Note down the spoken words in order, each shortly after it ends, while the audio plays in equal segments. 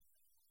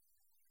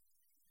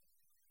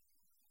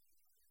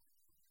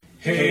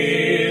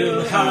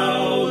Hail,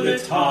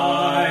 howlet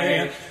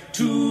high,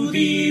 to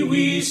thee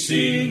we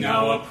sing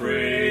our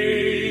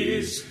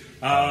praise.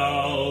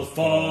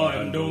 Alpha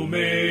and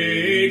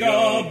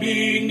Omega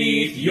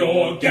beneath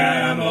your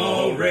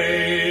gamma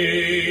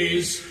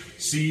rays.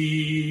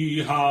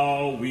 See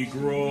how we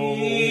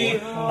grow,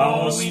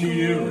 our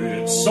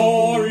spirits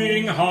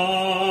soaring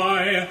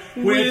high.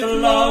 With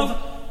love,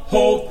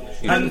 hope,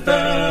 and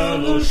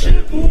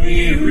fellowship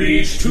we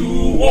reach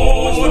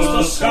towards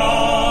the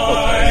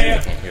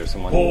sky.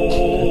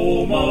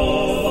 Home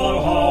of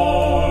our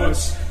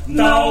hearts,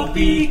 thou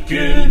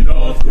beacon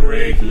of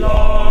great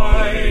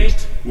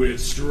light. With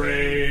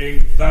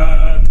strength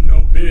and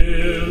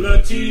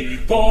nobility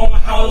for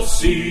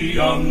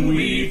Halcyon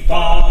we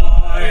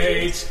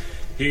fight.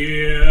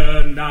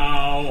 Here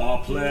now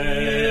our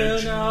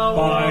pledge,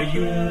 by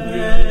you will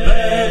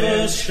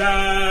ever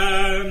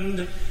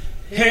stand.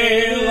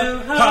 Hail,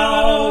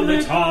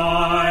 howlet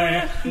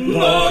high,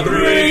 the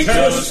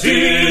greatest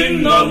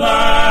in the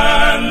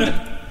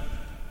land.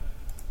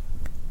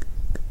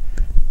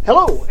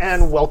 Hello,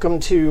 and welcome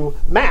to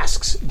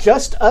Masks,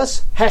 Just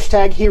Us,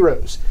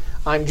 #Heroes.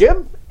 I'm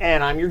Jim,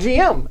 and I'm your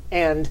GM,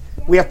 and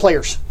we have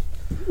players.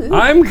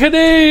 I'm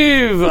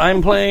Kadave.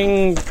 I'm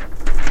playing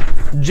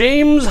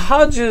James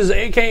Hodges,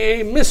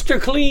 a.k.a. Mr.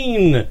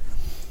 Clean.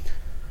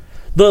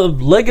 The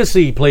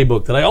Legacy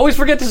playbook that I always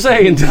forget to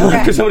say until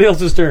after somebody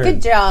else's turn.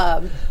 Good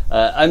job.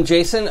 I'm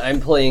Jason.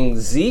 I'm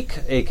playing Zeke,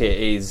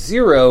 a.k.a.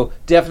 Zero.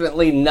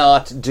 Definitely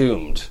not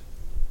doomed.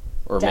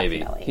 Or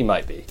Definitely. maybe he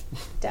might be.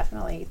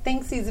 Definitely.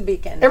 Thinks he's a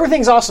beacon.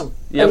 Everything's awesome.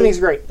 Yep. Everything's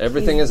great.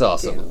 Everything is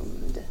awesome.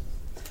 Doomed.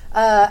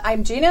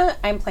 I'm Gina.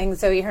 I'm playing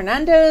Zoe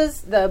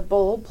Hernandez, the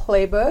Bull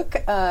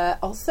Playbook,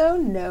 also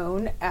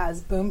known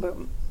as Boom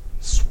Boom.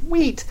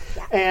 Sweet.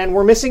 Yeah. And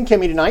we're missing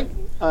Kimmy tonight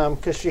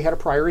because she had a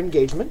prior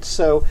engagement.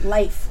 So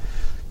Life.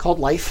 called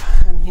life,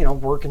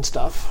 and work and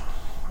stuff.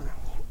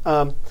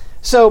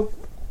 So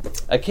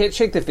I can't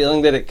shake the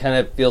feeling that it kind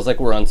of feels like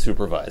we're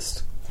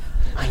unsupervised.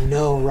 I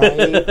know,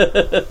 right?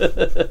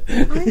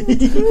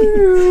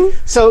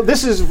 So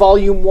this is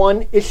Volume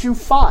 1, Issue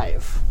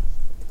 5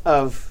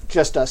 of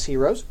Just Us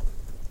Heroes.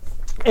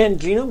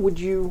 And Gina, would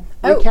you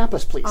recap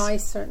us, please? I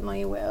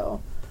certainly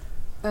will.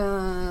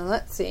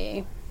 Let's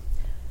see.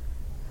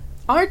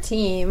 Our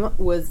team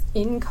was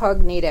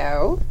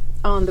incognito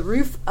on the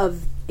roof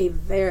of a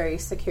very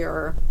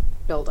secure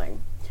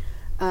building.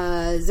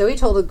 Zoe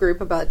told the group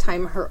about a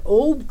time her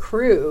old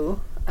crew,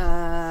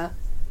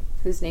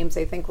 whose names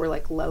I think were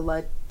like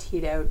Lola,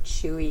 Tito,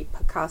 Chewy,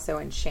 Picasso,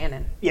 and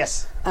Shannon.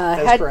 Yes,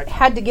 that's correct.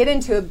 Had to get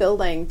into a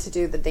building to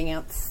do the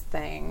dance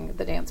thing,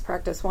 the dance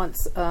practice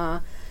once.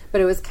 But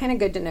it was kind of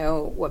good to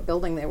know what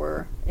building they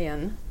were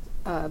in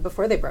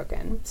before they broke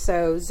in.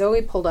 So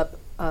Zoe pulled up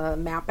a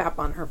map app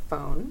on her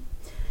phone.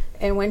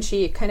 And when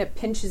she kind of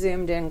pinch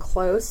zoomed in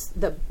close,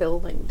 the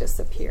building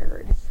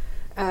disappeared,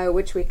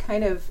 which we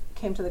kind of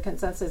came to the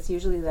consensus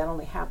usually that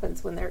only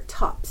happens when they're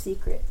top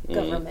secret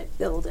government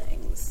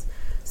buildings.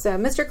 So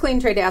Mr. Clean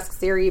tried to ask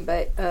Siri,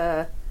 but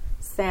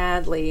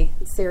sadly,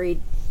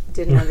 Siri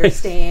didn't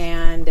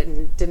understand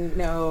and didn't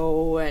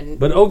know.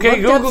 But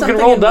okay, Google can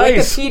roll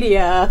dice.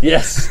 Wikipedia.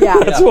 Yes. Yeah.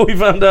 That's what we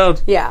found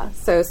out. Yeah.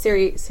 So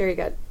Siri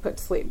got put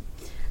to sleep.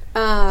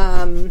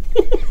 I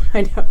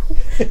know.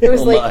 It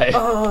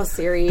was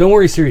Siri. Don't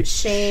worry, Siri.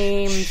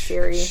 Shame,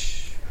 Siri.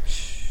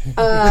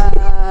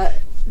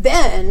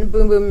 Then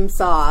Boom Boom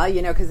saw,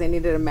 because they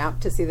needed a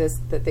map to see this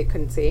that they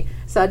couldn't see,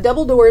 saw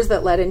double doors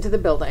that led into the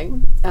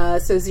building.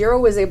 So Zero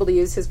was able to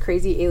use his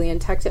crazy alien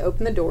tech to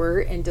open the door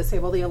and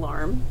disable the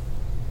alarm.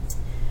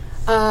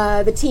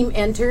 The team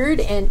entered,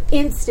 and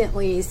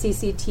instantly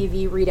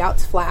CCTV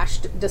readouts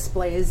flashed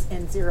displays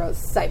in Zero's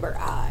cyber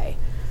eye.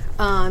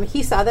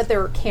 He saw that there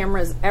were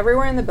cameras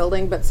everywhere in the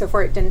building, but so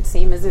far it didn't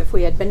seem as if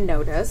we had been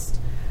noticed.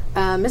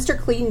 Mr.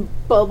 Clean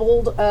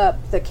bubbled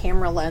up the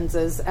camera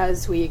lenses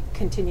as we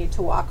continued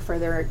to walk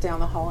further down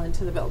the hall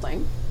into the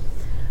building.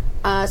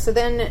 So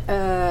then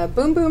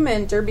Boom Boom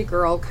and Derby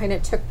Girl kind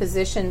of took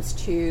positions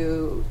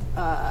to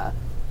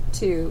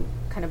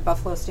kind of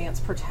buffalo stance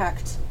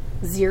protect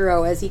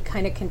Zero as he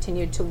kind of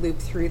continued to loop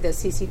through the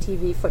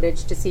CCTV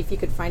footage to see if he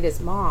could find his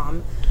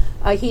mom.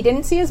 He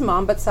didn't see his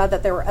mom, but saw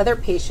that there were other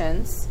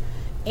patients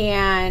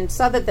and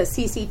saw that the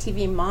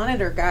CCTV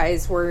monitor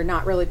guys were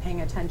not really paying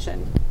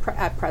attention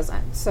at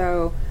present.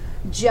 So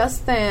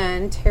just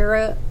then,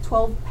 12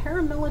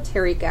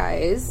 paramilitary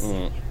guys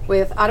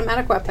with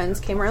automatic weapons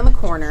came around the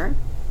corner.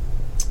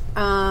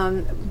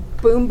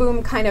 Boom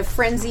Boom kind of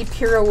frenzy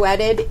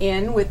pirouetted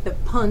in with the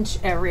punch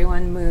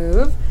everyone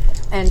move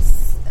and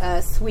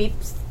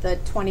sweeps the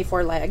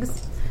 24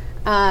 legs.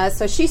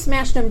 So she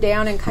smashed him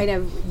down and kind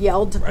of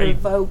yelled to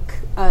provoke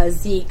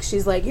Zeke.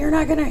 She's like, "You're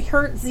not going to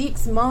hurt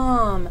Zeke's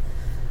mom,"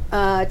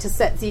 to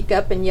set Zeke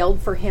up, and yelled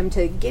for him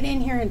to get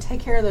in here and take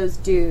care of those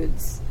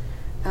dudes.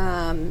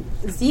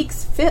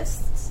 Zeke's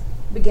fists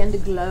began to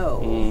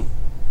glow.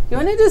 You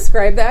want to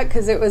describe that?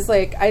 Because it was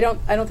like I don't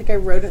think I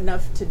wrote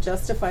enough to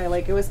justify.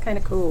 Like it was kind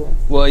of cool.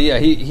 Well, yeah,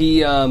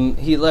 he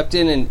leapt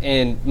in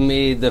and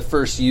made the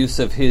first use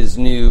of his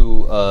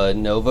new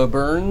Nova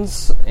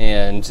burns,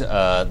 and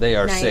they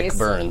are sick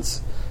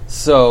burns.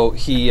 So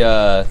he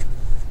when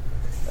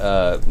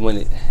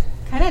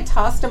kind of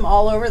tossed them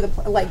all over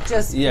the like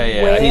just he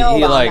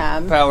wailed on like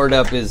them. powered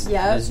up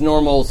his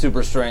normal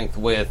super strength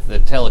with the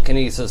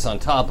telekinesis on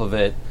top of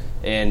it,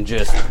 and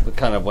just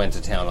kind of went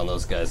to town on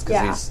those guys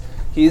because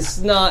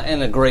he's not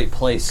in a great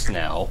place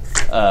now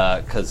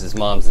because his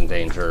mom's in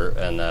danger,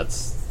 and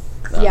that's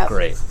not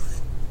great.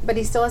 But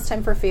he still has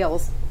time for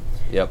feels.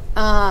 Yep.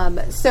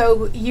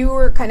 So you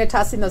were kind of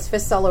tossing those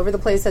fists all over the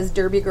place as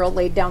Derby Girl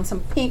laid down some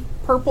pink,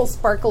 purple,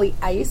 sparkly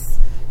ice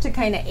to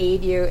kind of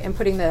aid you in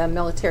putting the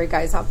military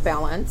guys off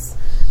balance.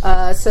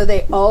 So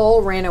they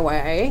all ran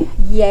away.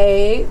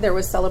 Yay, there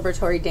was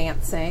celebratory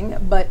dancing.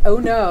 But oh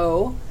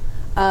no,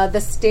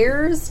 the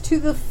stairs to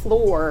the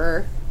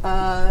floor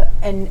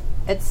and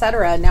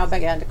etc. now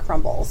began to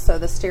crumble. So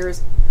the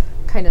stairs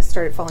kind of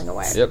started falling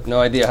away. Yep, no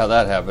idea how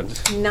that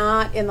happened.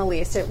 Not in the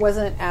least. It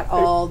wasn't at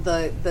all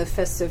the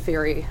Fists of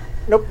Fury.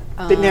 Nope.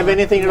 Didn't have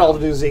anything at all to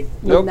do, Zeke.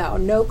 Nope.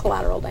 No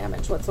collateral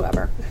damage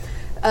whatsoever.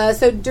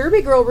 So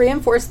Derby Girl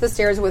reinforced the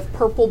stairs with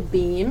purple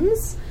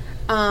beams.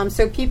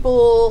 So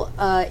people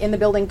in the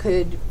building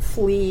could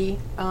flee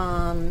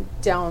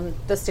down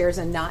the stairs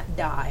and not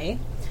die.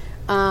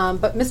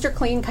 But Mr.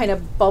 Clean kind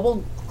of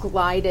bubble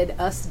glided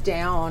us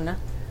down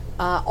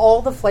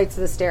all the flights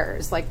of the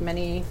stairs, like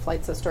many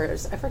flights of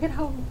stairs. I forget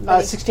how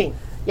many. 16.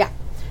 Yeah.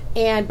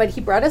 But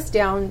he brought us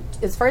down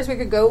as far as we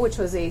could go, which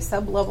was a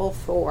sub-level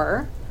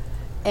 4.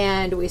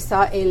 And we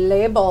saw a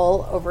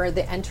label over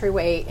the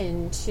entryway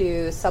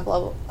into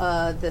sub-level,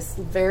 this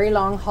very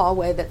long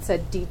hallway that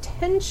said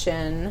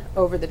detention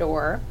over the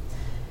door.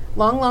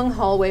 Long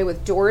hallway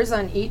with doors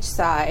on each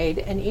side,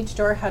 and each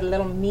door had a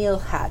little meal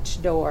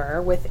hatch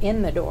door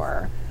within the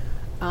door.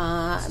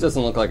 This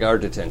doesn't look like our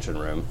detention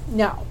room.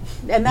 No.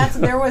 And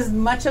there was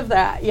much of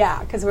that,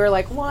 because we were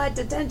like, what?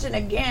 Detention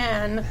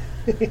again?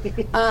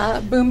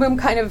 Boom Boom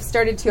kind of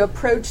started to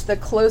approach the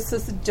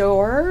closest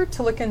door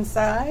to look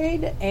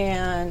inside,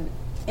 and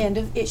end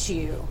of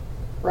issue.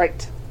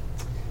 Right.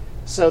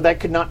 So that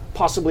could not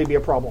possibly be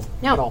a problem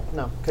No. at all.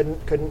 No,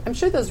 couldn't. I'm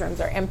sure those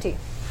rooms are empty.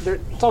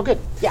 It's all good.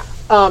 Yeah.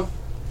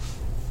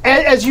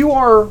 As you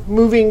are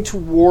moving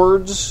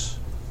towards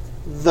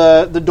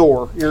the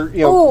door, you're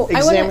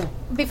examining.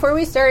 Before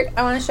we start,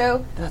 I want to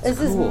show this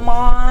cool. is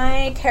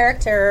my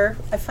character.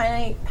 I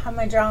finally have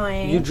my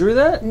drawing. You drew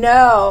that?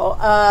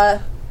 No,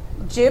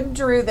 Jib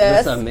drew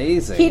this. That's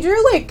amazing. He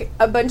drew like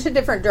a bunch of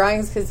different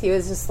drawings because he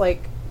was just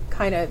like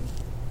kind of,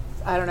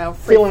 I don't know,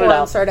 Feeling it freeform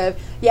out. sort of.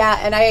 Yeah,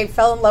 and I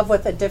fell in love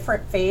with a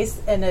different face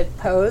and a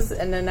pose,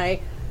 and then I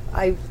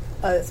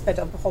spent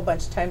a whole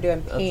bunch of time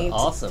doing paint,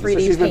 awesome. 3D So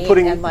she's been paint,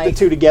 putting and like the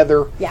two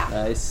together. yeah,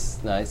 Nice.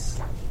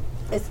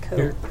 it's cool.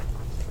 Here,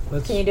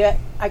 Can you do it?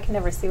 I can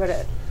never see what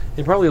it.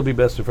 it probably will be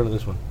best in front of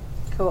this one.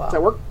 Cool. Does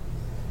that work?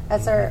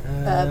 That's our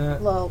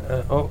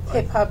little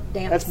hip hop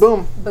dance. That's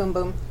Boom. Boom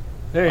Boom.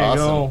 There you Awesome.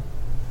 go.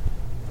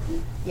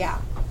 Yeah.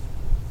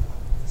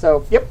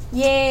 So, yep.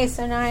 Yay!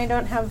 So now I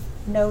don't have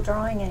no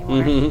drawing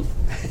anymore.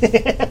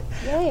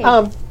 Mm-hmm.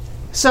 Yay!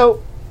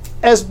 So,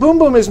 as Boom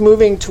Boom is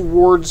moving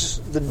towards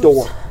the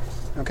door,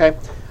 okay,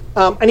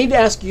 I need to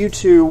ask you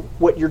two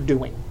what you're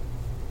doing,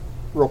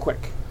 real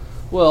quick.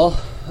 Well,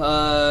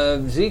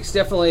 Zeke's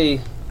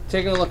definitely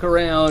taking a look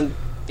around,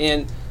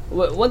 and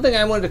one thing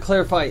I wanted to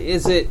clarify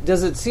is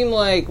does it seem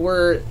like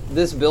where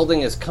this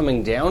building is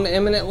coming down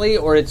imminently,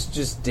 or it's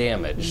just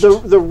damaged?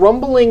 The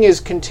rumbling is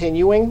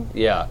continuing,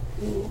 Yeah.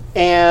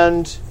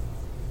 and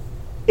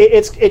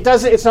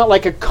it's not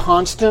like a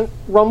constant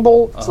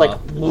rumble. It's like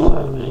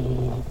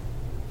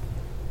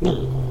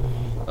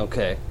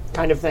Okay.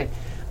 kind of thing,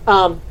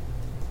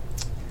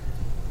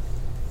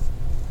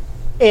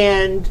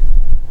 and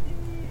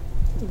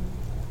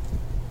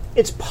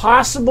it's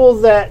possible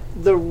that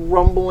the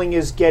rumbling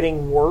is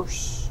getting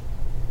worse.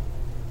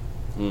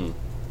 So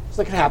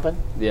that could happen.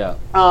 Yeah.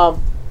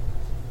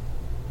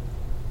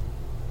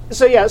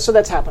 So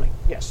that's happening.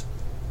 Yes.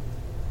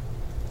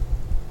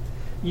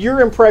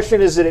 Your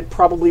impression is that it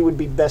probably would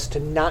be best to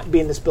not be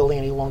in this building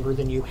any longer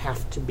than you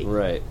have to be.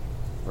 Right.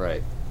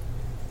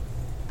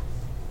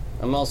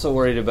 I'm also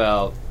worried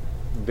about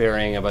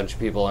burying a bunch of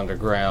people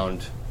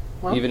underground,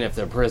 even if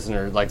they're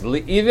prisoners. Like,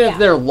 even if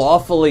they're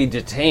lawfully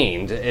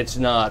detained, it's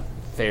not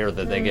fair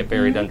that they get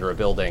buried under a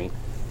building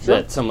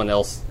that someone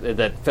else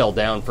that fell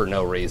down for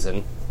no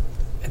reason.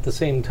 At the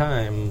same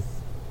time,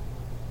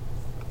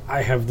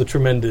 I have the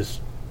tremendous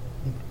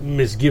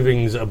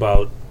misgivings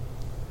about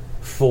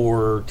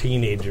 4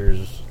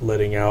 teenagers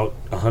letting out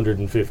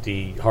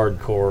 150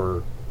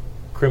 hardcore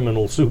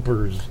criminal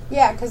supers.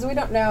 Yeah, because we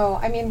don't know.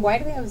 I mean, why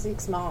do they have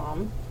Zeke's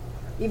mom?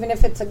 Even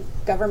if it's a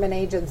government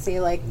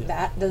agency, like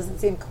that doesn't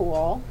seem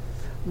cool.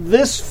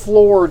 This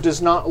floor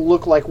does not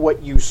look like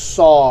what you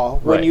saw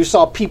when Right. you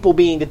saw people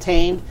being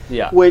detained,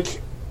 Yeah. which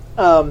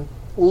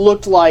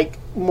looked like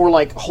more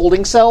like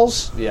holding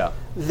cells Yeah.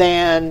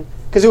 than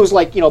because it was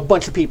like a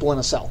bunch of people in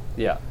a cell,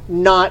 Yeah.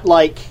 not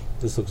like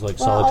This looks like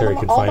Well, solitary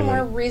all the confinement.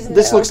 more reason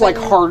this to looks like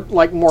open-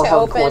 more to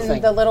hardcore open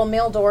thing. the little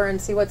meal door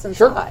and see what's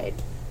inside.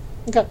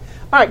 Okay, all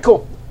right,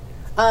 cool.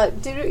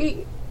 Did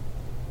we,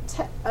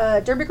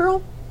 Derby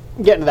Girl?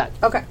 Get into that.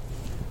 Okay.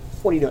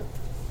 What are you doing?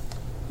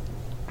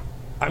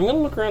 I'm gonna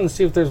look around and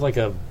see if there's like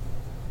a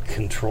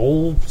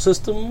control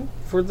system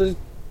for the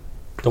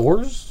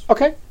doors.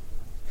 Okay,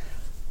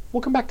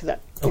 we'll come back to that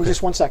in Okay.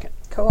 just 1 second.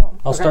 Cool.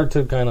 I'll start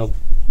to kind of.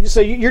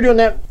 So you're doing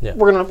that. Yeah.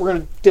 We're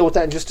gonna deal with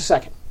that in just a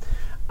second.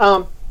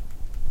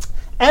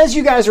 As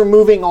you guys are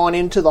moving on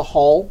into the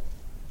hall,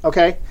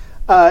 okay,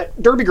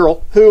 Derby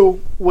Girl, who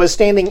was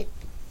standing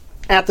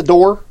at the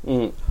door,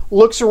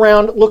 looks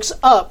around, looks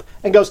up,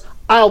 and goes,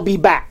 "I'll be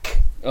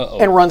back,"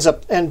 and runs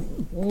up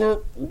and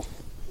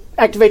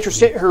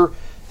activates her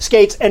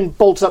skates and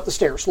bolts up the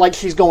stairs like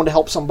she's going to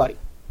help somebody.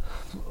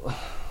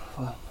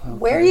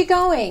 Where are you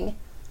going?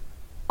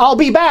 I'll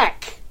be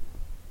back.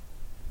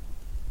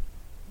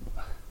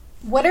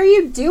 What are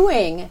you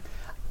doing?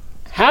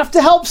 Have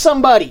to help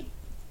somebody.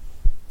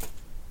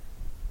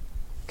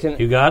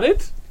 You got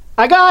it?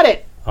 I got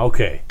it.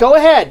 Okay. Go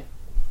ahead.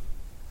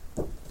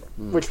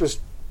 Which was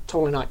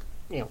totally not,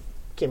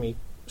 Kimmy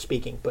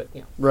speaking, but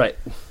Right.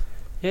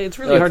 Yeah, it's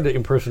really hard to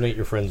impersonate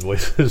your friends'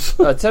 voices.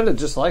 It sounded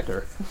just like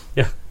her.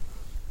 Yeah.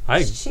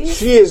 She's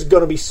she is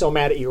going to be so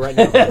mad at you right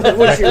now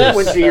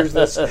when she hears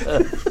this.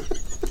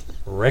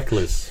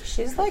 Reckless.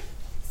 she's like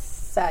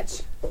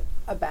such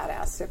a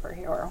badass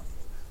superhero.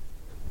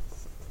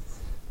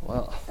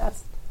 Well,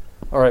 That's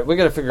all right. We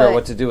got to figure out But-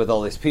 what to do with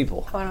all these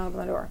people. I want to open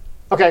the door.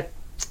 Okay,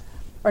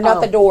 Or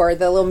not the door,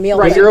 the little meal.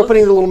 right. thing. You're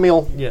opening the little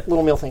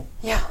meal thing.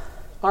 Yeah.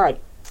 All right.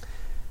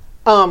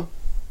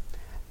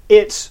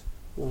 It's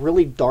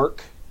really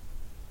dark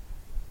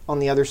on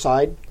the other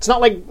side. It's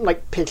not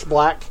like pitch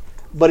black,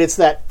 but it's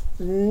that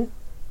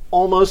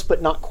almost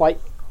but not quite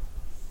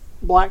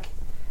black,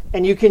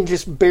 and you can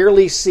just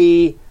barely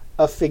see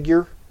a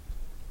figure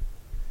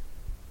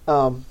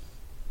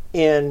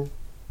in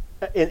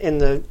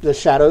the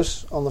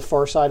shadows on the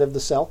far side of the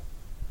cell.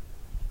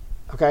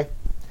 Okay,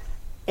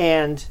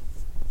 and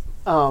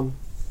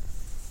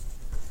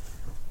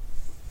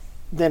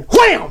then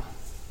wham!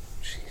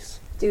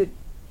 Dude,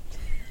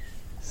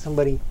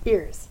 Somebody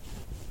ears.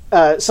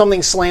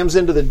 something slams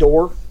into the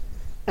door,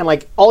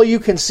 and all you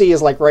can see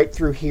is right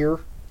through here,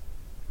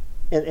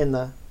 in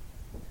the,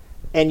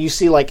 and you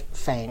see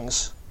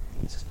fangs.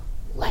 It says,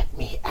 "Let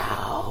me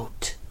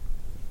out."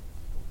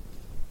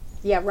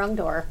 Yeah, wrong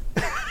door.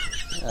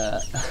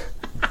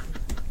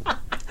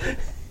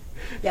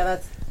 Yeah,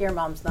 that's your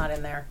mom's not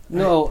in there.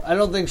 No, I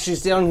don't think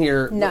she's down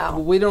here. No.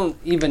 We don't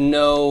even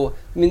know.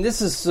 I mean,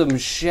 this is some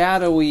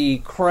shadowy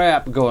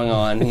crap going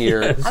on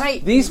here.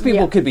 These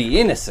people could be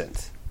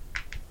innocent.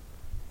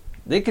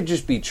 They could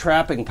just be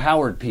trapping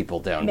powered people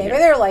down Maybe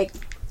here.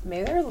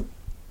 they're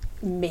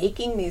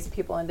making these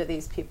people into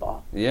these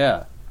people.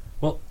 Yeah.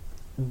 Well,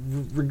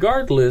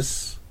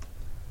 regardless,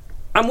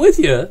 I'm with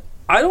you.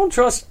 I don't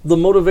trust the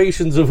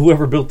motivations of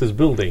whoever built this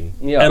building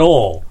at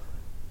all.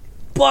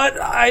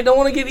 But I don't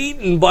want to get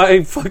eaten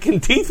by fucking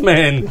Teeth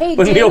Man Hey,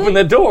 when we dude. open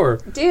that door.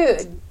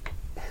 Dude,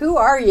 who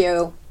are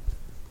you?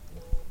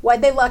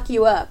 Why'd they lock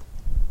you up?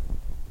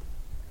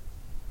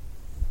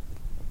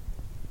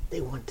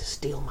 They want to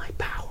steal my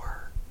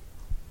power.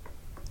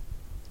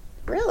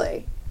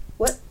 Really?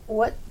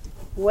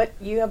 What,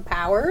 you have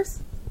powers?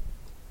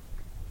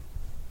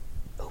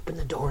 Open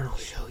the door and I'll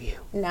show you.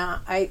 Nah,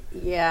 I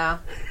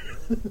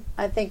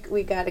think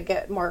we got to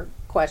get more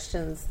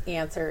questions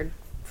answered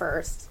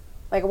first.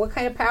 What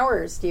kind of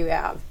powers do you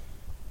have?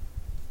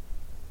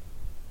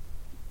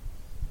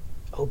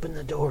 Open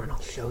the door and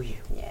I'll show you.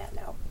 Yeah,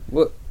 no.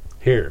 What?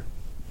 Here.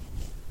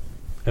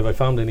 Have I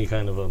found any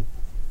kind of a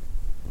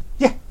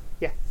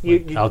Yeah.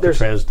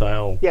 Alcatraz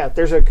style? Yeah,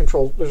 there's a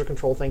control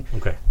thing.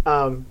 Okay. You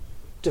want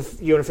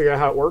to figure out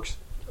how it works?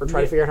 Or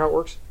try to figure out how it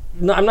works?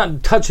 No, I'm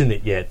not touching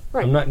it yet.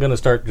 Right. I'm not going to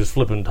start just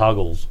flipping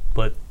toggles,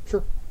 but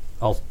Sure.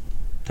 I'll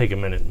take a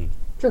minute and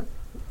Sure. see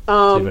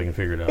if I can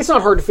figure it out. It's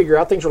not hard to figure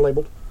out. Things are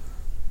labeled.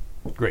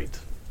 Great.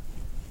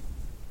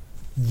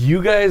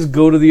 You guys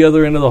go to the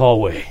other end of the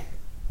hallway.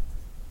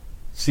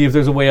 See if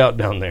there's a way out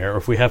down there, or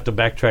if we have to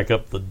backtrack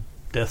up the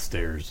death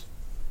stairs.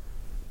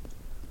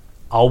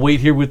 I'll wait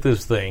here with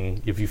this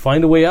thing. If you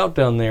find a way out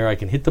down there, I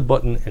can hit the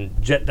button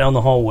and jet down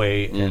the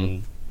hallway,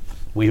 and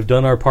we have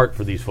done our part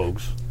for these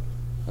folks.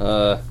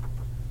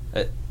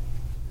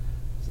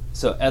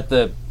 So at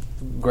the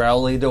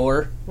growly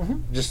door,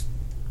 just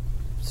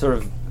sort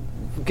of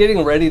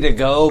getting ready to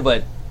go,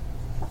 but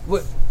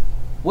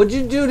what'd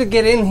you do to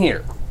get in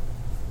here?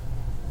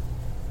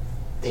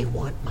 They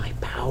want my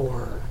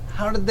power.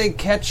 How did they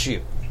catch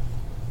you?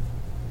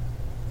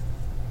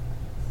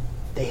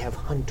 They have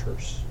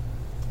hunters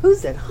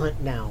Who's that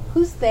hunt now.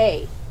 who's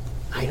they?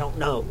 I don't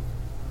know.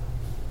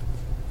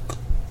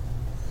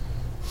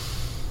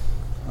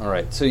 All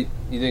right, so you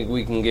think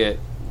we can get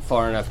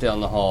far enough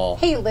down the hall?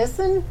 Hey,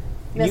 listen, You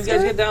mister.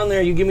 guys get down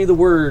there, you give me the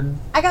word.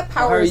 I got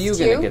powers How are you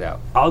too. going to get out?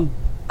 I'll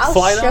I'll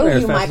fly down show there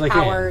as you fast my as I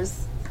can.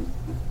 powers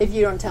if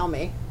you don't tell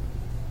me.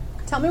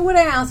 Tell me what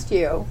I asked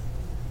you.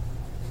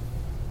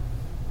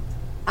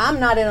 I'm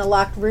not in a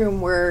locked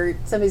room where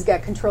somebody's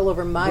got control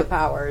over my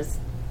powers.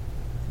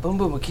 Boom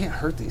Boom, we can't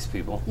hurt these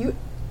people. You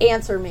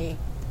answer me,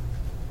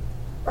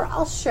 or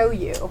I'll show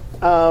you.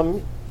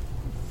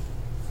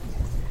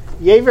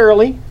 Yea,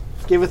 verily,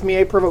 giveth me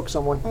a provoke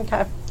someone.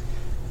 Okay.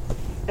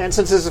 And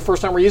since this is the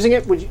first time we're using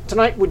it,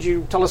 would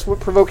you tell us what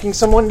provoking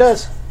someone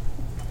does?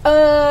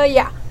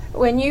 Yeah.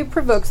 When you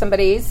provoke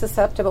somebody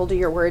susceptible to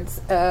your words,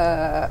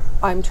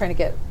 I'm trying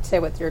to say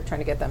what you're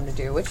trying to get them to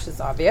do, which is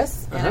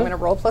obvious. And I'm going to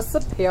roll plus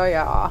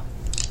superior.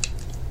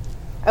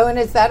 Oh, and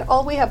is that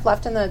all we have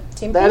left in the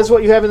team pool? That is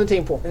what you have in the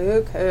team pool.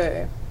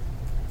 Okay.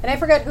 And I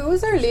forgot, who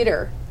was our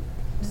leader?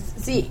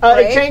 Zeke,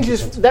 right? It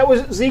changes.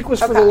 Zeke was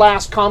for Okay. the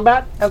last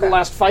combat, for the Okay.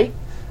 last fight.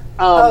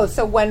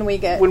 So when we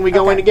get... When we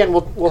go okay. in again,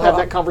 we'll have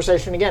that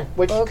conversation again,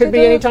 which could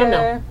be any time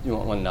now. You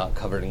want one not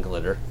covered in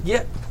glitter?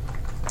 Yeah.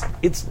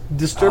 It's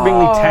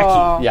disturbingly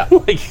tacky. Yeah.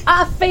 Like,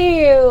 I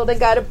failed. I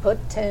got a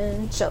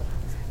potential.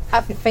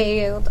 I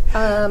failed.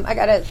 I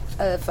got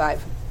a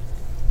 5.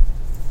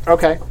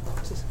 Okay.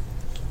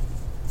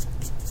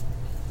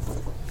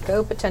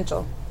 Go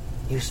potential.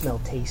 You smell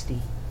tasty.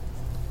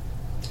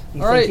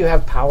 You All think right. you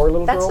have power,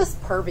 little That's girl?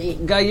 just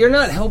pervy. Guy, you're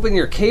not helping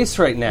your case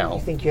right now.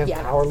 You think you have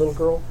Yeah. power, little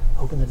girl?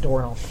 Open the door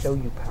and I'll show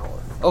you power.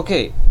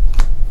 Okay.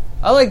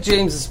 I like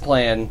James's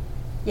plan.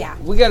 Yeah.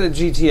 We got a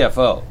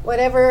GTFO.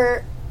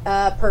 Whatever,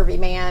 pervy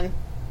man.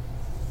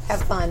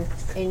 Have fun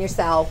in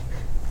yourself.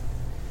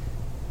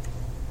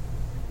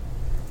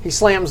 He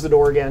slams the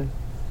door again.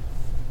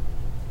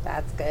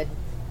 That's good.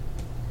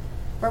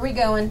 Where are we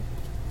going?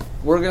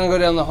 We're going to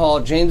go down the hall.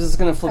 James is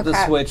going to flip the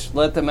Okay. switch,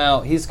 let them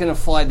out. He's going to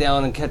fly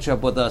down and catch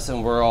up with us,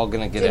 and we're all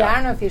going to get Dude, I out.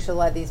 don't know if you should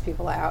let these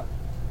people out.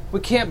 We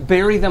can't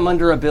bury them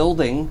under a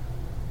building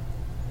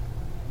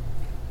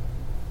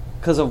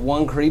because of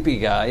one creepy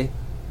guy.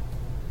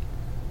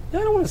 I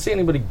don't want to see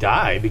anybody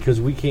die because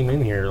we came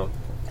in here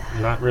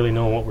not really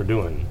knowing what we're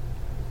doing.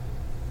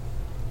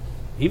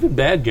 Even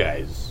bad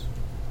guys.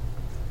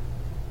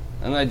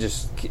 And I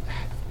just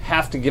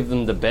have to give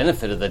them the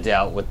benefit of the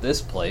doubt with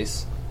this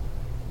place.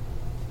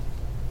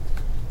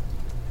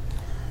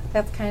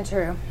 That's kind of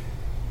true.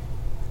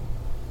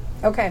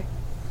 Okay.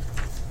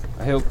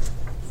 I hope.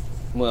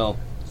 Well,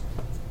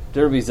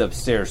 Derby's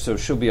upstairs, so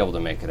she'll be able to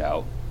make it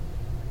out.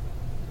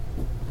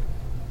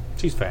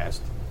 She's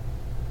fast.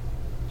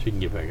 She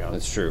can get back out.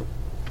 That's true.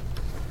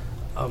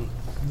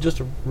 Just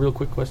a real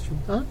quick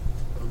question. Huh?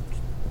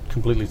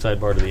 Completely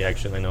sidebar to the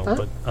action, I know,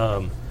 but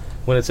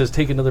when it says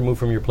take another move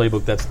from your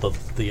playbook, that's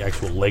the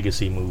actual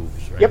legacy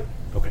moves, right? Yep.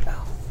 Okay.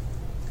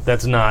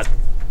 That's not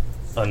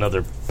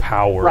another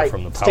power Right.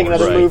 from the It's power. take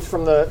another Right. move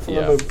from the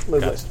Yeah. move Got it.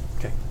 list.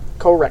 Okay.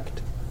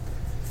 Correct.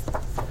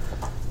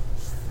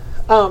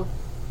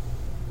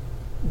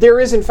 There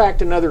is, in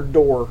fact, another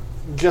door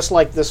just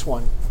like this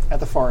one at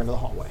the far end of the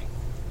hallway.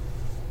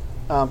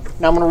 Now I'm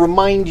going to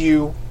remind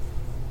you,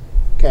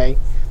 okay,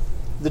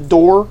 the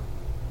door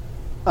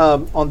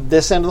on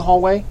this end of the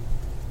hallway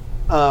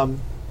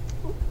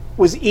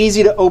was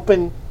easy to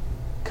open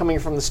coming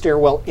from the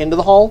stairwell into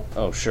the hall.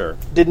 Oh, sure.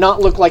 Did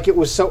not look like it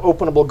was so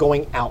openable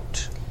going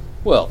out.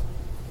 Well,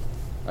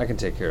 I can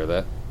take care of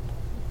that.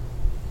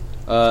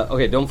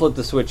 Okay, don't flip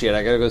the switch yet.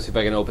 I gotta go see if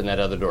I can open that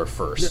other door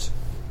first.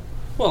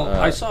 Well,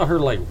 I saw her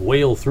like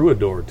whale through a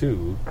door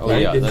too. Oh,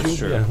 right? yeah, Didn't that's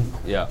you? true. Yeah.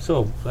 Yeah.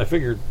 So I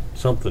figured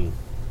something.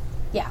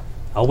 Yeah.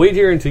 I'll wait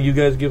here until you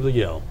guys give the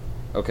yell,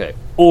 Okay.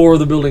 or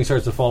the building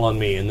starts to fall on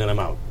me, and then I'm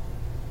out.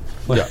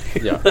 Yeah,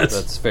 yeah,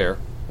 that's fair.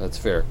 That's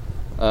fair.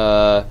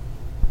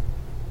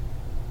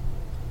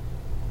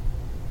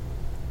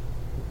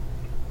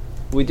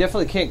 We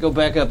definitely can't go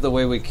back up the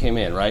way we came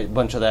in, right? A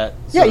bunch of that.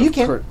 Yeah, sort of you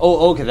can.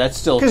 Oh, okay, that's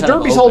still Because kind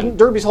of open.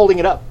 Derby's holding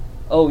it up.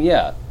 Oh,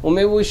 yeah. Well,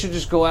 maybe we should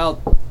just go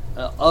out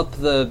up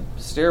the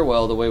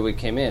stairwell the way we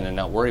came in and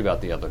not worry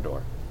about the other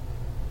door.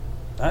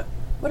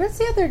 What does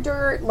the other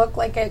door look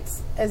like?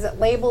 Is it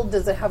labeled?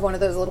 Does it have one of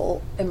those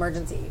little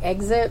emergency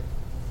exit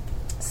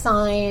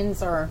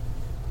signs or?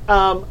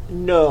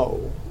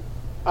 No.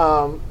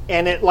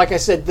 And it, like I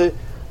said,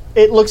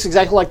 it looks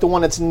exactly like the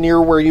one that's near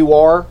where you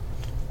are,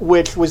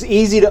 which was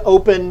easy to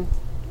open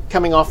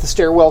coming off the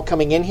stairwell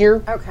coming in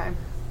here, Okay.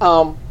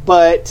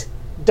 but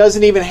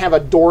doesn't even have a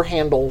door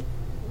handle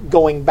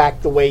going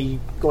back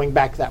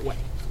that way.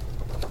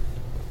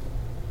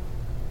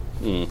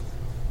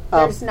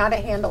 There's not a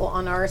handle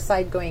on our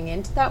side going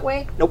into that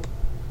way. Nope.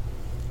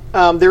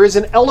 There is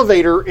an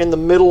elevator in the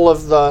middle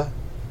of the.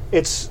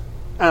 It's.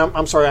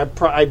 I'm sorry.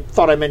 I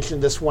thought I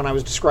mentioned this when I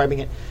was describing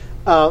it.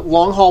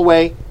 Long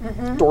hallway,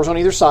 doors on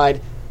either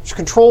side. There's a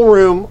control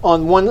room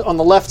on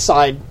the left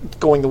side,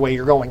 going the way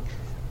you're going.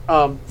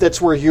 That's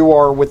where you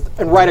are with,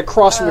 and right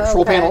across from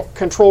the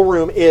control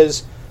room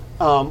is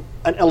an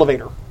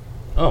elevator.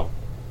 Oh,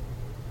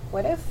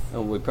 What if?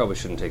 Oh, we probably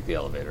shouldn't take the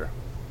elevator.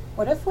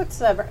 What if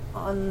whatever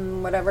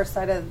on whatever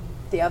side of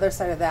the other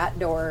side of that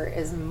door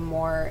is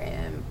more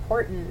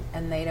important,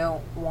 and they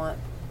don't want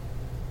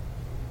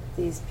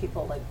these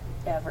people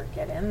to ever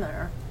get in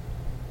there?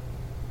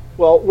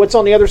 Well, what's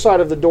on the other side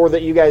of the door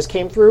that you guys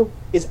came through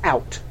is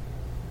out.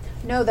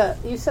 No,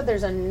 you said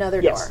there's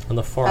another Yes. door. On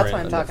the far That's end. what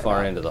I'm On the talking far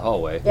about. end of the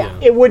hallway. Yeah.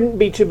 It wouldn't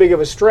be too big of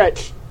a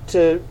stretch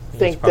to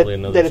think probably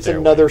another that it's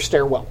stairway. another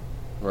stairwell.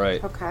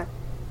 Right. Okay.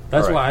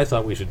 That's All right. why I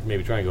thought we should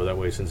maybe try and go that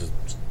way since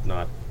it's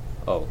not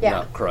Oh, Yeah.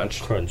 not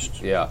crunched.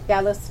 crunched. Yeah.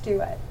 Yeah, let's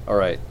do it. All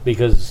right.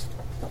 Because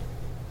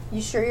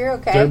You sure you're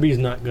okay? Derby's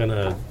not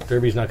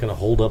gonna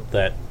hold up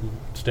that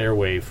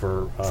stairway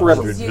for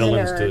Forever. 100 She's using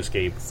villains her to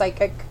escape.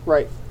 Psychic.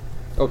 Right.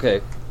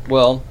 Okay.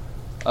 Well,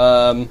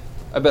 I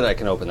bet I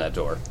can open that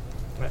door.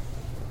 Right.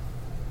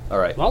 All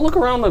right. I'll look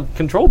around the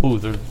control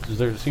booth. Does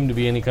there seem to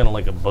be any kind of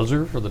like a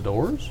buzzer for the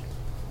doors?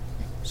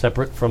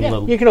 Separate from Yeah,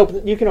 the... you can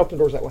open the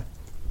doors that way.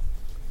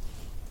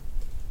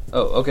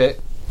 Oh, okay.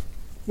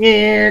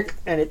 And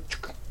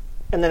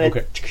then Okay.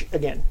 it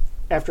again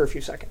after a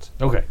few seconds.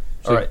 Okay.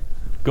 All right.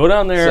 Go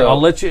down there. So-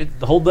 I'll let you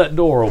hold that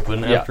door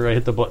open Yeah. after I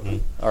hit the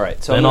button. All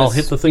right. So Then I'm gonna I'll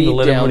hit the thing to speed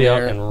let down everybody out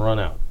there. and run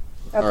out.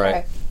 Okay. All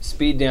right.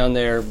 Speed down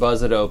there,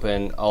 buzz it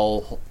open.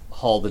 I'll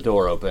haul the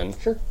door open.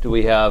 Sure. Do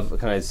we have?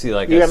 Can I see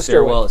like You a have a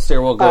stairwell.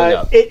 stairwell going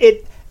up?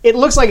 It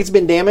looks like it's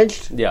been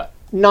damaged, Yeah.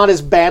 not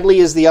as badly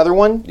as the other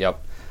one. Yep.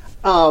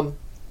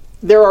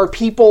 There are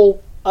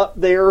people up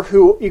there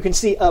who you can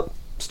see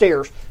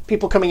upstairs.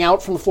 People coming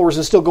out from the floors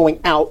and still going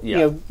out.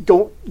 Yeah.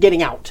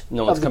 Getting out.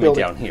 No one's of the coming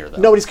building. down here, though.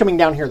 Nobody's coming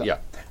down here though. Yeah.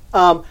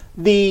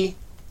 The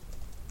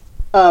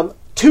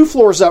 2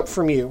 floors up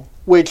from you,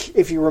 which,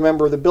 if you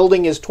remember, the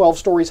building is 12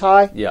 stories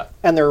high. Yeah.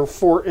 And there are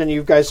 4, and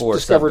you guys 4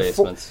 discovered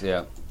sub-basements.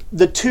 Yeah.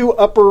 the 2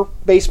 upper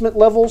basement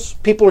levels.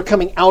 People are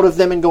coming out of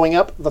them and going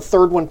up. The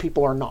 3rd one,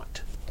 people are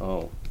not.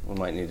 Oh, we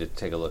might need to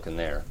take a look in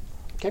there.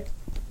 Okay.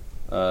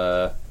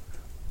 I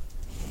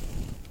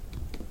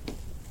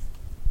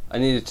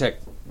need to check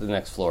the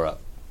next floor up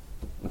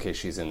in case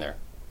she's in there.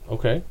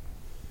 Okay.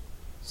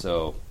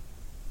 So,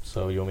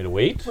 So you want me to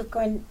wait? We're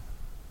going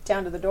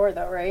down to the door,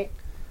 though, right?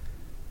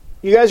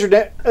 You guys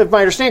are, if I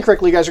understand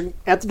correctly, you guys are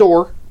at the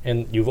door.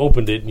 And you've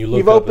opened it and you looked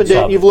You've up opened and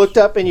saw it. You've them. looked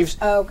up, and you've.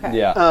 Oh, okay.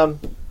 yeah.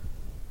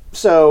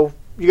 So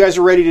you guys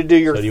are ready to do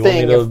your So do you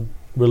thing. want me to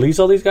release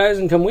all these guys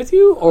and come with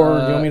you? Or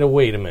do you want me to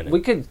wait a minute?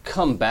 we could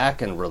come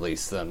back and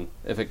release them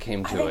if it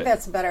came I to think it.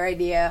 that's a better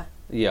idea.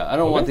 Yeah, I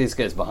don't want these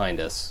guys behind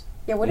us.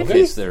 Yeah, what if Okay.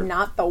 he's They're-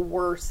 not the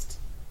worst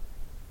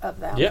of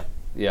them? Yeah.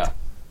 Yeah.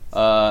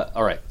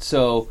 All right.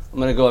 So I'm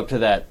going to go up to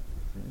that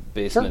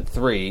basement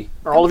 3.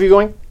 Are all of you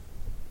going?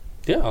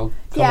 Yeah, I'll come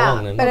Yeah,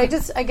 along then. but I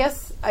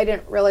guess I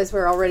didn't realize we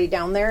were already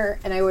down there,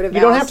 and I would have You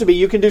don't have to be.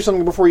 You can do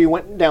something before you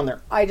went down there.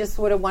 I just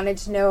would have wanted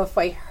to know if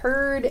I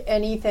heard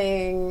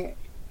anything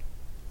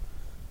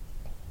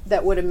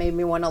that would have made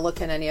me want to look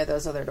in any of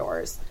those other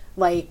doors,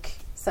 like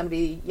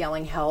somebody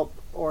yelling help,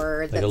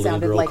 or a that little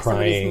sounded girl like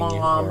somebody's crying,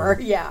 mom, or- or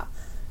yeah.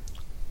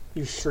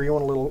 You sure you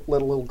want to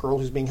let a little girl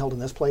who's being held in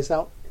this place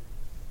out?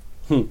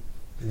 Yeah.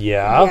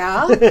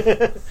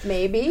 Yeah,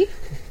 maybe.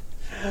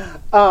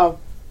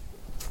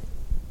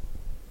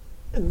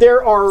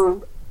 There are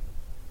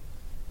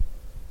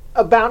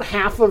about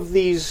half of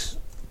these.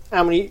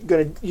 I'm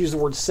going to use the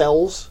word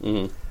cells.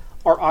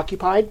 Are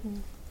occupied.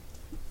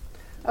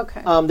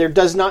 Okay. There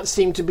does not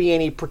seem to be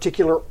any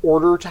particular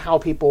order to how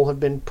people have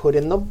been put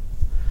in them.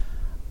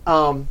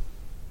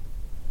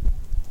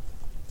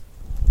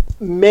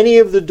 Many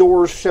of the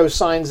doors show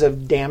signs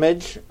of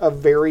damage of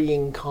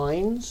varying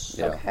kinds.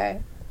 Yeah.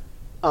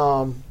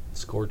 Okay.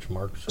 Scorch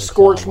marks. And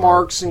Scorch claw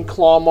marks and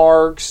claw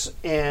marks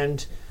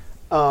and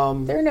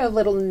There are no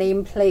little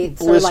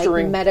nameplates or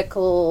Blistering. like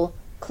medical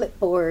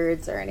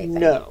clipboards or anything.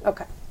 No.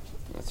 Okay.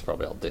 That's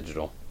probably all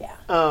digital. Yeah.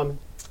 and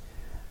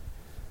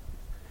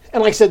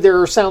like I said, there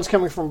are sounds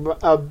coming from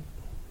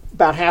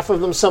about half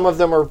of them. Some of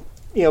them are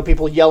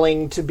people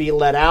yelling to be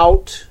let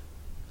out.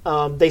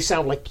 They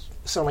sound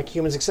like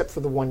humans, except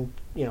for the one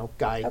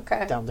guy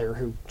Okay. down there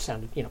who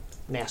sounded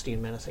nasty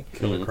and menacing.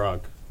 Killer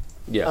Croc.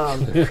 Yeah.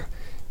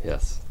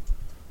 Yes.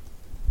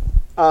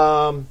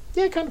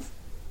 Yeah, kind of.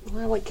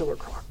 I like Killer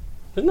Croc.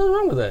 There's nothing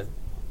wrong with that.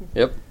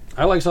 Yep.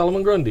 I like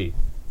Solomon Grundy.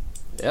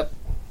 Yep.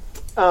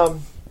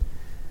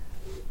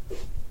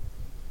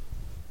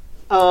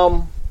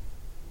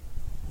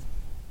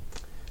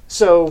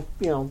 So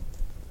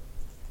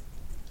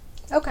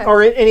Okay.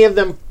 are any of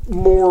them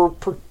more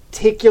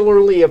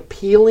particularly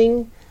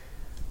appealing?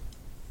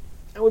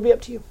 That would be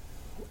up to you.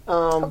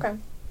 Okay.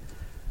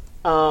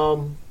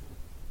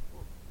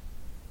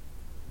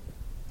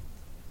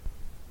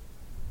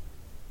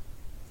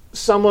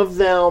 Some of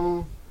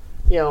them,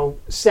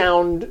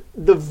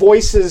 the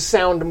voices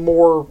sound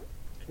more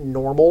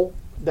normal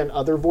than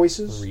other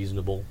voices.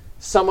 Reasonable.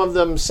 Some of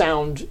them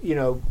sound,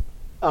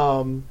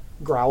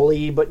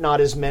 growly, but not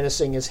as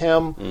menacing as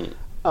him.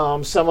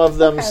 Some of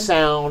them Okay.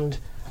 sound.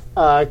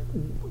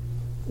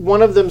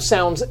 One of them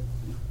sounds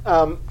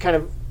kind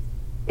of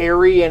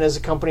airy and is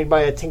accompanied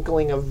by a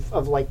tinkling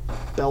of like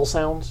bell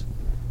sounds.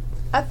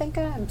 I think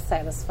I'm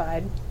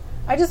satisfied.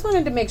 I just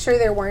wanted to make sure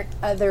there weren't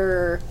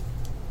other,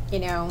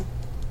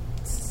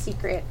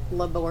 secret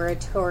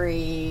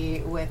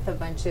laboratory with a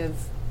bunch of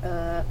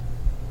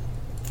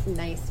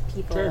nice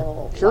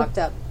people Sure. locked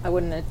up. I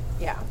wouldn't have,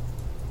 yeah.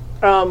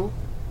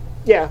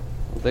 Yeah.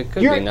 They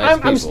could be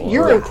nice people.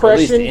 Your or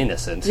impression, at least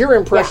innocent. Your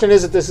impression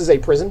is that this is a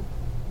prison.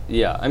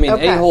 Yeah, I mean,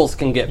 Okay. a-holes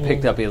can get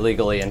picked up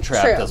illegally and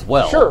trapped True. as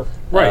well. Sure.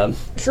 Right.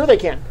 Sure, they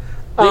can.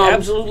 They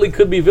absolutely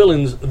could be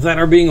villains that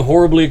are being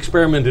horribly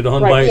experimented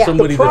on by Yeah.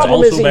 somebody the that's problem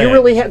also is that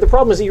bad. the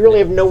problem is that you really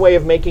have no way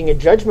of making a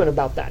judgment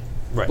about that.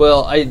 Right.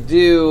 Well,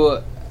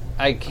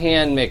 I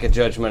can make a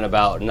judgment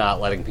about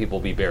not letting people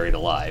be buried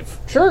alive.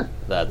 Sure.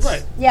 That's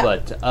Right. Yeah.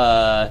 But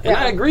and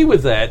I agree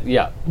with that.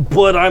 yeah,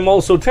 But I'm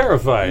also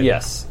terrified.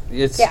 yes,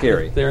 it's Yeah.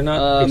 scary. They're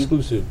not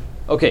exclusive.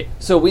 Okay,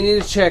 so we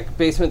need to check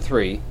basement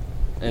 3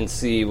 and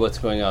see what's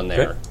going on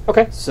there.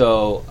 Okay.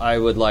 So I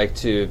would like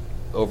to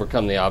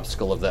overcome the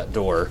obstacle of that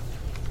door.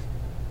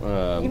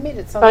 You made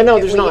it sound No,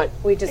 like there's we, not.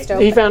 We just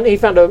opened. He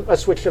found a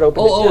switch that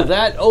opened it. So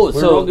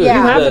all good. Yeah.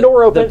 You have the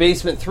door open. The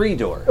basement 3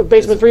 door.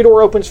 Basement 3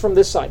 door opens from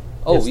this side.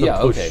 Oh It's the yeah,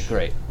 push okay,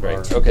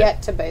 great. to Okay.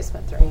 get to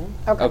basement 3.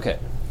 Okay. Okay.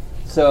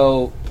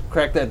 So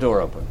crack that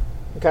door open.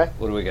 Okay.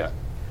 What do we got?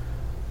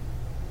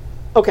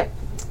 Okay.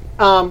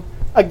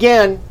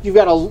 Again, you've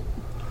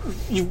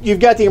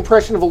got the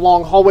impression of a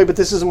long hallway, but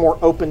this is a more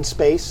open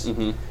space.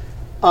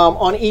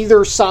 On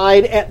either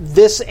side, at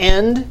this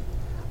end,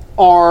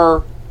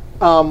 are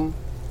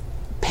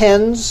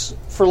pens,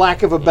 for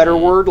lack of a better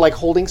word, like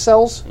holding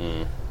cells.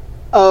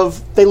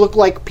 They look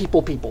like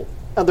people.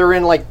 They're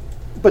in like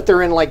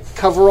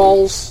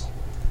coveralls,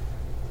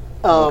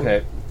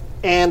 Okay.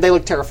 and they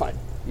look terrified.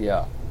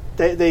 Yeah.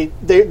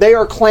 They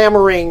are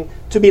clamoring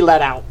to be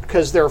let out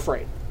because they're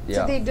afraid.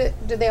 Yeah.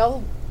 Do they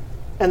all?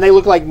 And they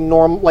look like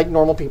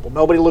normal people.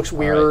 Nobody looks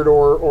weird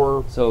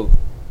or So,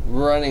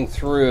 running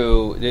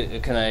through,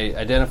 can I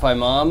identify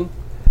Mom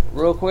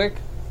real quick?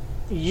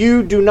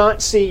 you do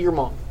not see your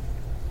mom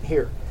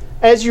here.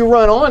 As you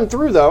run on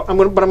through, though, I'm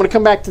going to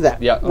come back to that.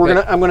 Yeah,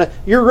 okay.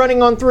 You're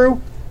running on through,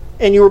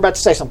 and you were about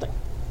to say something.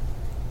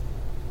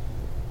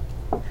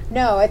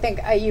 No, I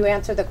think you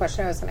answered the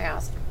question I was going to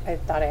ask. I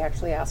thought I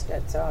actually asked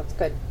it, so it's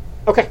good.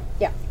 Okay.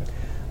 Yeah.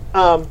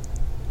 I'm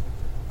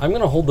going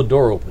to hold the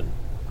door open.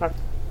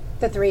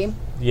 The 3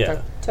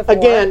 Yeah. to 4.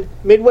 Again,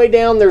 midway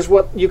down, there's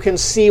what you can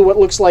see what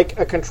looks like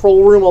a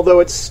control room, although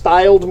it's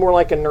styled more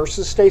like a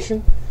nurse's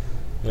station.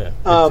 Yeah.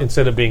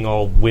 Instead of being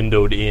all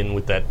windowed in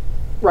with that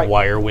Right.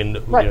 wire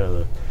window. Right.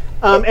 Yeah,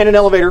 And an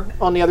elevator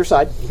on the other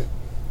side.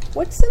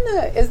 What's in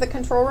the? Is the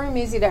control room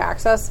easy to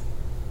access?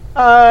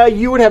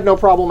 You would have no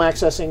problem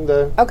accessing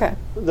Okay.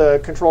 the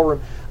control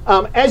room.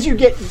 As you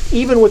get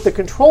even with the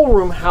control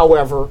room,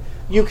 however,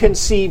 you can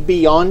see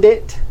beyond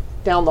it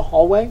down the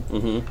hallway.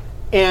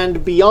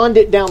 And beyond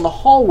it down the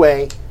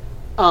hallway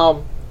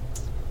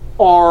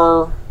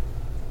are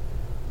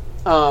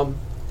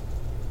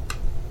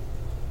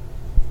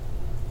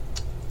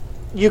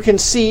you can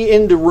see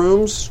into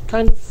rooms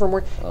kind of from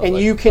where, and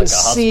Like- you can like a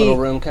see. hospital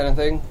room kind of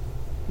thing?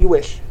 You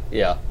wish.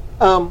 Yeah.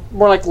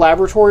 More like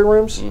laboratory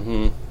rooms.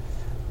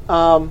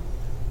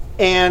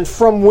 And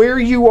from where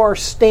you are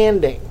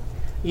standing,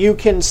 you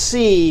can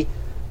see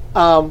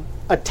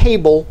a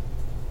table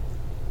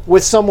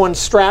with someone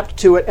strapped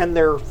to it, and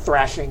they're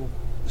thrashing.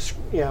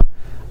 You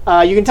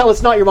can tell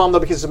it's not your mom though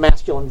because it's a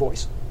masculine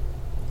voice.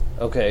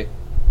 Okay.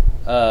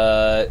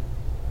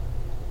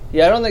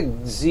 Yeah, I don't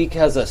think Zeke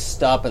has a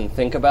stop and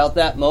think about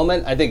that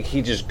moment. I think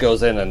he just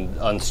goes in and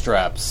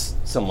unstraps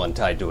someone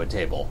tied to a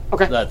table.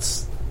 Okay.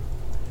 That's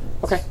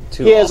Okay.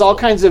 Too He has all awful.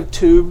 kinds of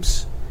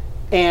tubes,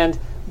 and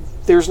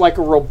there's like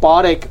a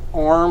robotic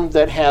arm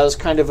that has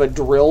kind of a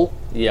drill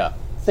yeah.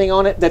 thing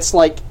on it that's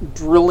like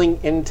drilling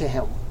into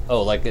him.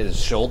 Oh, like his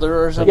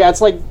shoulder or something? Yeah,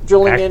 it's like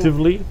drilling in.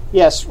 Actively?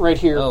 Yes, right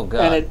here. Oh,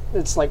 God. And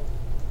it's like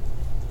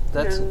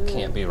That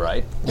can't be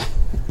right.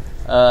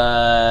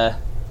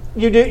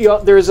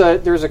 there's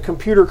a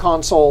computer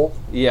console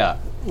Yeah.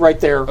 right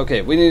there.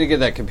 Okay, we need to get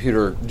that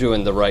computer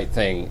doing the right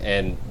thing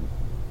and,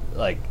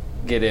 like,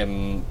 get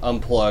him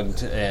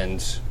unplugged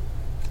and...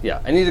 Yeah,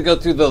 I need to go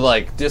through the,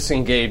 like,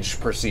 disengage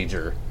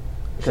procedure.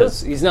 Because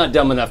he's not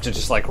dumb enough to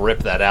just, like, rip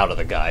that out of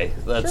the guy.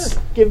 That's...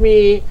 Give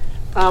me.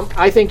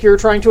 I think you're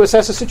trying to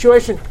assess a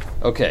situation,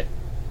 Okay.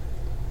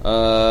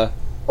 or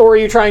are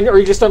you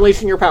just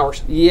unleashing your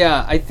powers?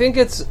 Yeah, I think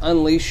it's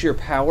unleash your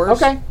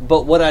powers. Okay.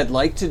 But what I'd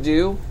like to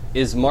do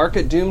is mark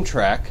a doom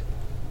track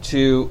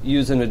to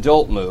use an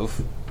adult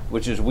move,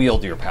 which is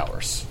wield your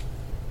powers.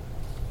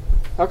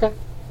 Okay.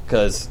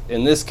 Because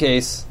in this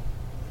case,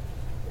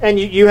 And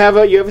you have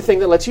a thing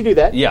that lets you do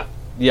that. yeah.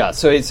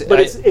 So it's But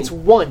it's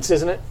once,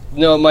 isn't it?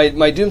 no.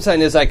 My doom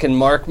sign is I can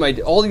mark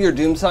all your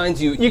doom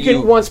signs. You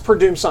can once per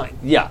doom sign.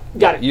 Yeah,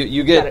 Got it.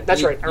 You get Got it.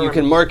 That's right. I You remember.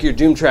 can mark your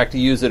doom track to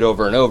use it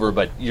over and over,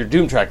 but your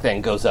doom track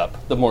then goes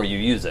up the more you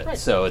use it. Right.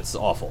 So it's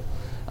awful.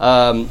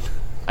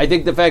 I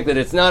think the fact that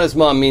it's not his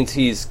mom means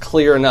he's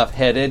clear enough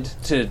headed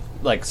to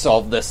like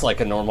solve this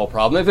like a normal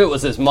problem. If it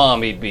was his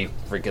mom, he'd be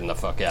freaking the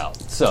fuck out.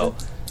 So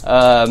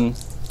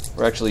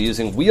we're actually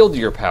using wield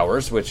your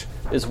powers, which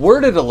is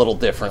worded a little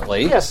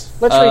differently. Yes,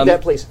 let's read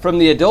that, please. From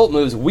the adult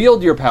moves,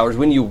 wield your powers.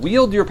 When you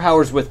wield your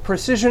powers with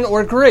precision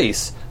or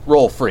grace,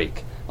 roll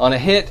freak. On a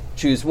hit,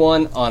 choose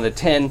 1. On a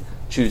 10,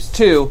 choose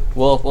 2.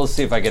 We'll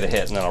see if I get a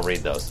hit, and then I'll read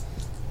those.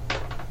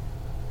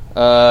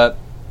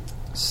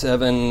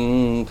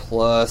 7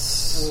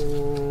 plus...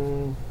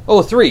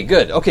 3.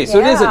 Good. Okay, so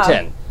it is a Yeah.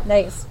 10.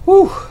 Nice.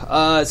 Whew.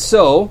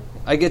 So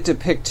I get to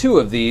pick 2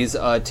 of these.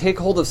 Take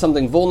hold of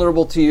something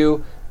vulnerable to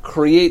you,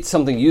 create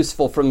something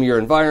useful from your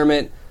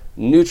environment,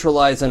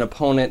 neutralize an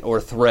opponent or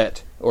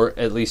threat, or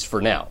at least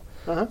for now.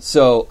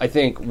 So I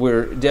think we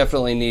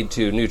definitely need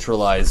to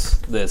neutralize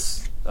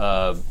this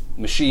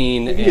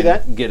machine can do and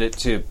that. get it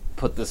to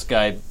put this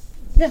guy,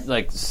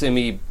 like,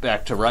 Simi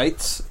back to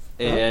rights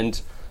and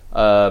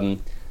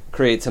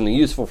create something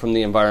useful from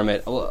the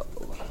environment. Well,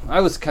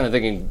 I was kind of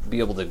thinking be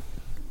able to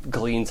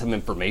glean some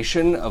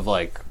information of,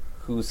 like,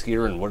 who's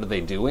here and what are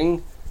they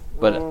doing,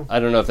 but I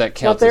don't know if that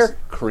counts as there.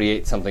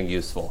 create something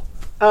useful.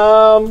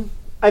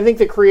 I think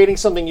that creating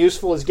something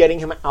useful is getting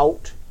him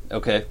out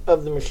Okay,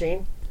 of the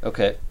machine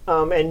okay,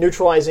 and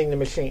neutralizing the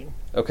machine.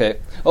 okay.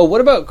 Oh, what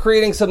about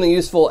creating something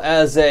useful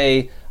as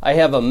I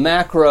have a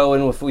macro,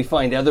 and if we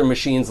find other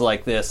machines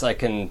like this, I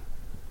can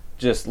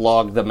just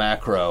log the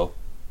macro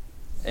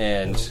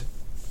and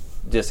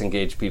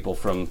disengage people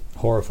from...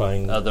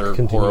 Horrifying. Other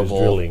continuous horrible-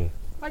 drilling.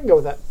 I can go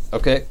with that.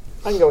 Okay,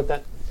 I can go with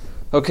that.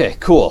 okay,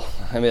 cool.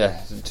 I mean,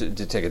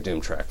 to take a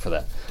Doom track for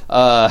that.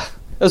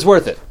 It was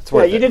worth it. It's Yeah,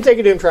 worth you it. did take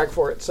a Doom track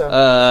for it, so.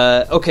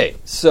 Okay,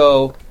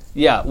 so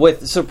yeah,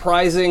 with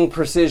surprising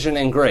precision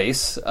and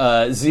grace,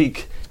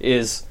 Zeke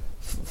is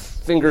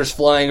fingers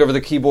flying over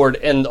the keyboard,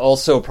 and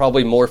also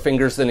probably more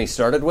fingers than he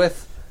started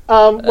with.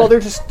 Well, they're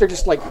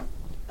just like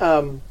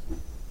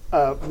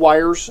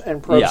wires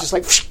and probes, Yeah. just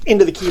like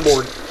into the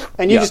keyboard,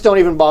 and you Yeah. just don't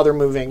even bother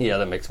moving. Yeah,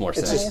 that makes more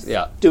sense. just-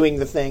 Yeah, Doing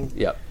the thing.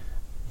 yeah.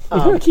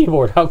 Your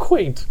keyboard, how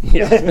quaint.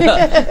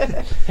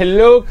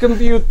 Hello,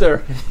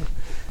 computer.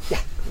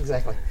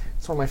 Exactly.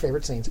 It's one of my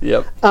favorite scenes.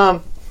 Yep.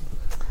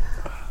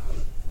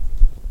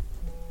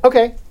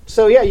 Okay,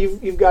 so yeah,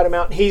 you've got him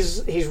out.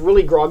 He's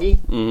really groggy,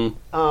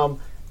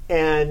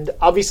 and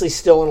obviously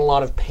still in a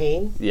lot of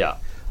pain. Yeah.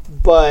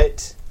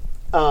 But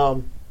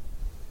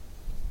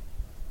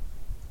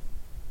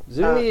Is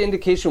there any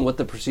indication what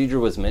the procedure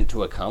was meant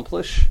to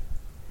accomplish?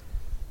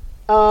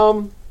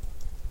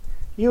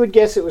 you would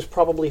guess it was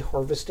probably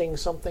harvesting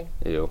something.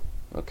 Ew.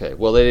 Okay.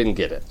 Well, they didn't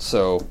get it,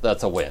 so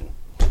that's a win.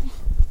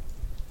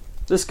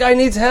 This guy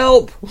needs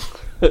help.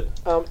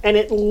 And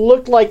it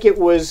looked like it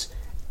was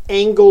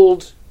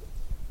angled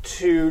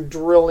to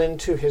drill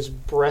into his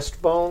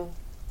breastbone.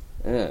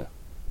 Yeah.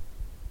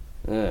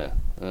 Yeah.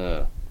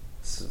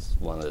 This is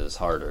one of his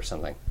heart or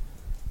something.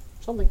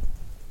 Something.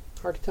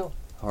 Hard to tell.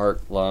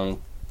 Heart,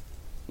 lung,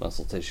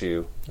 muscle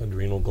tissue.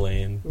 Adrenal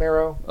gland.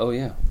 Marrow, Oh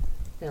yeah.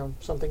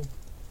 Something.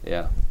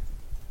 Yeah.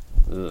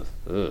 Ugh.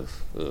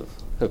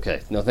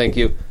 Okay. No, thank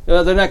you.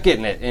 No, they're not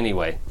getting it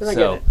anyway. They're not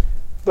so getting it.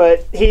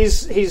 But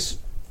he's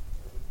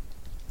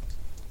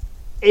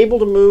able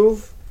to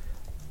move,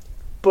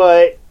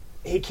 but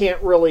he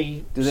can't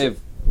really. do they have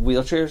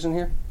wheelchairs in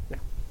here?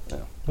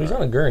 Well, he's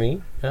on a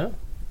gurney, yeah?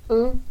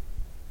 Mhm.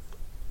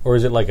 Or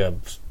is it like a...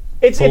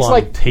 It's full-on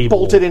like table.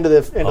 bolted into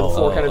the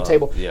floor kind of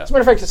table. yeah. As a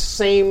matter of fact, it's the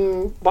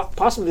same,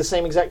 possibly the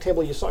same exact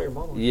table you saw your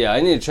mom on. Yeah, I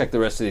need to check the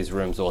rest of these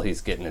rooms while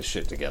he's getting his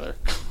shit together.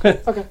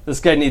 Okay. This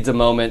guy needs a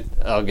moment.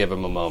 I'll give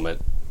him a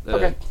moment.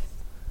 Okay.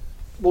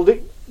 We'll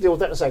deal with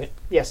that in a second.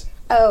 Yes.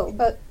 Oh,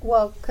 but,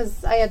 well,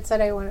 because I had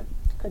said I wanted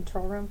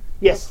control room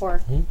Yes.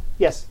 before.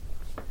 Yes.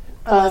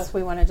 Unless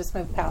we want to just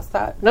move past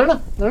that. No.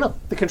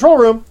 The control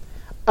room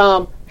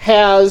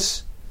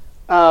has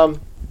a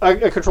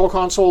control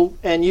console,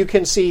 and you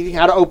can see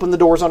how to open the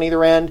doors on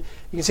either end.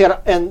 You can see how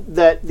to, and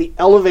that the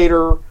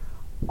elevator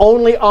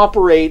only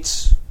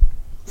operates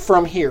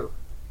from here.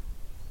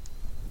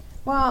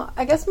 Well,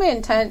 I guess my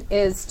intent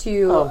is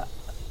to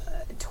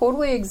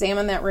totally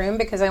examine that room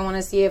because I want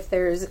to see if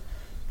there's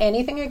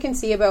anything I can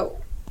see about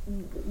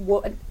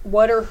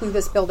what or who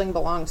this building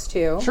belongs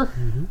to. Sure.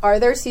 Are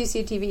there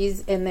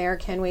CCTVs in there?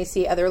 Can we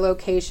see other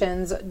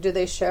locations? Do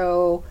they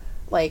show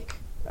like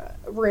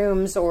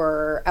rooms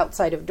or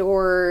outside of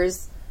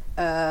doors?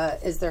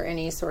 Is there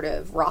any sort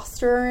of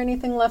roster or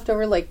anything left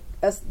over? Like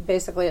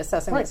basically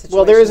assessing the Right. situation.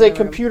 Well, there is a in the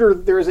room. computer.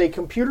 There is a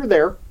computer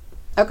there,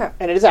 Okay.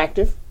 and it is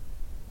active.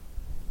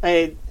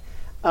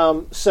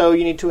 So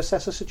you need to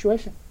assess the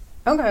situation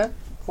Okay.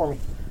 for me.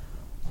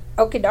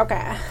 Okie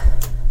dokie.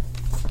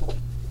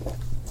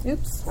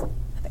 Oops.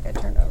 I think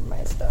I turned over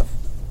my stuff.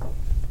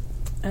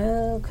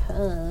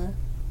 Okay.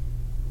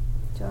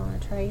 Do I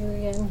want to try you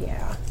again?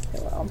 Yeah, I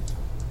will.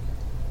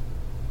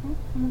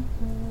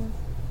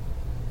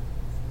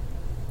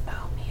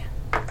 Oh,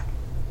 man.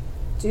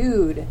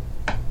 Dude.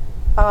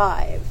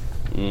 5.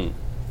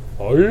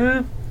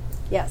 Oh,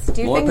 Yes,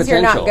 do More things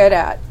you're not potential. good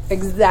at.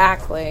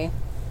 Exactly.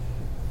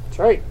 That's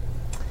right.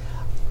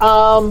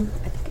 I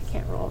think I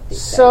can't roll with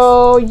these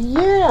So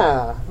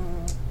yeah,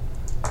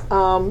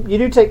 you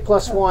do take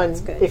 +1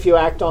 that's good. if you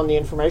act on the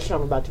information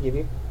I'm about to give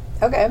you.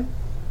 dice. Okay.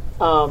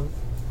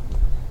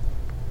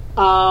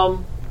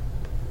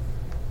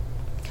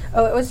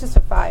 Oh, it was just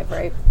a 5,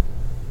 right?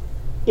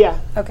 Yeah,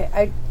 Okay,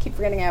 I keep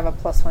forgetting I have a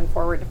 +1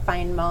 forward to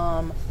find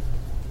mom.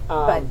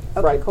 But,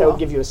 okay, right. cool. That would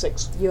give you a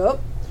 6. Yup.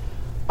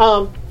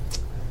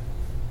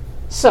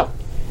 So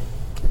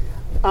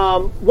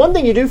One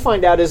thing you do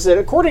find out is that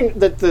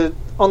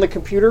on the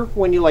computer,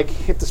 when you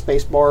hit the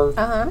space bar,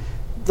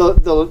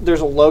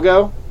 there's a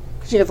logo,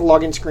 because you got the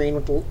login screen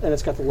and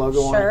it's got the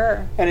logo on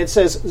it, and it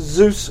says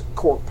Zeus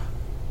Corp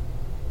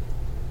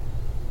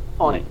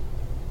on it.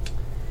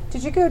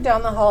 Did you go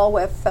down the hall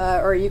with, or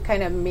are you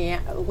kind of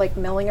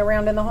milling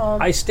around in the hall?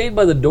 I stayed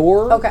by the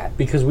door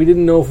because we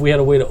didn't know if we had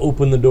a way to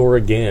open the door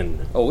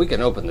again. Oh, we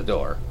can open the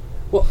door.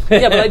 Well,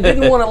 yeah, but I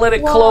didn't want to let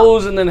it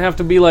close and then have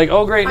to be like,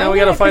 oh, great, now we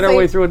got to fight our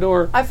way through a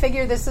door. I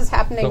figured this is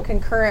happening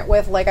concurrent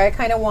with, I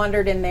kind of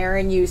wandered in there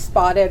and you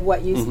spotted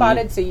what you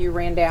spotted, so you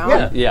ran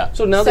down. Yeah.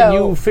 So now that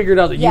you figured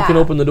out that you can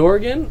open the door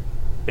again,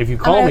 if you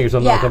call me or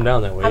something, I'll come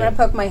down that way. I'm going to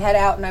poke my head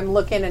out and I'm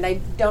looking and I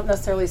don't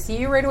necessarily see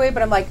you right away,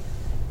 but I'm like,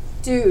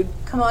 dude,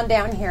 come on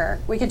down here.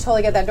 We can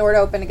totally get that door to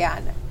open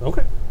again.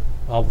 Okay.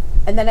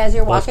 And then as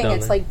you're walking,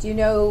 it's there. like, do you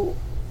know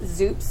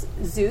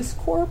Zeus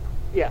Corp?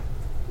 Yeah.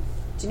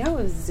 Do you know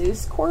who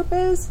Zeus Corp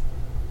is?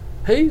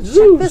 Hey, Zeus.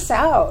 Check this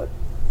out.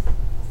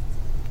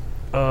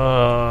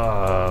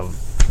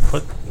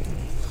 What?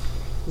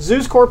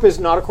 Zeus Corp is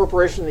not a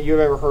corporation that you've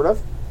ever heard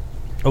of.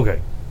 Okay.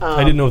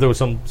 I didn't know if there was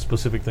some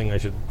specific thing I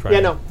should try.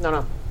 Yeah, no.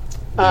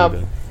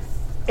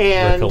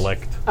 And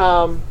recollect.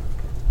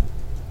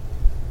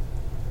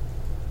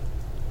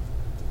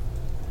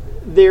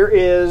 There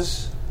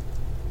is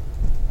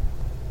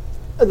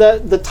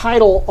the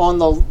title on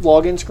the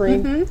login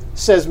screen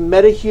says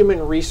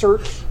MetaHuman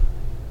Research.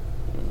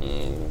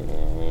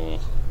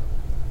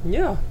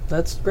 Yeah,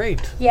 that's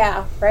great.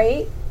 Yeah,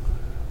 right?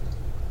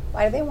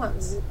 Why do they want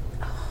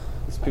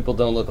These people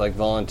don't look like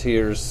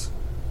volunteers.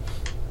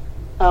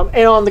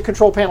 And on the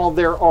control panel,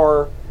 there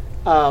are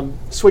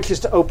switches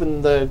to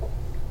open the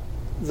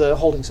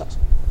holding cells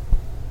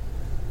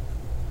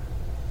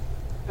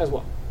as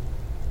well.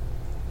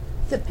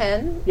 the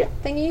pen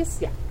thingies?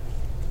 Yeah.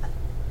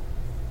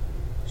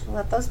 Should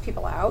let those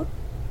people out.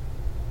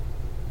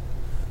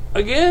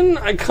 Again,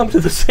 I come to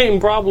the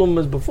same problem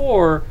as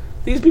before.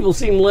 These people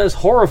seem less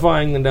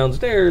horrifying than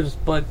downstairs,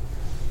 but...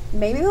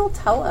 Maybe they'll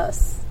tell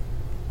us.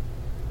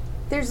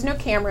 There's no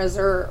cameras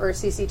or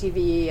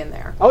CCTV in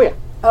there. Oh, yeah.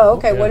 Oh,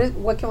 okay. Okay.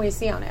 What can we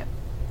see on it?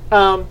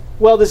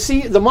 Well,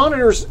 the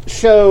monitors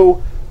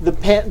show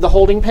the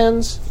holding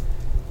pens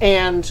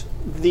and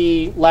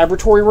the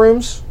laboratory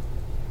rooms.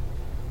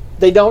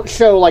 They don't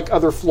show, like,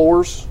 other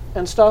floors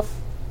and stuff.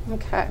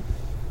 Okay.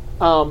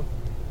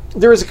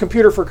 There is a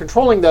computer for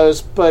controlling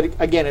those, but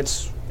again,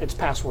 it's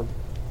password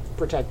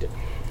protected.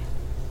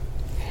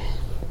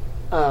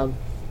 And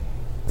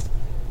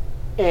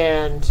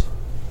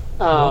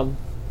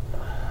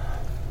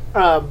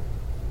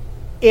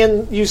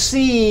you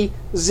see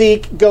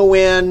Zeke go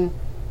in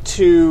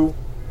to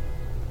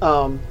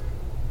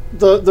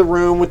the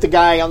room with the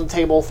guy on the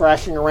table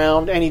thrashing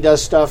around, and he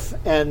does stuff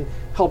and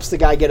helps the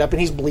guy get up, and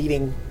he's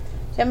bleeding.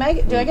 Do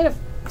I get a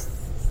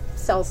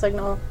cell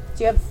signal?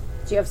 Do you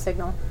have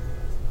signal?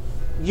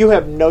 You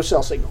have no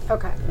cell signal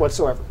Okay.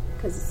 whatsoever.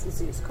 Because it's a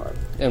Zeus Corp.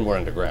 And we're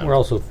underground. We're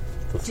also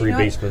the Do three you know-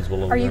 basements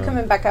below. Are you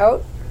coming back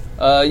out?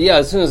 Yeah,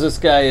 as soon as this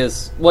guy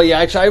is... Well, yeah,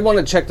 actually, I want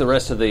to check the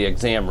rest of the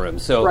exam room.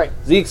 So Right.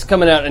 Zeke's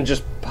coming out and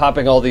just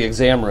popping all the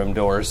exam room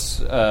doors.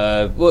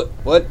 What?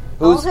 I'll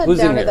Who's head in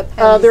down here? to the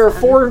pen. There are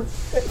four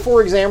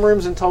exam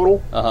rooms in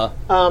total.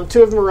 Uh-huh.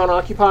 2 of them are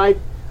unoccupied.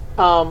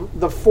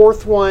 The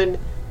fourth one,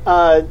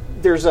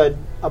 there's a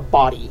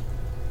body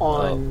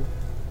on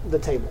the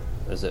table.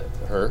 Is it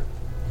her?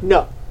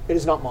 No, it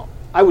is not Mom.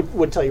 I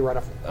would tell you right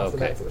off the Okay.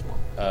 bat if it was Mom.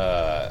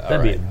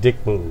 That'd be a dick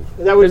move.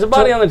 That would There's a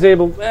body on the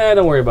table.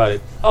 Don't worry about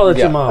it. Oh, that's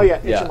Yeah. your mom. Oh yeah,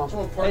 it's Yeah. your mom.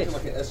 Someone parked in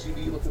like an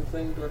SUV-looking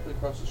thing directly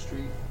across the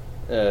street.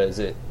 Is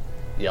it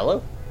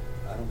yellow?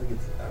 I don't think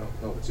it's. I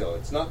don't know if it's yellow.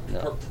 It's not No.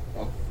 parked.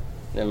 Oh,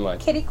 Never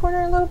mind. Kitty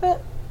corner a little bit?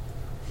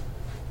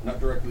 not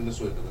directly this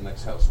way, but the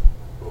next house.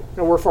 Oh,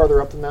 No, we're farther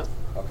up than that.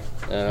 okay.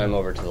 And I'm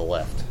over to the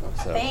left.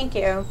 So. Thank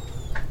you.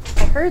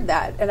 I heard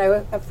that, and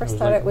I at first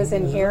thought it was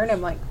in here, and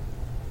I'm like,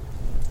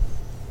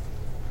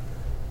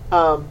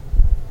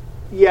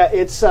 Yeah,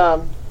 it's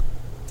a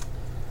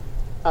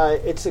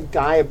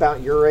guy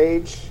about your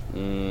age,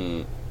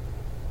 Mm,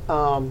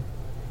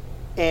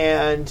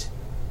 and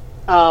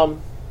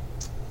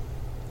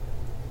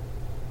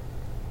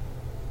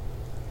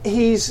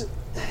he's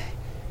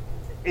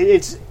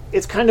it's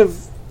kind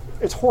of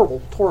it's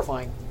horrible, it's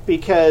horrifying,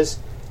 because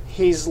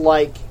he's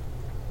like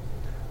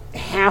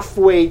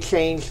halfway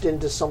changed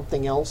into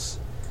something else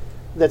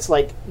that's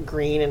like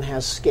green and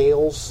has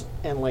scales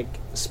and like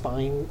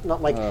spine,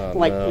 not like Oh,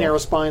 no. narrow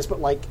spines, but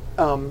like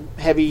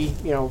heavy,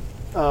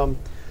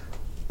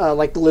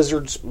 like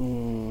lizard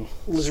spine,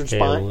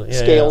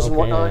 scales and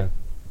whatnot,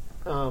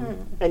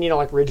 and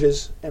like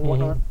ridges and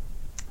whatnot.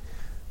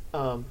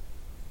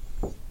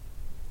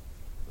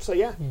 So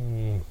yeah,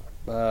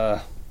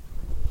 well,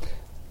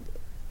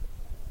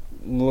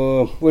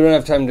 we don't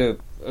have time to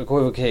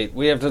equivocate.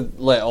 We have to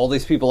let all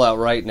these people out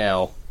right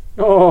now.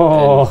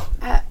 Oh,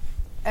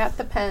 at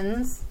the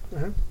pens.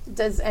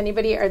 Does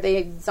anybody, are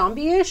they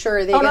zombie-ish, or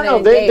are they oh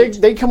going to no,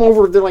 they come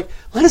over. They're like,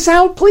 let us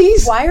out,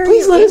 please. Why are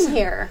please you let in us.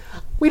 here?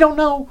 We don't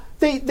know.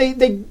 They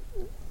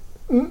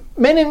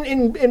men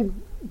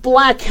in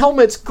black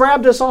helmets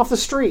grabbed us off the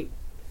street.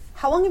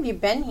 How long have you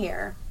been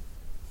here?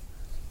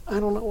 I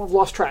don't know. I've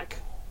lost track.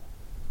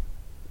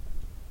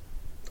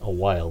 A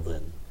while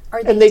then.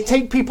 And they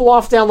take people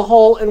off down the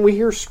hall, and we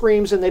hear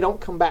screams, and they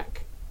don't come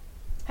back.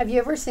 Have you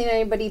ever seen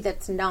anybody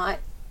that's not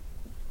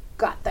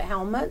got the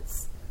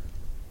helmets?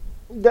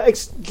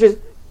 Just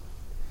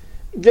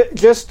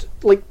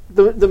like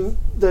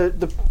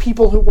the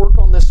people who work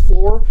on this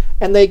floor,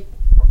 and they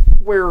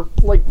wear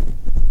like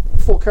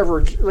full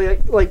coverage.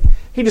 Like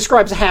he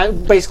describes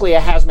basically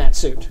a hazmat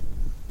suit.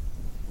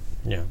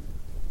 Yeah.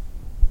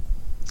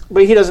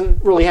 But he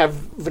doesn't really have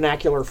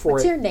vernacular for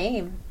What's it. your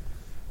name?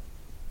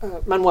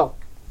 Manuel.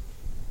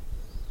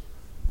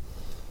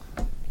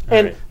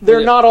 And right.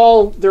 they're not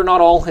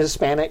all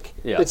Hispanic.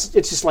 Yeah. It's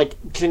just like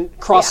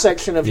cross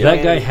section of That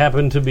humanity. guy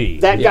happened to be.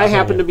 That guy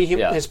happened to be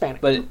Yeah.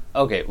 Hispanic. But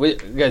okay,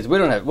 guys,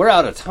 we're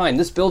out of time.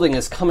 This building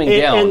is coming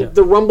down. and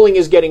the rumbling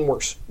is getting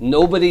worse.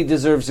 Nobody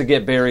deserves to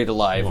get buried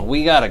alive.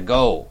 We gotta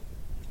go.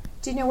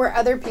 Do you know where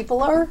other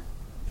people are?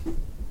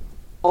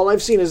 All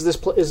I've seen is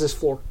this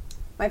floor.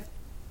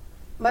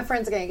 My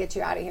friend's going to get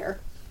you out of here.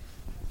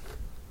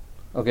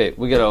 Okay,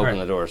 we gotta open right.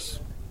 the doors.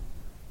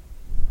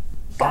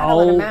 Gotta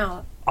let him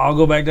out. I'll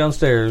go back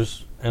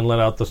downstairs and let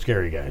out the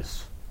scary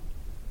guys.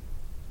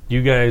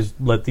 You guys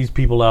let these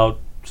people out,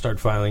 start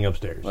filing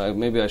upstairs.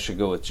 Maybe I should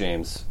go with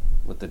James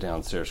with the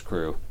downstairs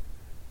crew.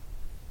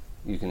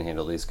 You can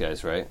handle these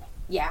guys, right?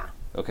 Yeah.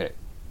 Okay.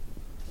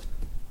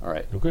 All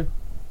right. Okay.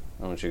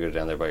 I want you to go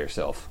down there by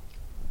yourself.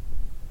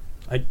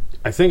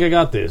 I think I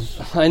got this.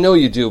 I know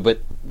you do, but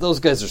those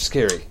guys are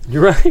scary.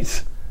 You're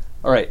right.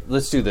 All right,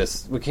 let's do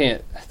this. We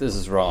can't. This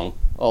is wrong.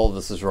 All of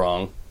this is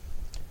wrong.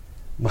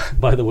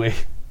 By the way,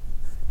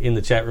 in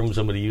the chat room,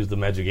 somebody used the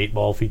Magic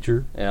 8-Ball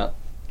feature. Yeah.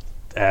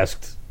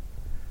 Asked,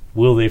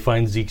 will they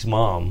find Zeke's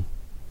mom?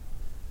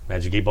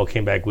 Magic 8-Ball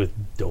came back with,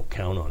 don't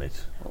count on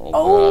it.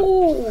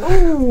 Oh,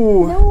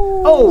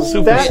 God. Oh,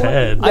 Super that,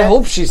 sad. I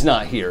hope she's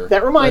not here.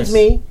 that reminds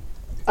me,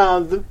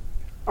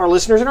 our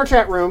listeners in our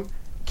chat room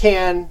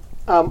can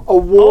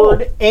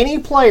award any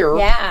player.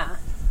 Yeah.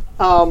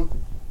 And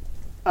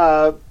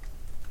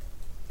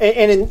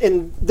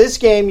in this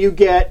game, you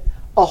get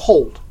a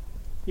hold.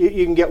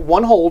 You can get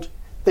one hold.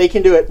 They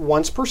can do it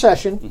once per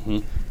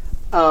session,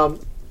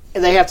 and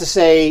they have to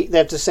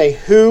say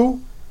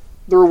who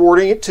they're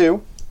awarding it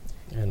to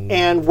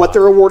and what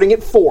they're awarding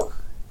it for.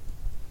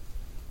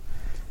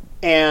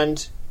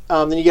 And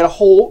then you get a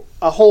hold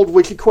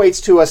which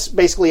equates to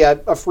basically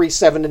a free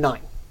 7 to 9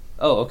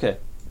 Oh, okay.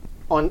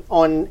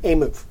 on a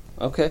move.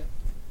 Okay.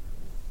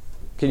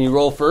 Can you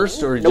roll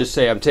first, or just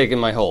say I'm taking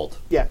my hold?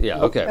 Yeah.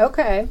 Yeah. Okay.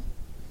 Okay.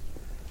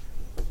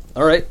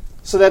 All right.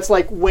 So that's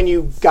like when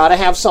you got to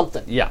have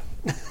something. Yeah.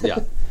 Yeah.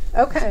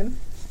 Okay.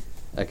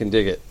 I can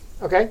dig it.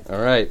 Okay.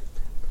 All right.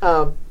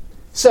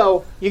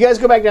 So you guys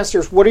go back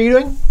downstairs. What are you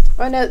doing?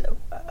 I'm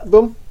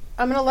Boom.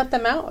 going to let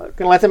them out.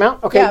 Gonna let them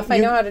out? Okay. Yeah, if I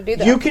know how to do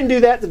that. You can do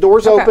that. The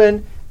door's Okay.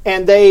 open,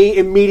 and they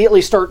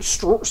immediately start.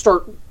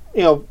 Don't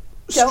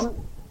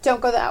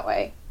go that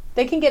way.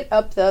 They can get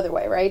up the other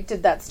way, right?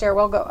 Did that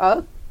stairwell go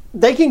up?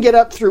 They can get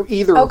up through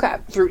either. Okay.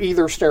 Through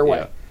either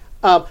stairway.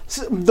 So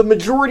the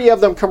majority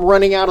of them come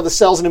running out of the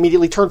cells and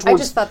immediately turn I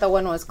towards just thought the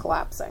one was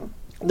collapsing.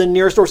 the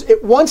nearest doors.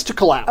 It wants to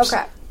collapse.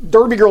 Okay.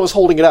 Derby Girl is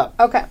holding it up.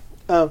 Okay.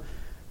 But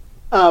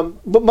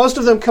most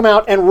of them come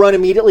out and run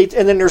immediately,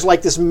 and then there's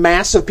like this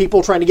mass of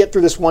people trying to get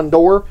through this one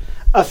door.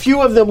 A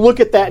few of them look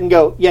at that and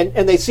go, yeah,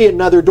 and they see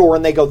another door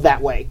and they go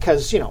that way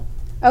because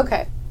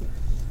Okay.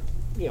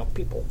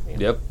 People.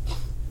 Yep.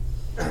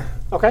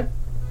 Okay.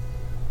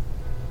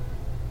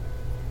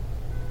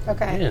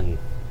 Okay. Man.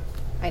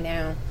 I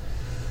know.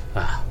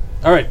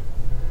 All right.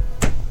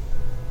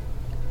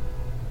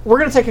 We're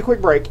going to take a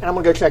quick break, and I'm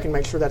going to go check and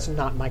make sure that's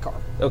not in my car.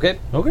 Okay.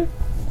 Okay.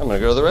 I'm gonna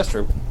go to the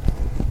restroom.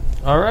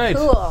 All right.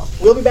 Cool.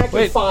 We'll be back in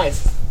Wait.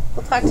 5.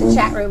 We'll talk to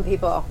chat room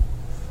people.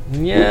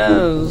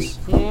 Yes.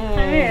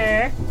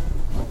 I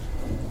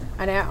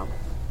know.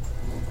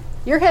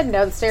 You're heading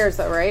downstairs,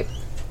 though, right?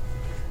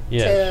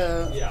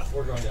 Yes. Yeah,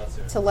 we're going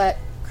downstairs. To let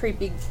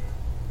creepy,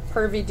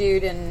 pervy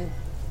dude and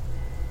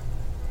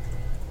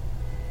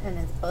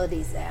his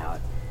buddies out.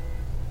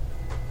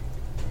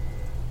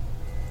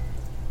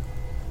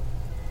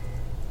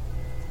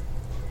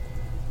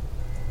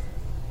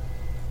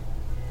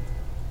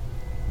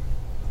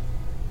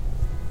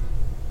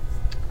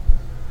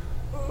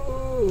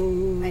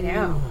 I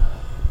know.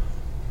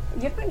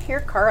 You don't hear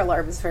car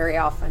alarms very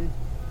often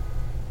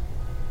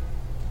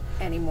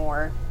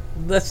anymore.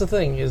 That's the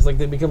thing, is like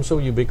they become so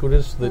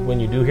ubiquitous that when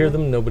you do hear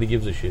them, nobody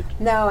gives a shit.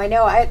 No, I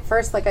know. At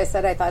first, like I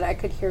said, I thought I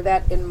could hear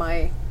that in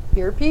my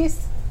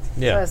earpiece. So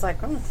I Yeah. was like,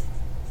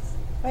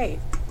 wait,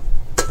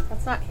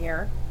 that's not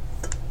here.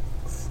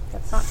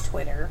 That's not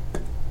Twitter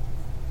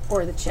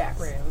or the chat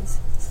rooms.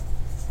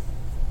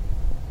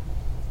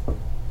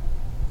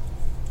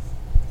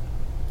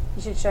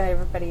 You should show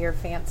everybody your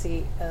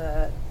fancy.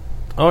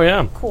 Oh,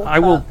 yeah. Cool I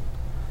will cup.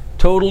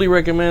 totally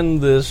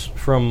recommend this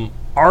from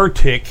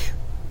Arctic,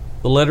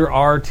 the letter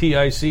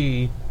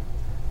RTIC.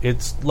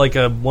 It's like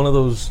one of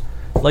those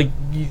like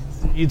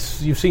you've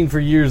seen for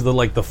years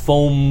the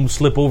foam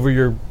slip over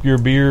your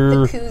beer.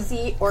 The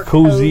koozie or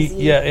cozy.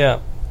 Yeah,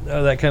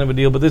 that kind of a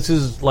deal. But this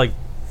is like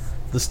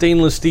the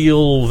stainless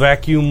steel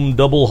vacuum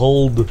double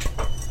hold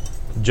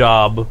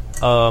job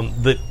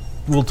that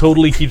will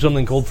totally keep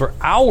something cold for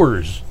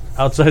hours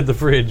outside the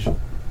fridge.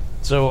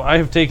 So I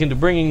have taken to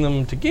bringing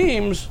them to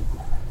games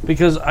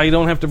because I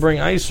don't have to bring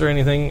ice or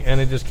anything, and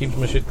it just keeps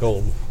my shit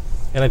cold.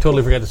 And I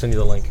totally forgot to send you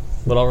the link,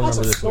 but I'll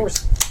remember this week.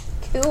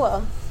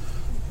 Cool.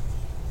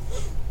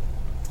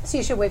 So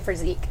you should wait for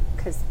Zeke,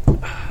 because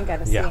I got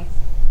to see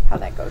how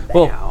that goes down.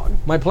 Well,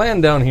 my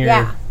plan down here,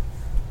 Yeah.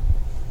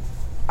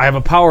 I have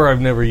a power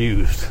I've never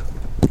used.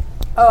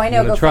 Oh, I know.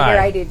 I'm Go gonna try.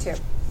 figure. I do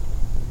too.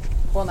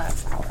 Well, not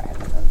power. I don't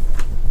know.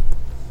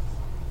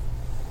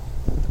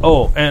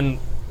 Oh, and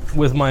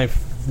with my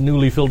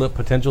newly filled up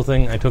potential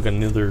thing, I took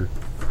another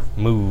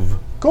move.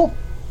 Cool.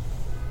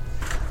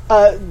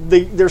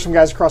 There's some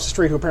guys across the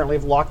street who apparently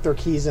have locked their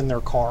keys in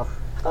their car.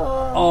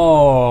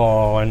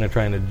 Oh, and they're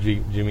trying to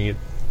jimmy it.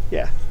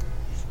 Yeah.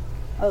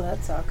 Oh,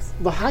 that sucks.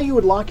 But how you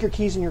would lock your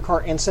keys in your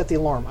car and set the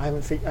alarm? I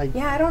haven't figured.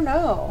 Yeah, I don't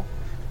know.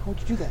 How would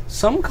you do that?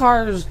 Some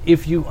cars,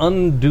 if you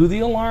undo the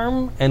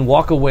alarm and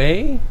walk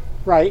away,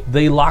 Right.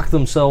 they lock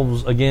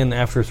themselves again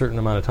after a certain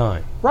amount of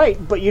time. Right,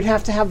 but you'd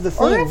have to have the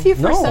thing. Or if you,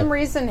 for No. some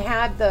reason,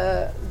 had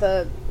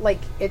the like,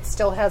 it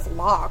still has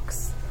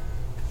locks.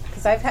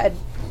 Because I've had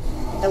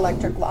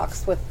electric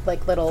locks with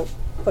like little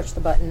push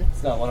the button.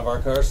 It's not one of our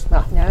cars.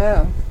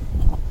 No.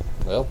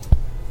 Well,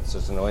 it's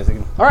just a noisy,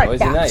 All right.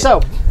 noisy night.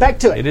 So back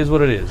to It it. is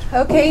what it is.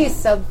 Okay,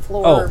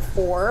 subfloor Oh.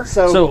 4.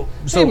 So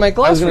Hey, my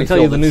glass I was going to tell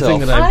you the new refilled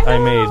thing that itself. I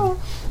made. know.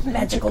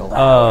 Magical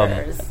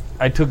powers.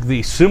 I took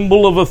the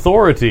symbol of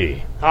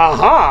authority.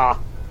 Aha!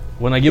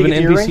 When I give an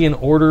Think it's NPC an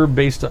order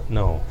based on...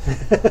 No.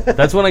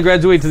 That's when I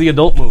graduate to the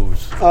adult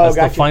moves. That's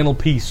the gotcha. final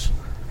piece.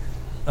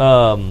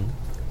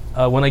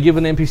 When I give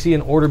an NPC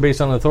an order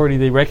based on authority,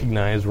 they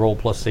recognize roll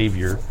plus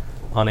savior.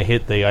 On a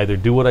hit, they either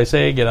do what I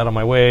say, get out of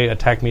my way,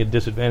 attack me at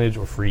disadvantage,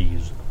 or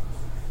freeze.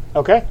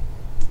 Okay.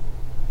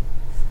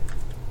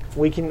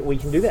 We can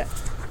do that.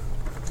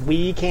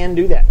 We can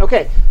do that.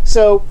 Okay.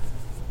 So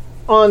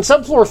on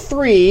subfloor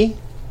 3,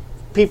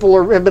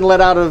 people have been let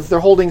out of their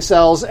holding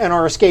cells and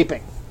are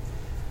escaping.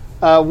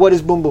 What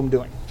is Boom Boom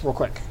doing? Real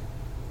quick.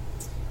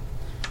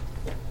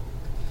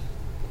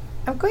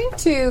 I'm going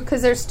to,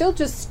 because there's still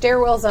just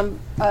stairwells on,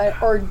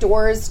 or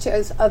doors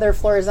to other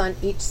floors on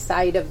each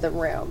side of the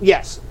room.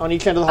 Yes, on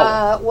each end of the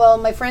hallway. Well,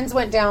 my friends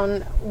went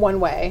down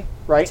one way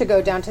Right. to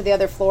go down to the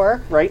other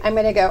floor. Right. I'm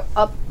going to go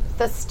up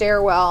the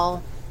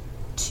stairwell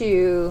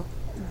to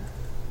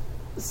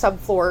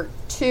subfloor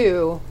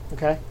 2.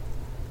 Okay.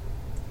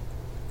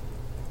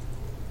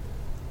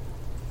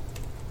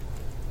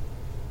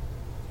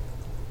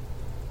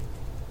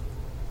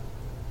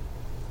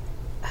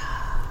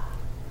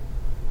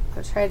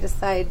 I'll try to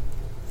decide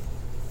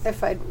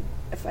if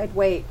I'd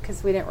wait,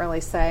 because we didn't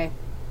really say.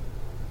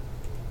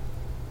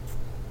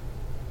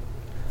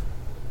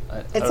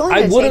 It's only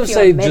I going to would take have you a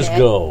said minute. just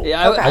go.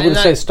 Yeah, Okay. I would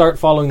have said start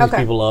following these Okay.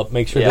 people up,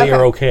 make sure Yeah. they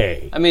are Okay.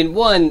 okay. I mean,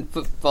 one,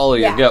 follow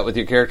your Yeah. gut with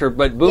your character,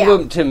 but Boom Yeah.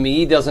 Boom to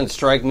me doesn't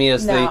strike me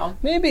as No.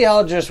 maybe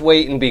I'll just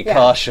wait and be Yeah.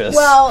 cautious.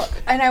 Well,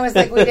 and I was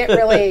like, we didn't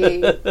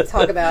really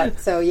talk about it,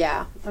 so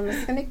yeah, I'm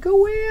just going to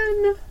go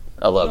in.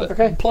 I love it.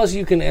 Okay. Plus,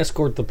 you can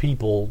escort the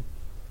people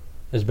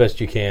as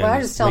best you can. Well,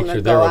 I just tell make them sure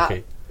to they're go out.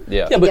 okay.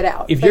 Yeah. Yeah, but Get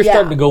out. if But you're yeah.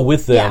 starting to go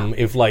with them,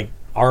 Yeah. if like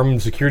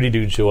armed security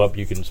dudes show up,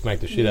 you can smack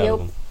the shit out of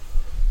Yep. them.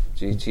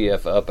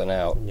 GTF up and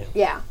out.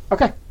 Yeah.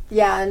 Okay.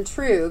 Yeah, and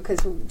true, because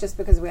just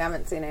because we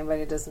haven't seen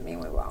anybody doesn't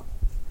mean we won't.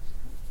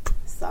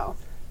 So,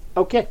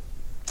 Okay.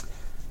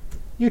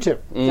 You two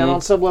down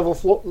on level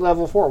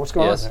 4. What's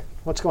going Yes. on?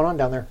 What's going on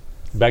down there?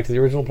 Back to the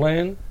original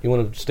plan. You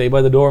want to stay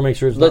by the door, make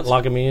sure it's Let's- not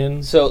locking me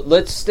in. So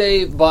let's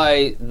stay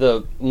by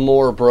the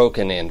more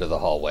broken end of the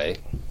hallway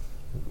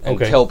and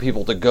Okay. tell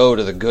people to go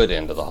to the good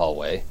end of the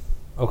hallway.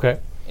 Okay.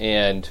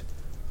 And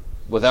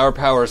with our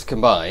powers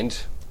combined,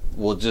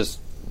 we'll just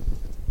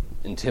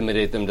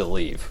intimidate them to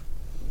leave.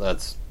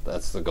 That's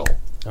the goal.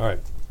 All right.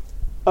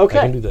 I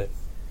can do Okay.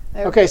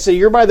 that. Okay, so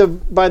you're by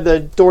the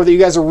door that you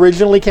guys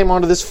originally came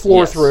onto this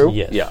floor Yes. through.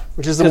 Yes. Yeah.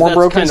 Which is the 'Cause more that's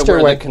broken kind of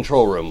stairway. where the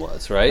control room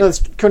was, right? No, it's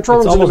control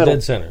It's room's in the almost middle.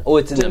 dead center. Oh,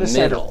 it's in It's the in the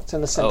center. middle. It's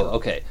in the center. Oh,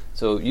 okay.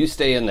 So you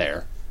stay in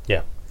there,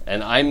 Yeah.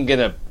 and I'm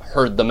gonna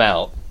herd them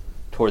out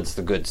towards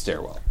the good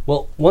stairwell.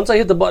 Well, once I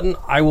hit the button,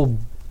 I will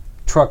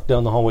truck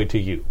down the hallway to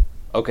you.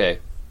 Okay.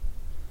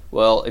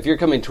 Well, if you're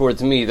coming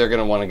towards me, they're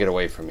gonna want to get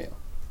away from you.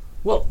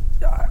 Well,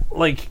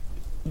 like,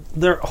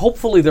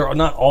 hopefully they're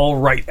not all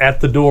right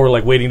at the door,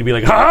 like waiting to be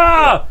like,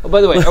 ha! Oh,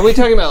 by the way, are we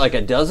talking about like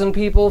a dozen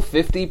people,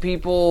 50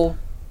 people?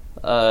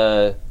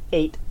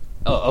 8.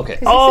 Oh, okay.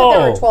 because you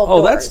said there were 12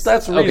 Oh, doors.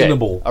 that's Okay.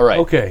 reasonable. All right.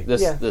 Okay.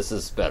 Yeah. This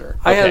is better.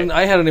 I Okay.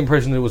 had an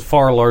impression that it was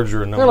far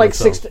larger in number. They're like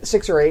so-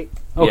 6 or 8.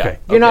 Okay. Yeah.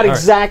 You're not all right.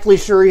 exactly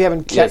sure. You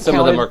haven't Yeah, checked. some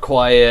of them are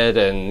quiet,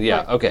 and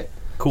yeah, okay.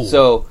 Cool.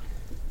 So,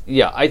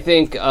 yeah, I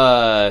think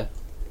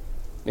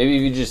maybe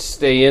if you just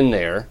stay in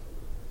there,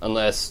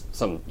 unless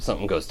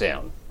something goes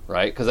down,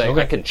 right? Because I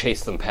Okay. can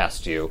chase them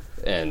past you,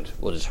 and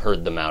we'll just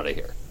herd them out of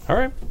here. All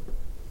right.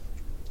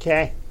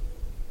 Okay.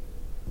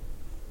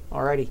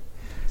 Alrighty.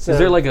 So, Is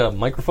there like a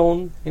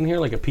microphone in here,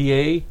 like a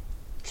PA?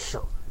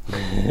 Sure.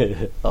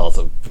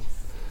 Awesome.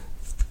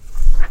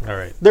 All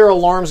right. There are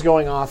alarms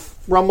going off.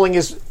 Rumbling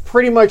is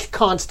pretty much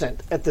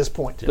constant at this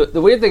point.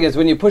 The weird thing is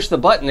when you push the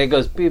button, it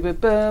goes beep,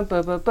 beep, bum,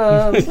 bum, bum,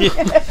 bum. I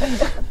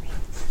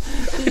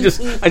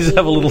just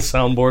have a little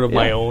soundboard of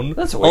my Yeah. own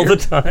That's all the weird.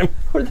 time.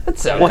 Where did that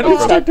sound Why come don't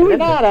from? stop doing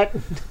that?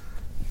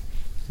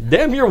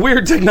 Damn your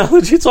weird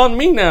technology! It's on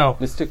me now.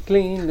 Mr.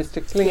 Clean,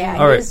 Mr. Clean. Yeah,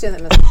 All he right. was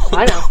doing that.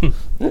 I know.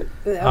 That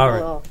was All a right.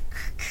 little.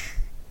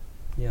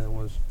 Yeah, that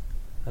was.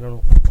 I don't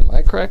know. Am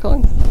I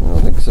crackling? I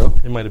don't think so.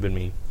 It might have been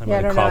me. I Yeah,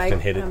 I might have don't know. coughed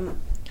and hit it. I'm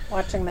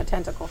watching the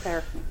tentacle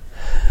there.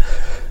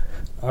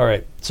 All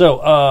right.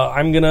 So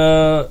I'm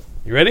gonna.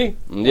 You ready?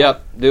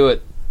 Yep, do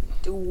it.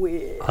 Do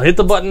it. I'll hit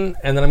the button,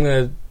 and then I'm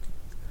gonna.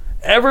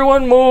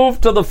 Everyone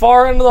move to the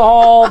far end of the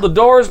hall. The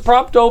door is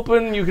propped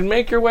open. You can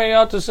make your way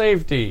out to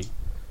safety.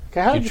 Okay,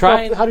 how You did you, try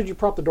prop, and- how did you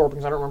prop the door?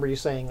 Because I don't remember you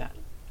saying that.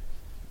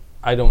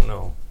 I don't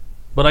know,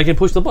 but I can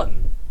push the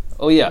button.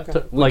 Oh, yeah.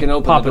 We Like, can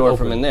open pop the it door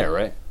open. from in there,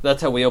 right?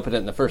 That's how we opened it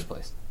in the first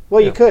place. Well,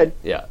 Yeah. you could.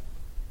 Yeah.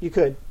 You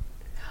could.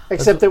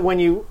 Except that when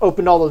you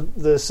opened all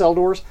the cell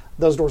doors,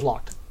 those doors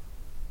locked.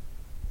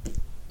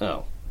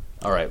 Oh.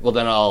 All right. Well,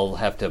 then I'll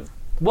have to...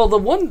 Well,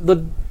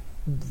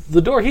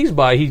 the door he's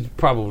by, he's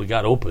probably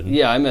got open.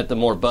 Yeah, I'm at the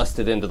more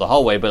busted into the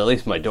hallway, but at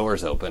least my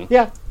door's open.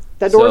 Yeah,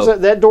 that So-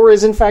 that door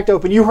is in fact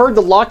open. You heard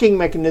the locking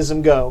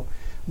mechanism go,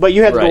 but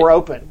you had the Right. door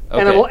open,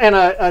 Okay. and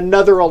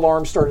another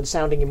alarm started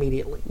sounding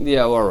immediately.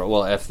 Yeah,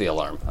 well, F the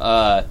alarm.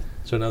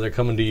 So now they're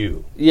coming to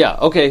you. Yeah,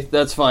 okay,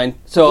 that's fine.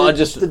 So I'll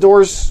just... The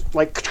door's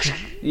like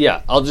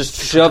Yeah, I'll just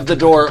shove the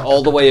door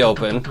all the way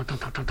open.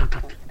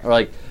 Or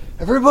like,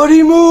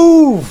 everybody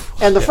move!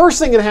 and the first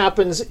thing that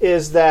happens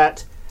is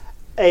that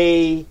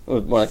a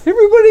Or more like,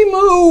 everybody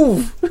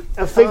move!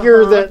 a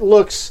figure that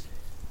looks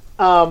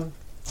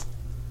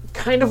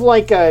kind of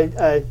like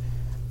a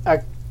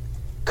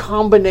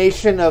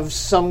combination of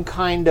some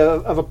kind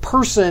of a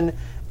person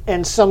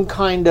and some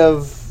kind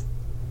of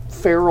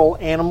feral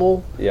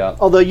animal. Yeah.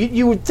 Although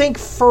you would think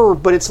fur,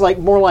 but it's like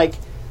more like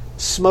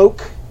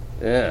smoke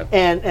Yeah.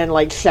 and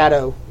like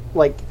shadow,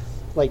 like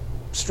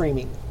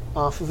streaming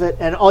off of it,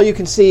 and all you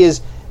can see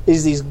is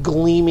these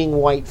gleaming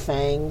white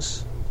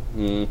fangs.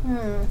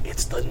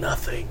 It's the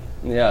nothing.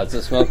 Yeah, it's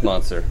a smoke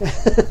monster.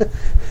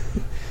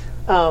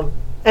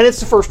 And it's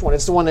the first one.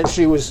 It's the one that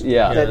she was.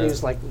 Yeah. That he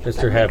was like.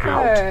 Mr. Happy.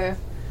 Oh.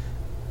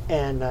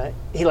 And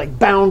he like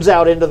bounds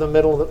out into the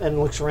middle and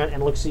looks around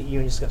and looks at you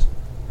and he just goes,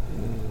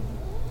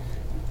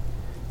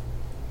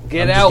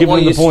 Get I'm just out giving while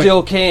him you the point.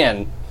 still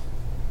can.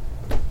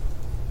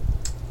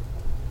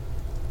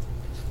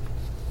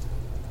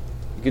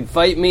 You can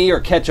fight me or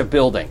catch a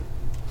building.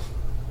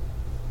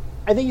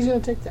 I think he's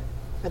going to take that.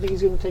 I think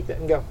he's going to take that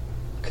and go.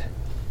 Okay.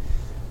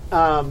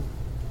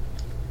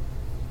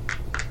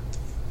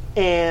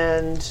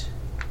 And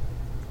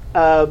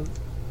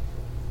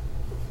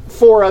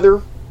four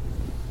other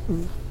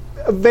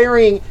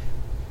varying,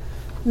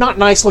 not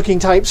nice-looking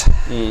types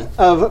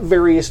of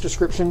various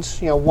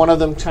descriptions. You know, one of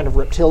them kind of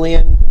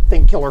reptilian.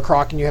 Think Killer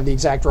Croc, and you have the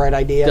exact right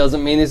idea.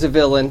 Doesn't mean he's a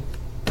villain.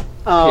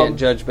 Can't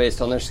judge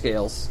based on their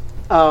scales.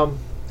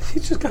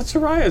 He's just got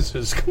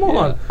psoriasis. Come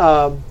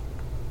on.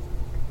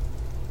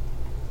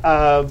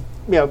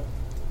 You know,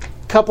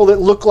 couple that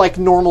look like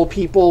normal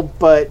people,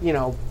 but you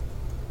know,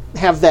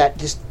 have that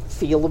just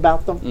feel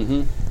about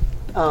them.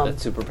 That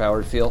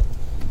superpowered feel.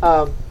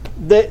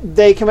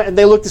 They come out and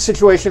they look the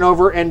situation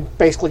over and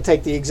basically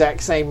take the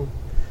exact same.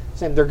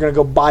 They're going to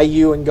go by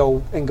you and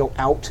go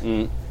out.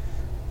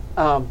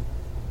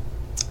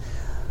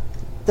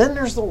 Then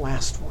there's the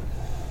last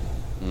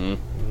one.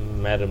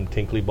 Madam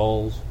Tinkly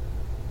Balls.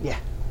 Yeah.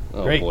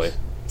 Oh Great. boy.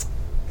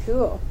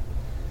 Cool.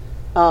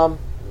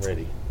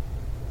 Ready.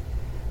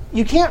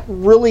 You can't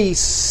really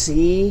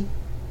see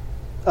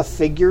a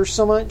figure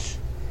so much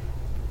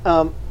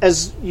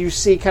as you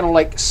see kind of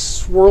like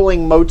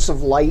swirling motes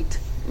of light,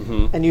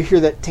 and you hear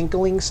that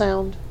tinkling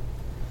sound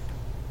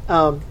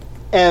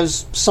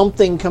as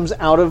something comes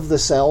out of the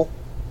cell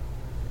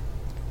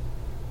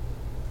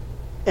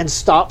and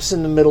stops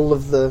in the middle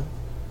of the,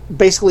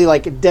 basically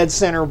like a dead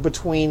center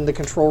between the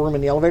control room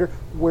and the elevator.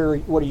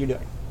 What are you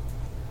doing?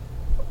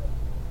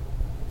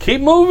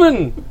 Keep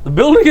moving. The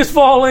building is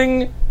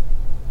falling.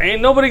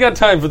 Ain't nobody got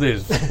time for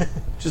this.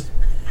 Just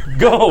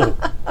go.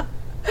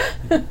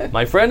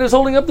 My friend is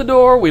holding up the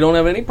door. We don't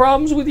have any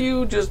problems with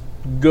you. Just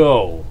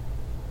go.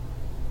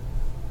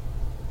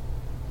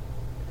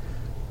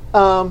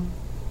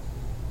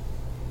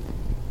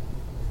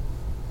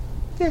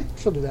 Yeah,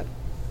 she'll do that.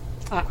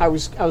 I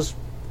was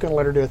going to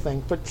let her do a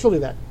thing, but she'll do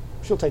that.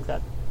 She'll take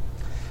that.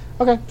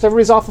 Okay, so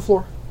everybody's off the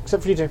floor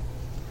except for you two,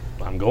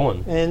 I'm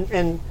going.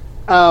 and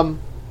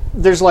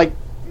there's like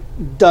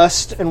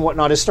dust and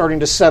whatnot is starting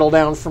to settle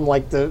down from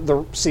like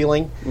the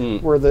ceiling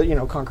where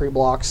the concrete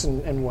blocks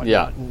and whatnot.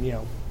 Yeah.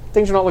 And,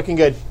 things are not looking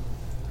good.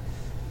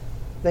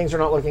 Things are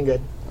not looking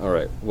good. All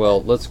right.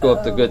 Well, let's go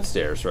up the good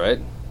stairs, right?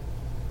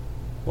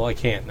 Well, I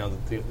can't now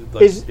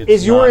that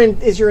Is your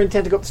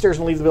intent to go up the stairs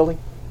and leave the building?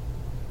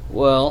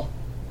 Well,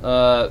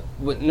 no,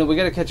 we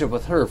got to catch up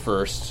with her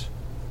first.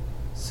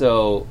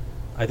 So,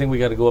 I think we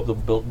got to go up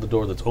the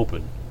door that's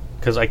open.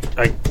 Because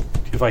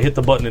if I hit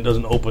the button, it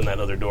doesn't open that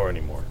other door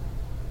anymore.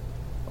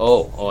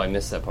 oh, I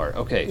missed that part.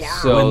 Okay, Yeah.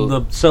 so When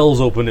the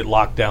cell's open, it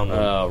locked down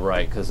the...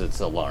 right, because it's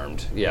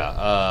alarmed.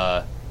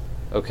 Yeah.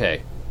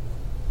 Okay.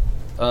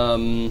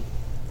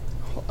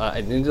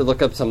 I need to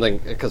look up something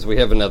because we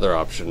have another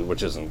option,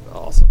 which isn't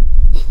awesome,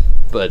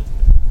 but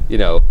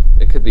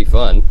it could be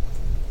fun.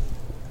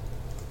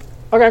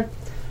 Okay.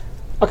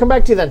 I'll come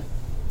back to you then.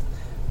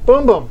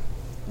 Boom, boom.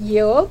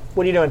 Yup.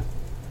 What are you doing?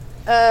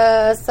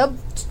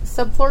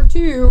 Subfloor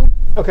 2.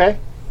 Okay.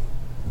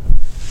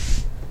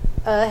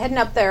 Heading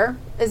up there.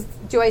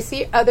 Do I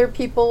see other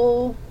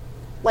people,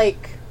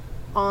 like,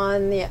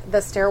 on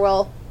the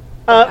stairwell?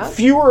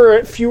 Fewer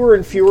and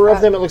fewer of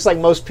them. It looks like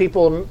most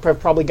people have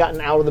probably gotten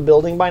out of the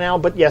building by now,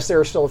 but yes, there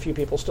are still a few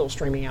people still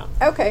streaming out.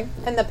 Okay.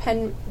 And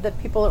the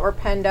people that were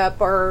penned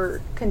up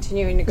are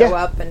continuing to go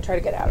Yeah. up and try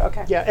to get out.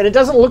 Okay. Yeah, and it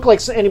doesn't look like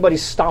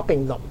anybody's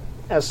stopping them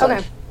as such.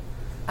 Okay.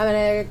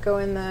 I'm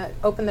going to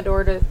open the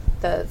door to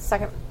the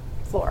second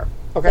floor.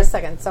 Okay. The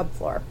second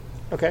subfloor.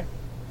 Okay.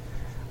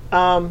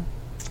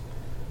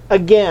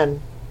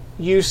 Again,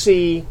 you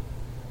see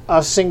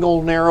a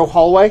single narrow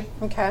hallway.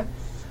 Okay.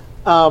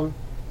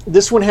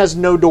 This one has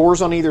no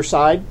doors on either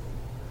side,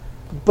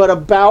 but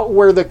about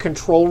where the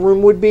control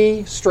room would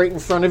be, straight in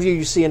front of you,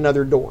 you see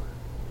another door.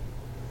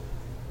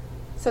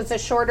 So it's a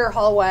shorter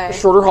hallway.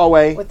 Shorter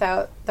hallway.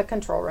 Without the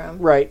control room.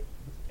 Right.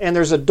 And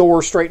there's a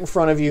door straight in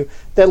front of you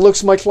that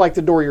looks much like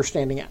the door you're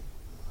standing at.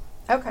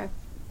 Okay.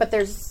 But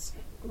there's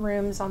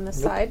rooms on the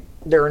side.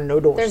 There are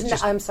no doors. There's It's no,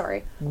 just I'm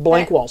sorry.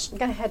 blank walls. I'm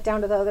going to head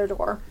down to the other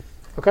door.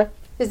 Okay.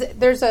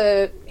 There's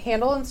a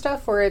handle and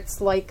stuff where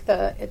it's like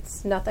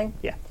it's nothing.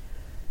 Yeah.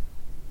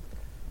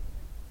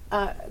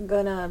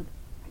 Gonna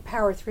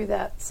power through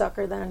that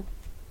sucker then.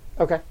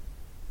 Okay.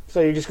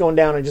 So you're just going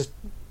down and just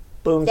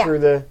boom Yeah. through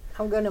the...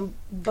 I'm gonna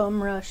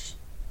bum rush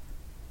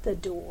the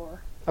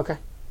door. Okay.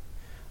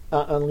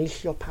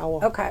 Unleash your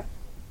power. Okay.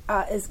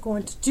 Is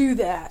going to do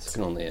that. It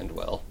can only end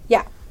well.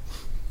 Yeah.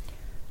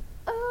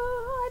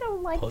 I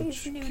don't like Punch,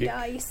 these new kick.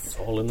 dice. It's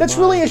all in the That's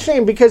really a mind.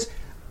 shame because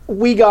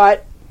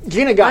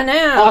Gina got I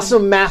know.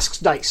 awesome masks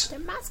dice. They're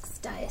masks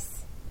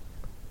dice.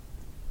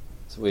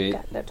 Sweet.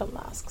 Got little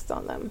masks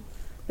on them.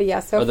 But yeah,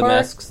 so Are the far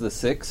masks the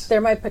 6? they're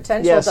my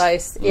potential Yes.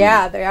 dice.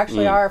 Yeah, they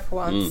actually are for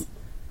once.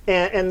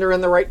 And they're in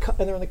the right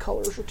and they're in the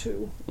colors or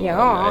two. Yeah.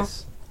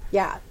 Nice.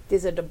 Yeah,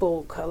 these are the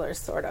bull colors,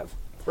 sort of.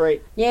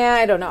 Right. Yeah,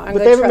 I don't know. I'm But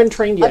gonna they haven't been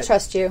trained yet. I'll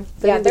trust you.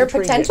 They Yeah, haven't they're been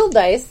trained potential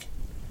dice.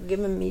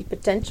 Giving me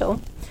potential.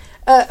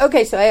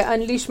 Okay, so I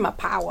unleash my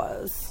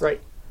powers.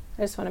 Right.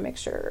 I just want to make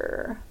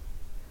sure.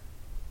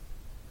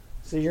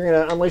 So you're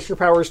going to unleash your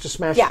powers to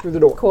smash Yeah, through the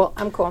door. cool.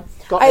 I'm cool.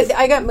 Go ahead.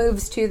 I got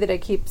moves too that I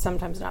keep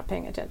sometimes not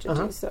paying attention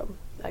to, so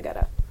I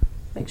gotta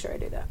make sure I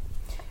do that.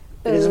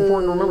 It is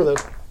important to remember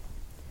those.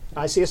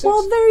 I see a 6.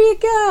 Well, there you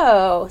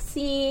go.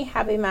 See,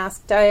 happy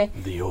mask die.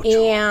 The 8.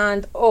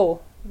 And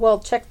well,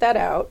 check that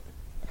out.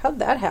 How'd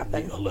that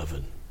happen?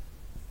 11.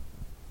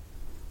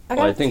 Well,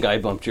 I think I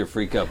bumped your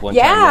freak up one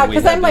time. Yeah, when we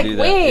because had I'm to like, do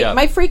that. wait, Yeah.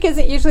 my freak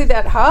isn't usually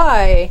that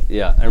high.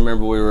 Yeah, I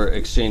remember we were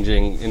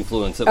exchanging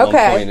influence at one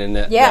Okay. point, and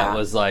that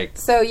was like,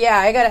 So yeah,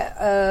 I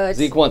got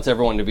Zeke wants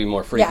everyone to be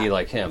more freaky Yeah.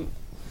 like him.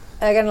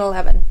 I got an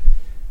 11.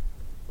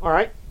 All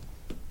right.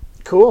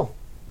 Cool.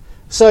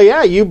 So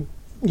yeah, you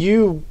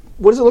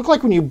what does it look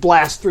like when you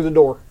blast through the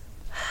door?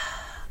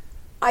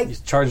 You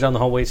charge down the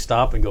hallway,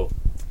 stop, and go.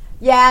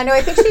 Yeah, no,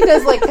 I think she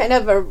does like kind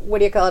of a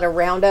a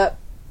roundup.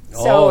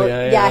 Oh, So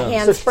yeah.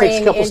 hand So she takes a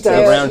spring couple into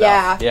steps. Round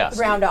yeah, off, yes.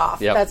 round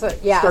off. Yep. That's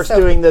what. Yeah, Starts so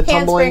doing the hand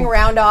tumbling. spring,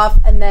 round off,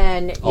 and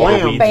then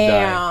Bam.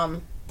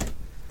 bam,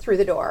 through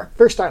the door.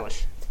 Very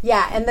stylish.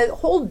 Yeah, and the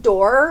whole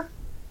door.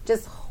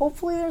 Just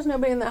hopefully there's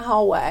nobody in the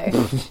hallway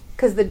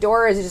because the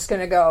door is just going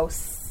to go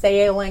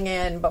sailing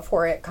in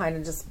before it kind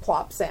of just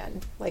plops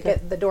in. Like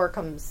the door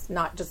comes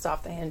not just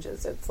off the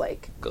hinges. It's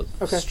like Goes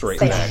Okay. straight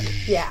sail. back.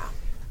 Yeah,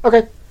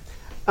 Okay.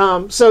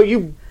 So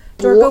you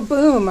door go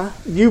boom.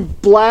 you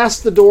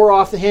blast the door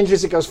off the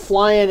hinges. It goes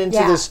flying into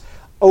Yeah. this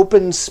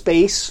open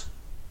space.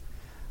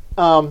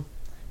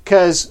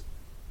 Because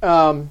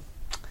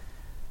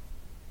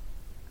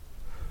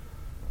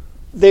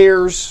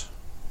there's,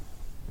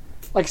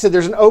 like I said,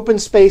 there's an open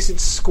space.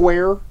 It's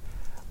square.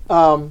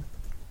 And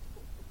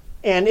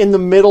in the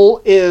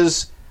middle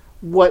is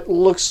what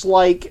looks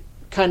like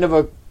kind of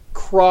a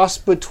cross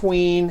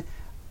between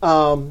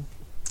a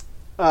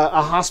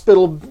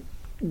hospital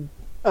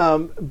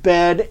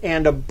bed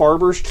and a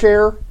barber's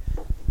chair.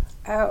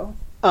 Oh,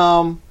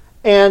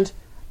 And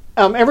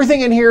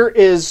everything in here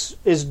is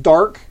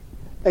dark,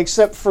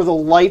 except for the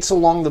lights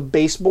along the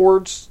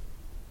baseboards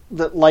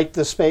that light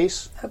the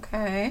space.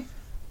 okay.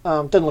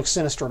 Doesn't look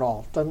sinister at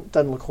all.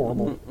 Doesn't look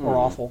horrible or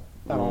awful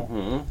at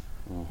all.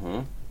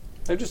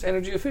 They're just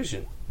energy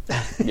efficient.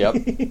 Yep.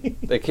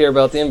 They care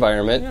about the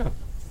environment.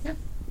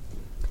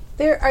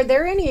 Yeah. Are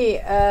there any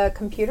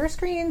computer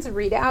screens,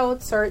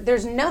 readouts, or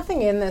there's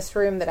nothing in this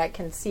room that I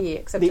can see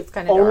except The it's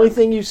kind of only dark.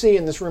 thing you see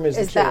in this room is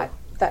the Is chair.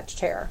 that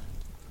chair?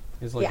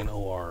 He's like Yeah. an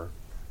OR.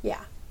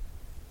 Yeah.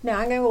 No,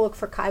 I'm going to look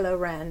for Kylo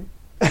Ren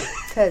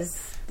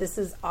because this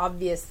is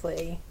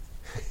obviously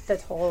the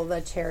toll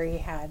the cherry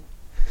had.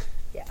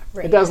 Yeah,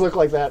 right. It does look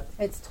like that.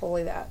 It's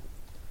totally that.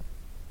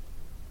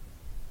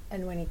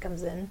 And when he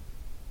comes in,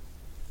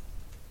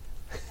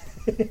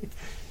 You're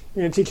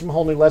going to teach him a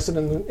whole new lesson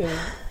in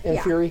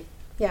Yeah. Fury?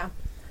 yeah.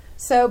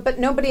 So, but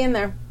nobody in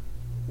there.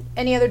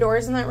 Any other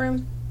doors in that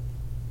room?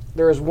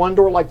 There is one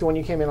door like the one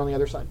you came in on the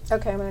other side.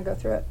 Okay, I'm going to go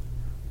through it.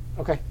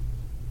 Okay.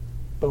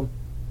 Boom.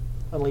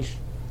 Unleash.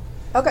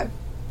 Okay.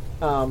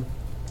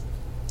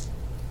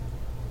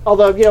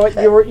 Although, you know what,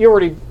 you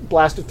already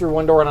blasted through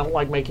one door, and I don't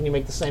like making you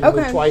make the same move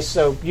Okay. twice,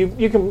 so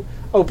you can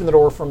open the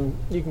door from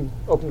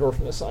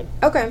this side.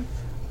 Okay.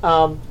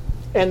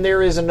 And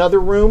there is another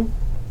room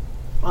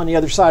on the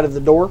other side of the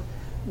door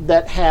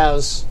that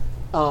has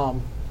the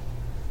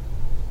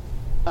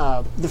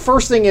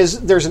first thing is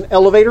there's an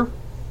elevator,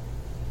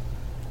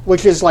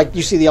 which is like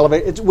you see the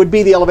elevator. It would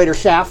be the elevator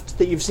shaft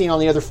that you've seen on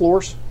the other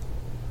floors.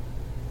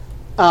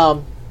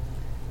 And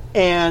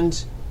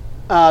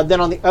then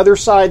on the other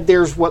side,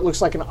 there's what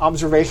looks like an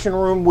observation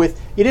room with,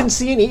 you didn't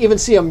see even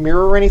see a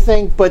mirror or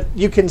anything, but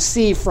you can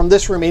see from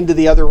this room into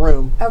the other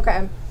room.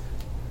 Okay.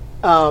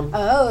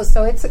 Oh,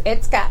 so it's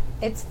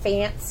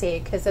fancy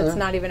because it's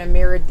not even a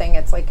mirrored thing.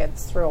 It's like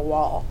it's through a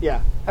wall.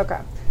 Yeah. Okay.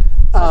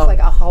 So it's like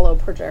a hollow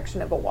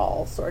projection of a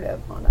wall, sort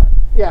of on a.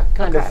 Yeah,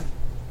 kind Okay. of.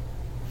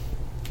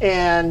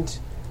 And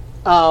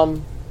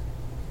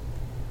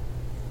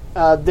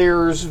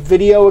there's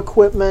video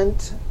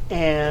equipment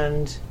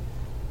and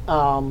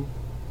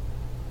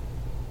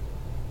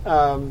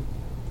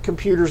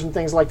computers and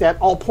things like that,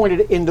 all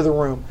pointed into the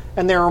room.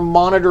 And there are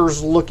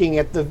monitors looking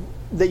at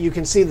that you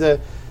can see the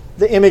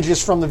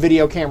images from the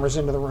video cameras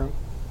into the room.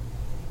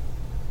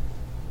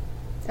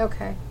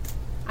 Okay.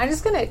 I'm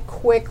just gonna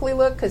quickly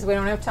look because we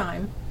don't have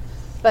time.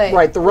 But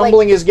Right, the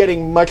rumbling is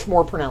getting much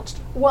more pronounced.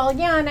 Well,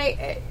 yeah, and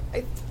I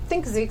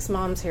think Zeke's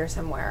mom's here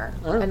somewhere,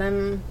 Alright. and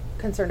I'm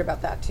concerned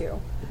about that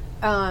too.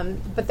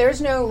 But there's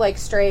no like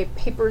stray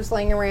papers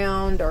laying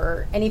around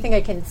or anything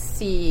I can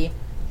see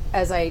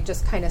as I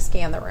just kind of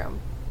scan the room.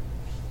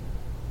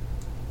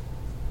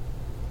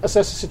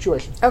 Assess the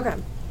situation. Okay.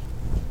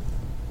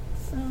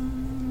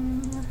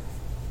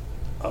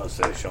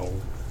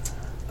 Session.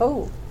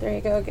 Oh, there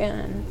you go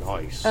again.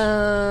 Nice.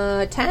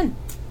 10.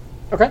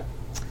 Okay.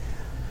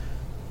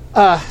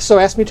 So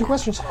ask me 2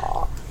 questions.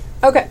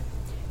 Okay.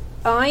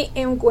 I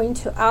am going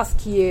to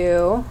ask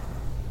you.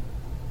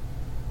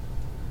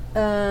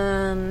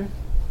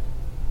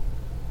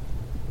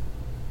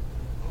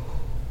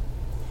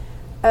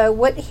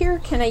 What here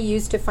can I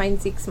use to find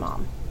Zeke's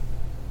mom?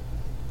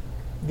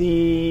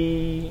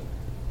 The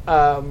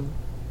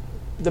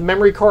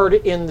memory card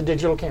in the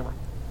digital camera.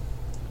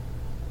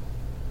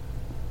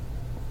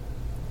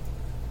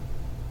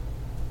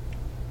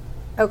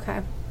 Okay.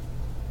 I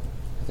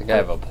think I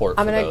have a port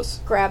I'm for going those.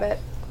 to grab it.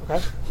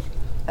 Okay.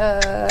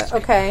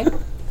 Okay.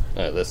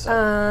 This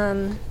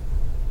And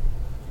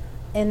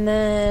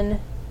then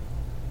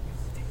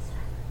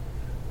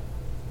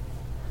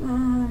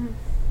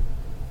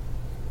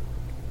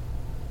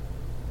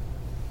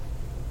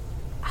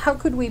how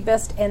could we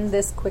best end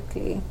this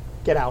quickly?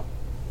 Get out.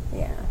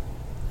 Yeah.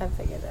 I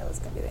figured that was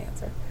going to be the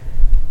answer.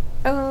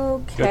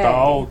 Okay. Get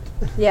out.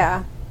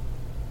 Yeah.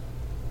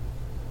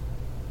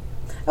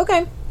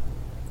 Okay.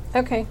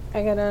 Okay.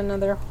 I got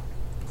another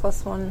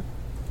 +1.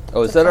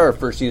 Oh, is that our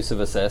first use of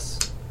assess?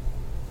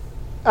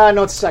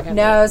 No, it's second.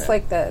 No, it's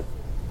like the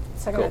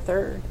second or Cool.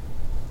 third.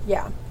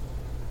 Yeah.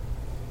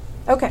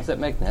 Okay. Is that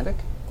magnetic?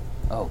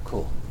 Oh,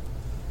 cool.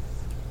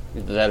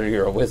 Either that or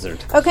you're a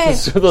wizard. Okay.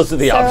 So those are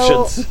the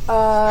options.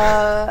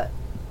 I'm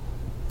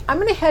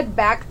going to head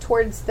back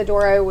towards the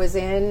door I was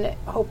in,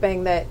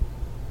 hoping that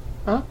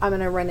Huh? I'm going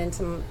to run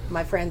into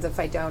my friends. If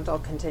I don't, I'll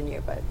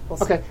continue, but we'll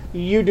see. Okay.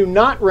 You do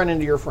not run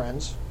into your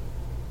friends.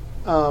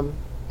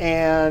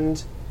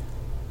 And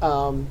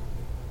Well,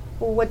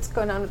 what's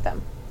going on with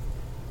them?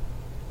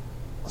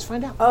 let's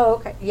find out. Oh,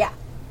 okay. Yeah.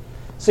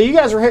 So you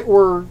guys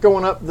were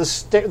going up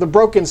the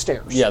broken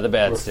stairs. Yeah, the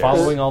bad We're stairs.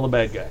 following all the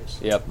bad guys.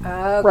 Yep.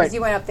 Because Right. you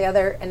went up the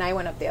other, and I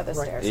went up the other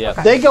stairs. Yeah.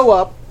 Okay. They go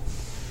up,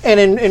 and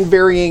in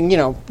varying,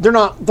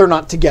 they're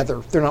not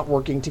together. They're not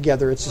working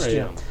together. It's just Right,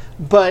 yeah.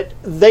 But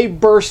they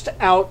burst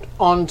out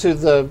onto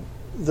the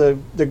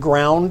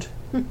ground,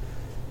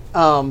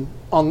 on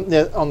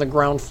the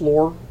ground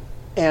floor,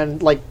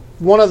 and like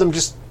one of them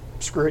just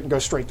screw it and go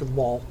straight to the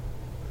wall,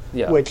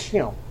 Yeah. which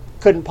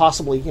couldn't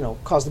possibly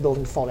cause the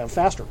building to fall down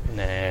faster.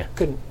 Nah.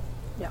 Couldn't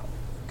No.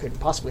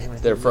 possibly have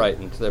anything. They're to do with it.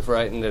 frightened. They're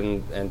frightened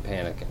and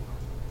panicking.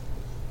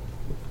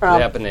 It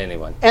Um, happen to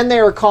anyone. And they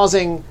are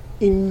causing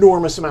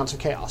enormous amounts of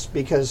chaos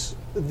because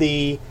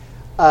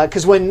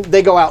when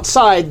they go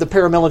outside, the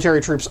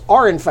paramilitary troops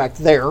are in fact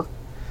there,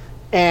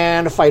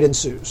 and a fight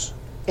ensues.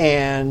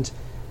 And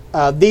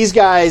these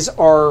guys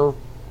are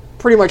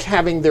pretty much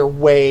having their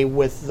way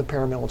with the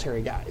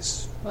paramilitary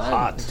guys.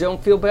 I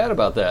don't feel bad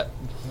about that.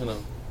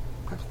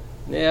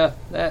 Yeah,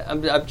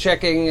 I'm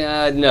checking.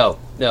 No,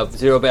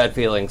 zero bad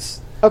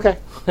feelings. Okay.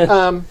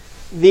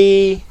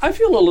 I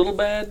feel a little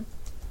bad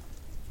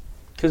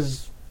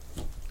because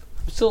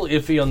I'm still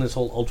iffy on this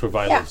whole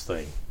ultraviolence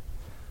thing.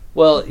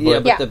 Well, yeah,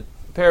 But- but the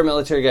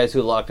paramilitary guys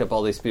who locked up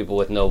all these people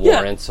with no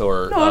warrants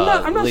or No,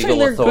 I'm not legal saying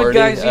they're authority,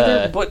 good guys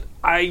either, but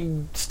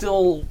I'm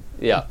still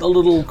yeah. a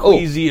little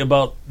queasy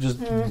about just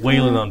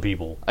wailing on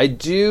people. I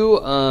do.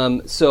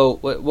 So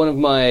one of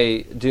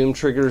my doom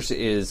triggers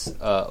is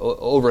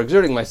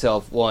overexerting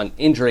myself. One,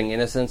 injuring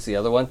innocents. The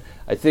other one,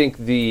 I think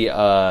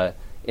the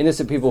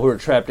innocent people who are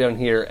trapped down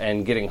here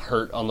and getting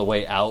hurt on the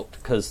way out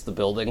because the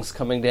building's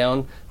coming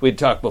down. We'd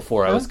talked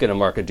before. I was going to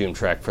mark a doom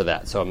track for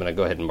that, so I'm going to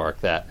go ahead and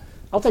mark that.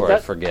 I'll take before I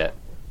that. forget.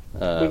 We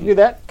can do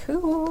that.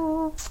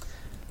 Cool.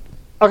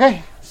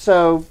 Okay,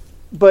 so,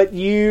 but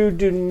you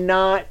do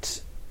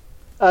not.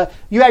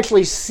 You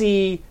actually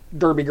see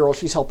Derby Girl.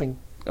 She's helping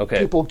Okay.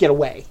 people get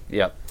away.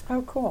 Yep.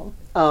 Oh, cool.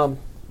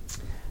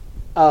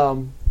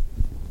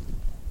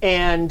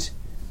 And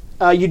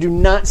you do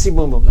not see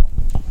Boom Boom,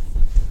 though.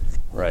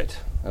 Right.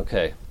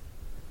 Okay.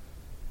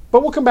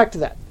 But we'll come back to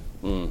that.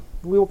 We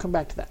will come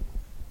back to that.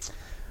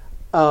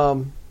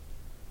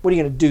 What are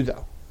you going to do,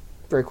 though?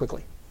 Very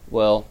quickly.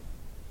 Well,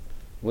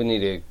 we need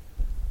to.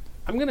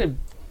 I'm gonna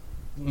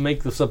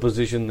make the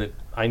supposition that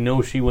I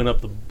know she went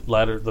up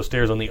the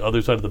stairs on the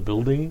other side of the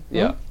building.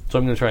 Yeah. So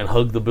I'm gonna try and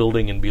hug the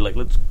building and be like,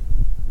 let's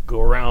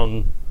go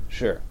around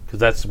Sure. because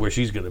that's where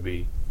she's gonna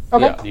be.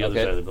 Okay. Yeah. The other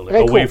Okay. side of the building,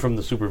 Okay, away cool. from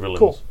the supervillains.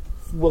 Cool.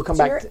 We'll come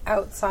So back. you're To,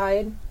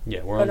 outside,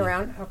 Yeah, we're going on.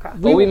 around. Okay.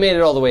 Well, we made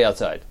it all the way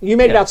outside. you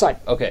made it Yeah. outside.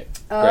 Okay.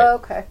 Oh,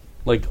 okay.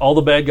 Like all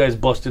the bad guys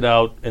busted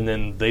out, and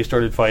then they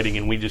started fighting,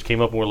 and we just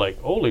came up and we're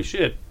like, holy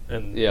shit!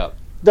 And Great. Yeah.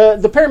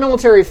 The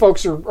paramilitary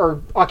folks are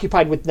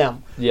occupied with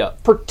them, Yeah.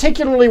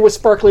 particularly with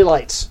Sparkly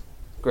Lights.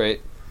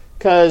 Great.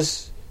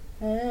 Because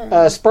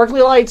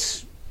Sparkly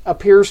Lights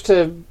appears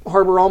to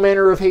harbor all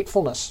manner of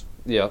hatefulness.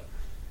 Yeah.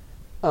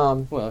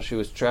 Well, she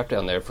was trapped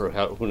down there for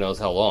who knows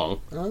how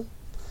long.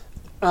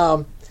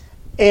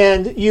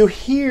 And you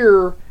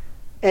hear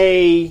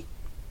a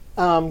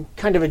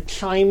kind of a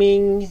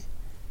chiming,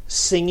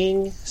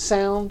 singing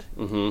sound.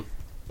 Mm-hmm.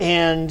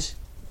 And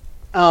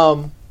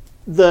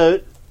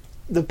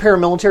the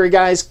paramilitary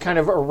guys kind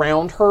of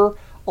around her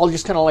all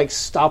just kind of like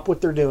stop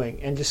what they're doing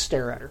and just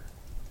stare at her.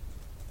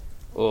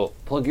 Oh,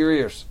 plug your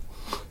ears.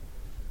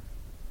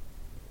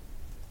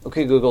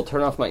 Okay, Google,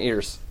 turn off my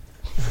ears.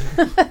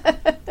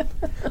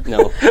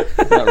 No,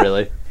 not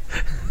really.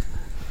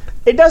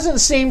 It doesn't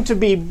seem to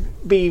be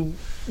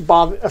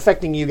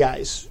affecting you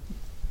guys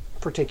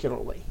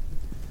particularly.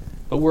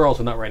 but we're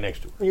also not right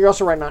next to her. You're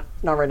also not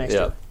right next to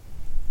Yeah. her.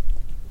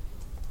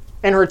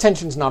 And her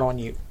attention's not on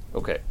you.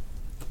 Okay.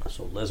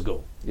 So let's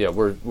go. Yeah,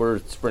 we're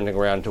sprinting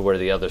around to where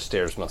the other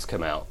stairs must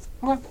come out.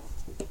 Okay.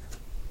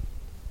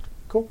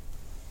 Cool.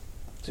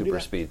 Super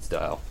that. speed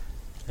style.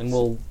 And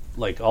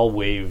I'll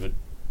wave at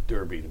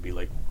Derby to be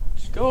like,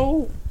 just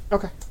go.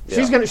 Okay.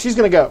 Yeah. She's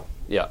gonna go.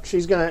 Yeah.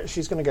 She's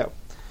gonna go.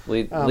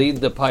 Lead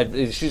the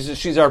Pied.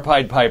 She's our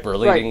Pied Piper,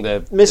 leading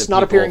right. the Miss the not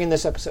people. appearing in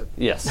this episode.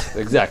 Yes,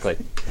 exactly.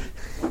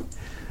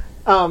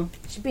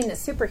 She's being a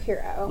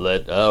superhero.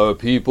 Let our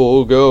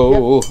people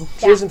go.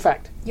 She is in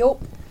fact. Yup.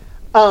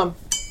 All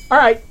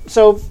right.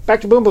 So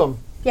back to Boom Boom.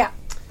 Yeah.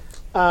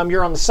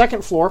 You're on the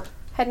second floor,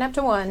 Heading up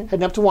to one.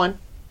 heading up to one.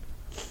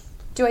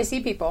 Do I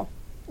see people?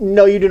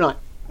 No, you do not.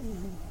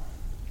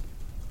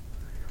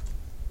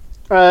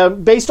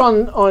 Based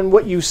on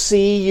what you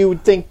see, you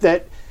would think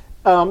that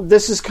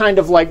this is kind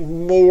of like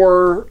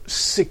more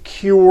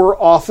secure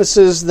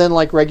offices than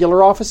like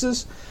regular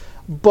offices.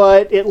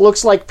 But it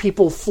looks like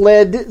people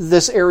fled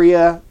this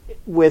area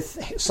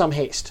with some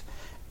haste.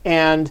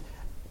 And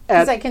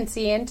Because I can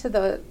see into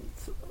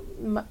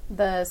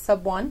the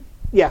sub one.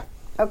 yeah.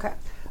 Okay.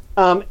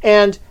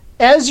 And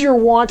as you're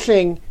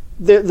watching,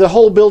 the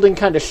whole building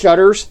kind of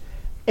shudders,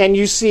 and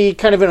you see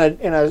kind of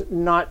in a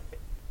not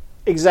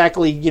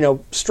exactly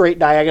straight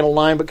diagonal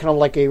line, but kind of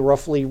like a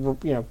roughly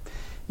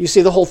you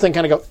see the whole thing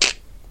kind of go,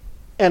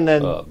 and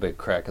then A big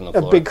crack in the a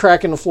floor. big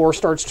crack in the floor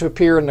starts to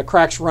appear, and the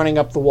cracks running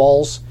up the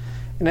walls,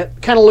 and it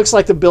kind of looks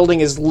like the building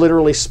is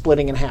literally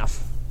splitting in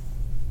half.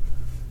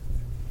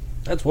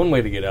 That's one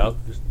way to get out.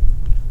 Just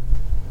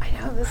I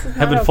know this is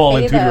have not it fall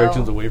okay, in two though.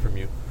 directions away from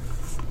you.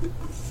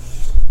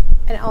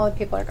 And all the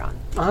people are gone.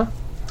 Uh huh.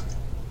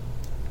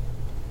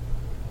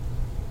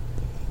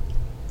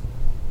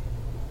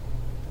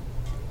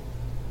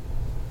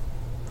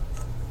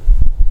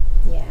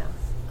 Yeah,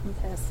 I'm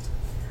pissed.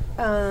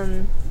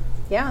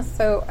 Yeah,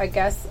 so I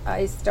guess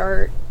I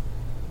start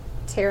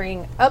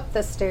tearing up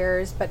the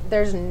stairs, but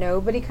there's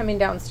nobody coming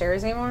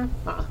downstairs anymore.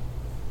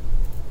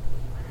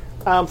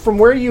 From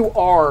where you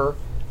are,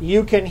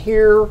 you can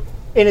hear,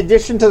 in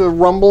addition to the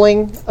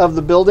rumbling of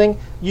the building,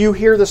 you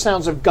hear the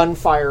sounds of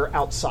gunfire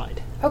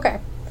outside. Okay.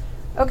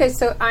 Okay,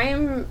 so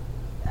I'm...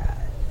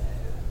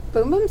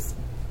 Boom Boom's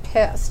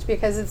pissed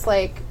because it's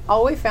like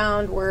all we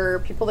found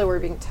were people that were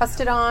being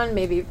tested on,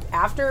 maybe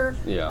after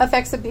Yeah.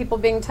 effects of people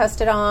being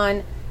tested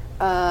on.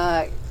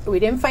 We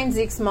didn't find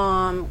Zeke's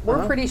mom.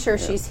 We're pretty sure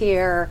she's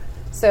here.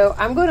 So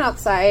I'm going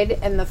outside,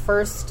 and the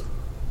first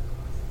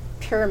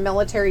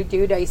paramilitary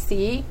dude I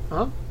see,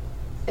 Huh?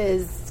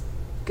 is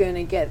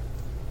gonna get.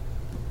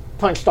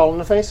 Punched all in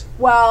the face.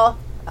 Well,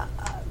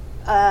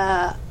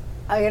 I'm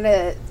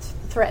gonna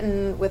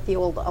threaten with the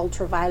old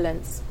ultra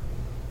violence.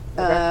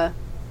 Okay.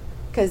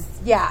 Because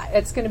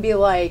it's gonna be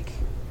like,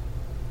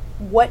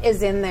 what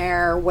is in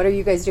there? What are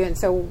you guys doing?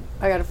 So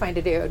I gotta find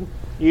a dude.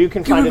 You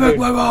can find a dude.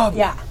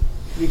 Yeah.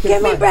 You can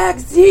Give me find- back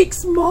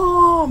Zeke's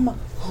mom.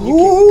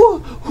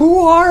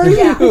 Who are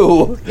Yeah.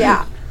 you?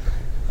 Yeah.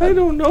 I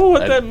don't know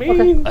what that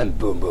means. I'm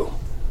Boom Boom.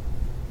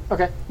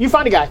 Okay, you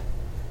find a guy.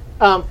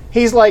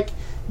 He's like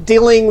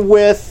dealing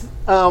with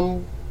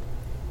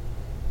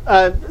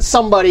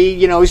somebody.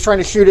 You know, he's trying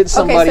to shoot at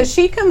somebody. Okay,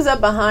 so she comes up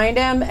behind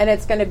him, and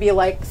it's going to be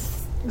like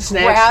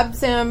Snatch.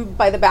 grabs him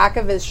by the back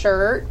of his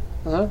shirt,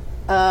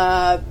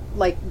 Uh-huh.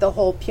 like the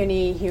whole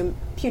puny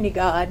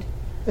god.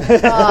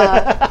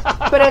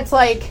 But it's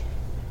like,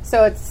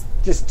 so it's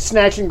Just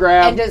snatch and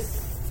grab. and just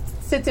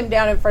sits him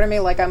down in front of me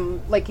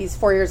like he's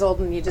 4 years old,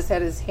 and he just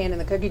had his hand in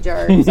the cookie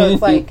jar. So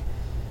it's like,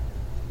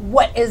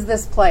 what is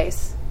this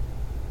place?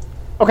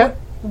 Okay.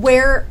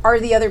 Where are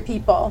the other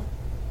people?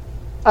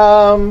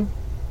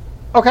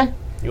 Okay.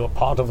 You are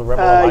part of the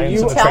Rebel Alliance.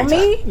 you and a Tell traitor.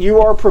 me. You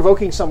are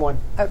provoking someone.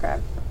 Okay.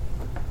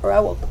 Or I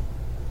will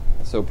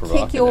So kick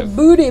your provocative.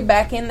 booty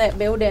back in that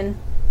building.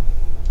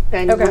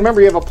 And Okay.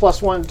 remember, you have a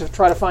 +1 to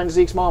try to find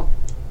Zeke's mom.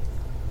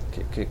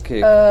 Kick.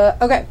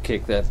 Okay.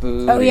 Kick that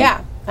booty. Oh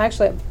yeah, I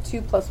actually have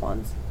 2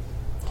 +1s.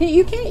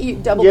 You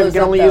can't double You those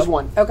can up, only though. use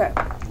one. Okay.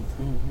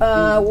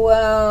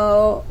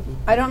 Well,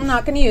 I'm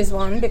not going to use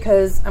one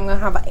because I'm going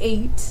to have an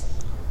 8.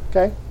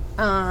 Okay.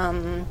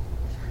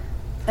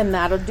 And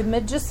that'll do me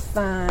just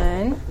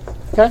fine.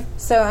 Okay.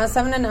 So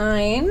 7 and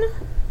 9.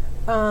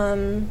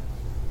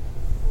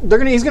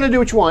 He's gonna do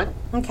what you want.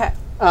 Okay.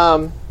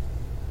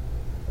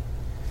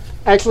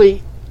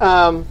 Actually,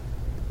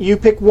 you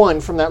pick one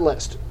from that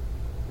list.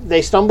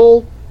 They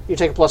stumble, you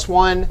take a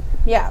 +1.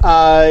 Yeah.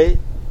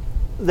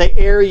 They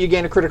err, you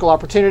gain a critical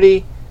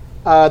opportunity.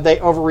 They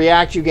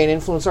overreact, you gain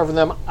influence over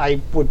them. I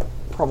would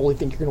probably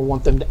think you're going to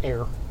want them to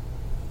err.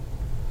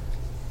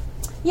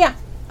 Yeah.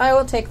 I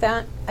will take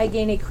that. I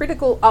gain a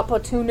critical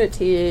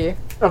opportunity.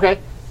 Okay.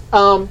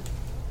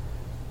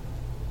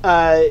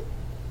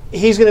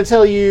 He's going to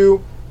tell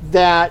you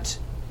that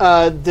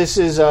this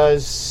is a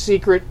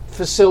secret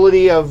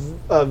facility of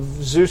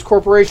Zeus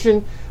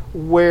Corporation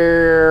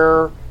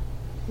where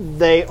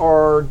they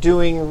are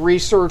doing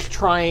research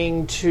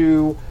trying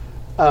to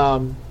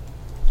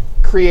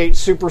create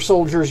super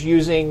soldiers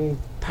using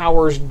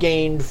powers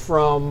gained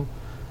from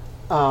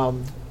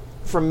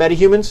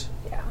metahumans.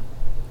 Yeah.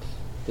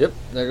 Yep,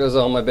 there goes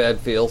all my bad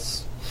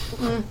feels.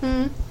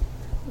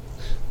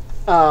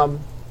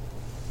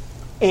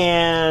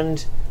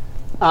 And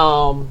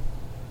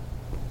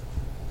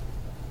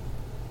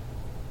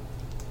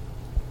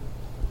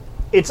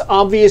it's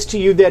obvious to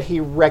you that he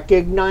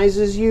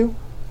recognizes you.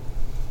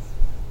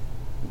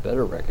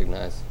 Better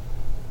recognize.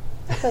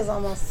 Because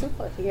I'm a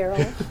superhero.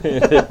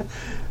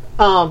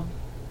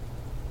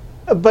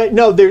 But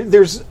no,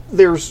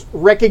 there's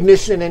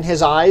recognition in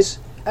his eyes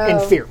and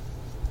Oh. fear.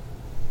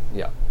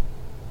 Yeah.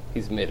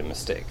 He's made a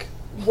mistake.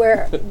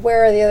 Where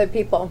are the other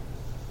people?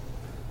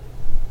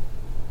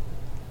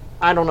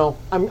 I don't know.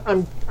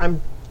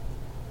 I'm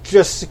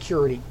just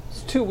security.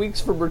 It's 2 weeks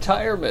from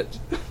retirement.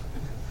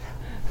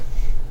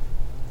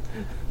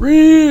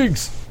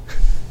 Riggs!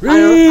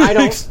 I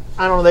don't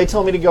know. They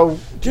tell me to go.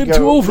 Get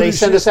too old for They this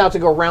send shit. us out to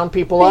go round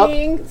people up.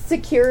 Being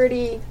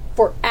security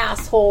for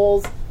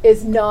assholes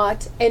is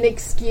not an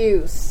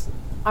excuse.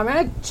 I'm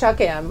gonna chuck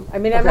him. I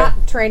mean, I'm Okay. not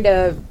trying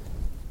to,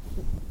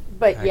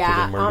 but Actively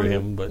yeah, murder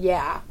him, but-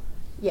 yeah.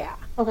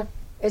 Okay,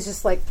 It's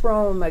just like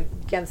throw him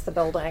against the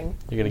building.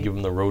 You're going to give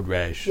him the road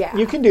rash. Yeah,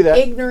 you can do that.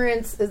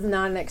 Ignorance is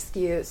not an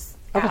excuse,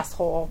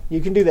 asshole. You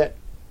can do that.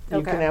 You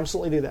Okay. can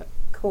absolutely do that.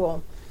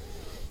 Cool.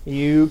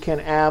 You can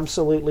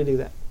absolutely do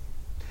that.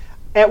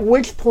 At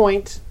which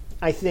point,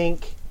 I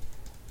think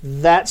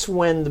that's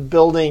when the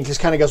building just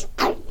kind of goes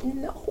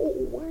No,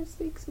 where's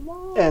Zeke's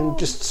mom? and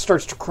just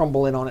starts to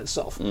crumble in on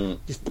itself.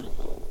 Just,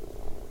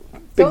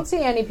 Don't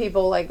see any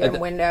people like in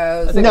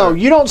windows. no,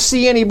 you don't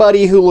see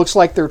anybody who looks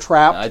like they're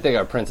trapped. I think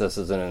our princess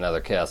is in another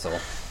castle.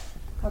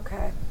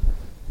 Okay.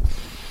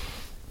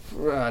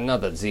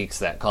 Not that Zeke's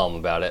that calm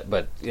about it,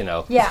 but, you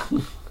know. Yeah.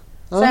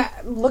 So I'm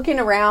looking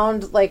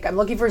around, like I'm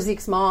looking for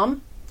Zeke's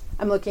mom.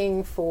 I'm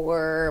looking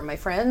for my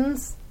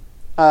friends.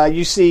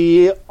 You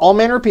see all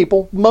manner of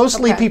people,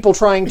 mostly Okay. people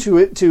trying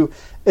to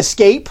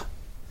escape,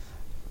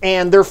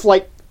 and they're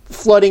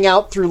flooding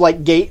out through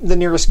the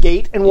nearest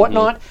gate and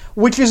whatnot,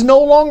 which is no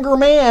longer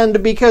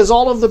manned because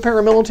all of the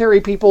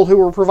paramilitary people who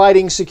were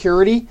providing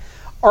security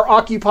are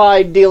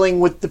occupied dealing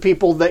with the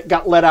people that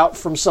got let out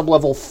from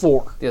sublevel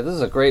 4. Yeah, this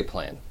is a great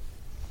plan.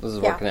 This is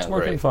working out It's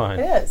working great. fine.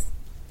 It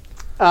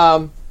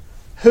is.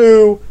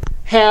 Who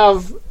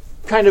have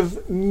kind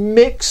of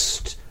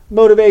mixed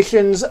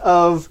motivations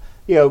of,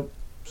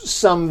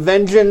 some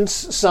vengeance,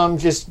 some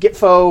just get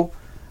foe.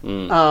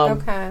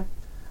 Okay.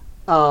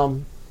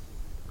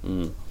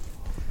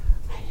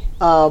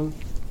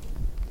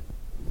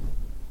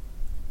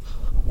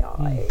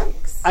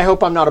 Yikes. I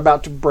hope I'm not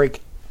about to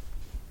break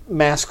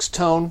Mask's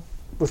tone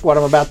with what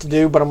I'm about to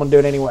do, but I'm going to do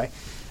it anyway.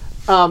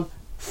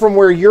 From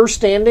where you're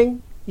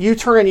standing, you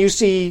turn and you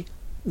see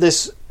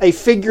a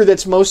figure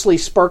that's mostly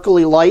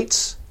sparkly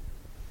lights,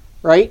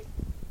 right?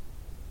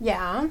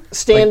 Yeah.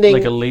 Standing,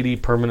 like a lady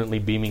permanently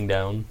beaming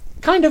down.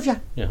 kind of, yeah.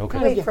 Yeah, okay.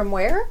 Wait, from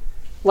where?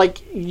 Like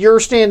you're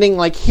standing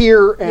like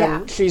here, and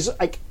Yeah. she's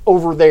like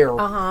over there.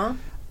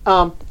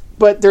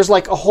 But there's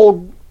like a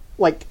whole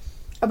like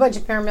A bunch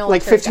of paramilitary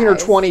like 15 or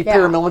guys. 20 Yeah.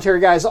 paramilitary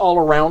guys all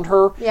around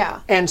her. Yeah.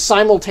 And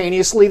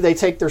simultaneously, they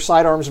take their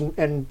sidearms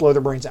and blow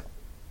their brains out.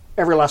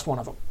 Every last one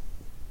of them.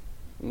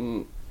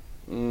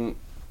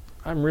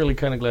 I'm really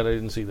kind of glad I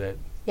didn't see that.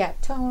 Yeah,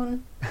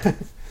 tone.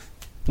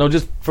 No,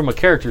 just from a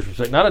character's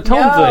perspective, not a tone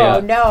No,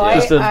 thing. no,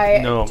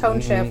 Just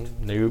tone shift.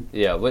 Nope.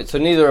 Yeah, so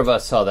neither of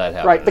us saw that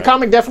happen. Right. The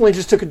comic definitely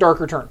just took a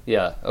darker turn.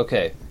 Yeah,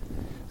 okay.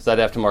 So I'd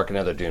have to mark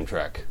another Doom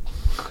track.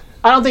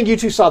 I don't think you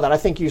two saw that. I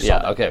think you saw Yeah,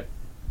 that. okay.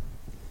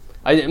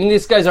 I mean,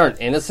 these guys aren't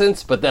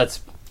innocents, but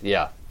that's,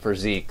 yeah, for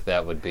Zeke,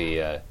 that would be...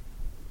 It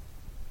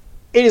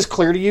is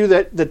clear to you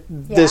that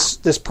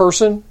this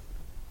person,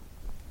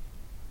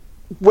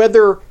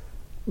 whether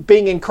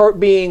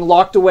being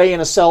locked away in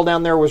a cell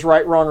down there was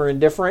right, wrong, or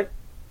indifferent,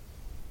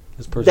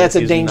 This person that's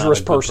a is dangerous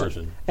not a good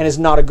person and is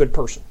not a good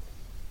person.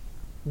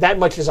 That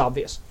much is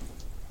obvious.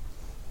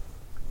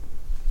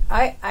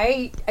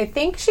 I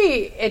think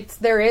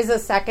there is a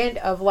second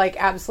of like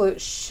absolute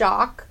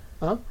shock,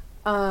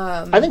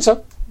 I think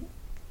so.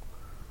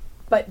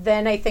 but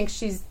then I think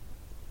she's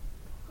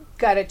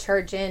got to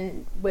charge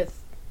in with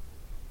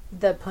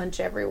the punch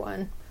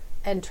everyone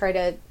and try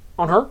to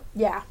On her?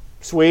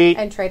 Sweet.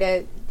 and try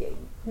to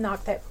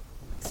knock that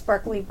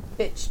sparkly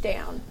bitch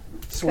down.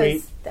 'Cause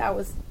Sweet. that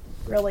was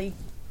really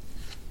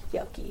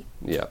yucky.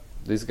 Yeah,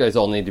 these guys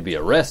all need to be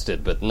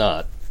arrested, but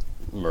not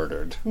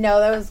murdered. No,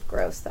 that was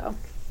gross though.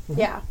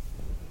 Yeah.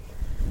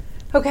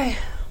 Okay.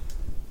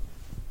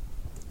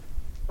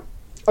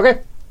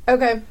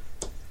 Okay.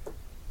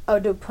 Oh,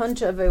 to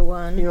punch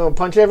everyone. You want to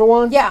punch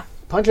everyone? Yeah.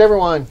 Punch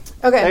everyone.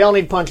 Okay. They all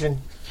need punching.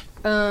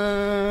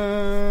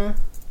 I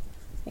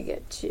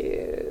get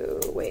to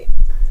wait.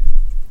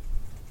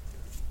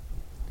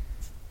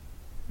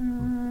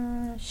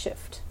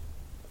 Shift.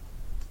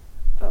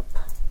 Up.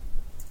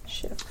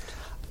 Shift.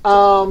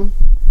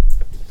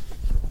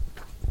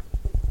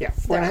 Yeah,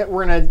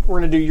 we're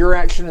gonna do your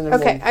action and then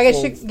Okay, I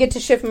get to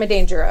shift my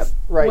danger up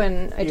Right.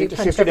 when I You do get to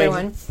punch shift your danger.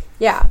 everyone.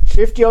 Yeah.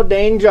 shift your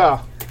danger,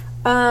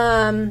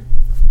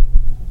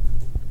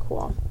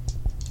 Cool.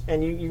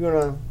 and you're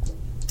gonna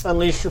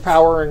unleash your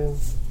power and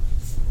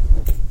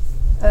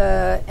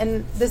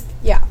And this,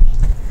 yeah.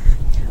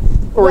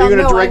 or Well, you're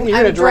gonna no, directly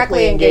I'm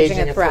directly engage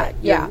engaging in a threat.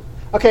 Yeah.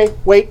 Okay,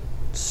 wait.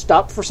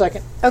 Stop for a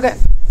second. Okay.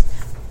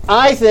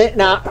 I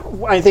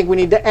think we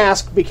need to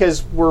ask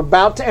because we're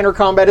about to enter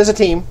combat as a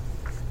team.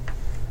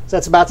 So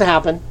that's about to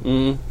happen.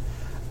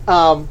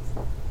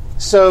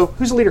 So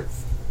who's the leader?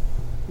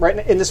 Right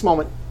in this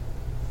moment.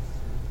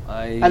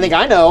 I think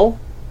I know,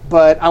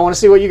 but I want to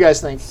see what you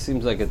guys think.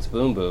 Seems like it's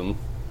Boom Boom.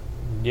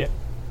 Yeah.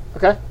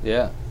 Okay.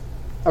 Yeah.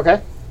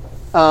 Okay.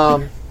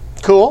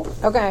 Cool.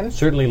 Okay.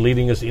 Certainly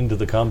leading us into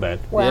the combat.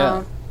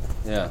 Well,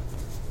 Yeah.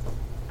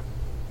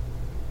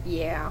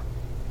 yeah.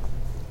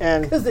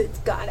 And Because it's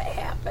got to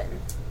happen.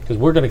 Because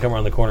we're going to come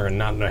around the corner and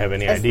not have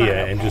any That's idea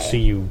not and just okay.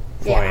 see you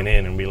flying Yeah.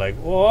 in and be like,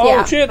 whoa,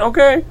 Yeah. shit,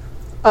 okay.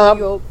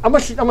 You'll- I'm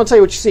gonna tell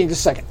you what you see in just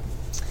a second.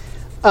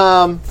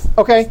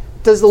 Okay.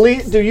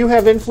 Do you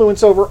have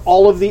influence over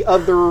all of the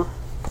other?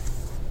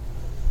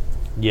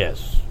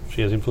 Yes.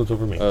 She has influence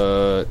over me.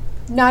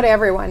 Not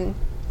everyone.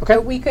 Okay.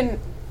 But we couldn't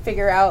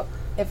figure out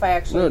if I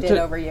actually No, did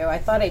over you. I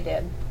thought I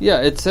did.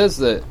 Yeah, it says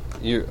that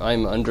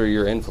I'm under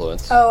your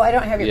influence. Oh, I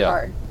don't have your Yeah.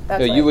 card. That's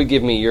No, right. you would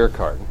give me your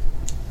card.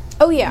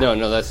 Oh, yeah.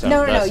 No, that's not.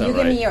 No, that's not you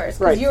give right. me yours.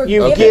 'cause Right. You're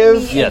You giving give-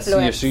 me Yes,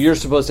 influence. so you're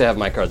supposed to have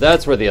my card.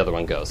 That's where the other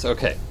one goes.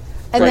 Okay.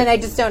 And then Right. I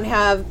just don't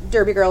have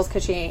Derby Girls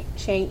because she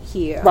ain't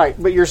here. Right,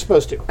 but you're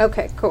supposed to.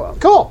 Okay, cool.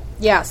 Cool.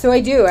 Yeah, so I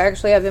do. I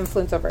actually have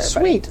influence over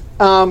everybody. Sweet.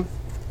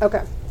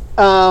 Okay.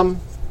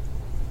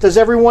 Does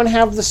everyone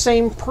have the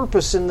same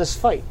purpose in this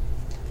fight?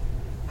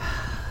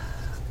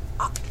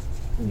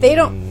 They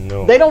don't.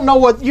 No. They don't know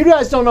what you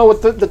guys don't know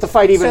what that the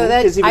fight even So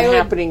that- is even I would-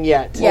 happening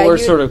yet. Yeah, Well, we're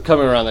you- sort of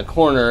coming around the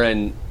corner,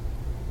 and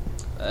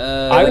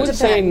I would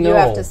say depend. no. You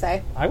have to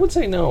say. I would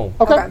say no.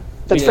 Okay, Okay.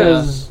 that's fair.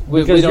 Because,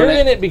 We because don't you're ha-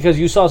 in it because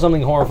you saw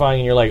something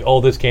horrifying and you're like,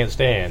 oh, this can't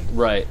stand.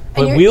 right.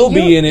 But And we'll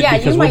be you- in it yeah, you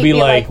because we'll might be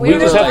like, we we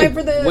don't just have have time to.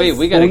 for this. Wait, we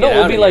Well, gotta no, get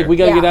we'll out be of like, here. we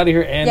gotta Yeah. get out of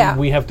here, and Yeah.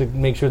 we have to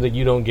make sure that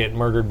you don't get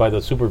murdered by the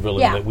supervillain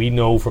Yeah. that we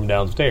know from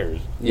downstairs.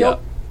 Yeah.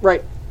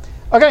 Right.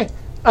 Okay.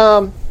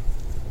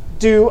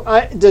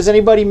 Does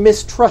anybody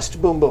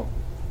mistrust Boom Boom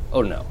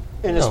Oh no,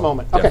 in this No,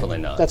 moment? Okay, definitely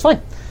not. That's fine.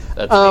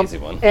 that's an easy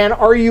one. And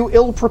are you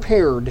ill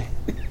prepared?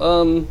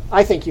 Oh.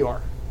 I think you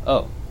are.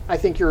 Oh. I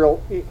think you're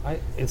ill.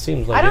 It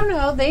seems like I don't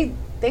know.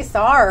 They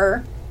saw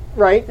her.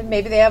 Right.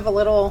 Maybe they have a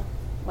little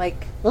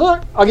like. All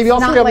right. I'll give you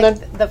all Not three of them like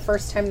then. the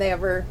first time they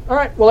ever. All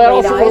right. We'll add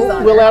all laid three. eyes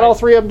on We'll her. add all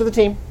three of them to the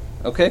team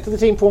Okay.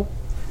 pool.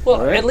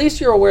 Well, at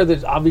least you're aware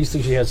that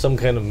obviously she has some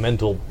kind of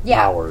mental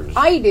powers.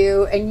 I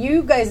do, and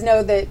you guys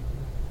know that.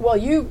 Well,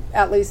 you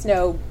at least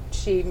know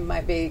she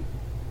might be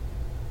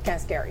kind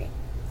of scary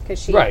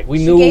because she. Right, we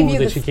she knew gave you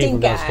that the she came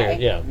from stink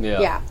downstairs. eye.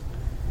 Yeah.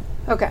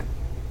 Okay.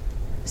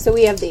 So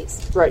we have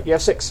these. Right, you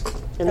have 6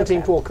 in the team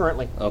Okay. pool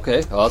currently.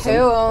 Okay, awesome.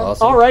 Cool.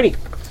 Awesome. Alrighty.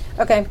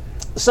 Okay.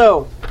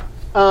 So,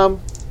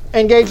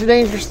 engage the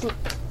dangerous.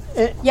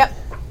 Yep.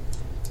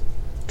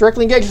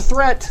 Directly engage the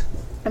threat.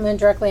 I'm going to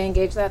directly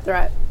engage that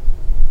threat.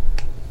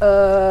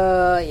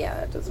 Yeah,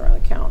 that doesn't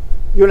really count.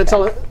 You want to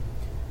tell it?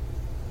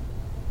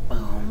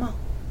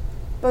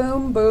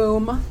 Boom,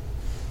 boom.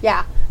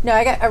 Yeah. No,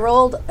 I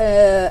rolled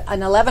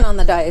an 11 on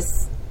the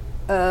dice.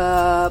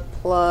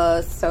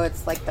 Plus, so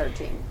it's like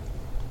 13.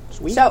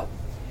 Sweet. So,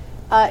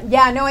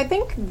 yeah, no, I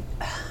think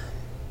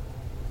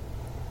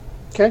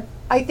Okay.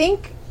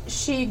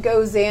 she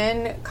goes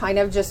in kind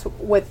of just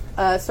with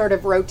a sort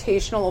of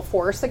rotational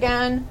force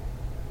again,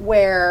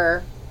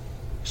 where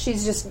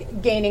she's just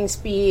gaining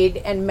speed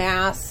and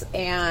mass,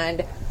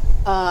 and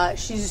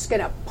she's just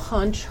going to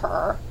punch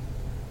her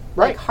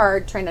Right. like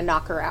hard, trying to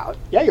knock her out.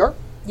 Yeah, you are.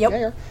 Yep. Yeah,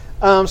 you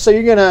are. So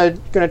you're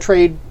gonna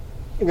trade.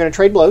 You're gonna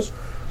trade blows,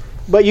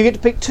 but you get to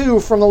pick 2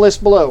 from the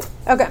list below.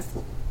 Okay.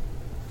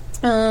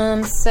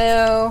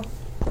 So.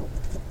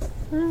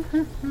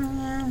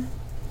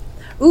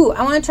 Ooh,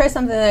 I want to try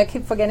something that I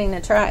keep forgetting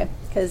to try,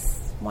 because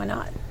why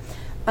not?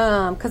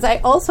 Because I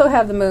also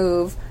have the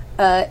move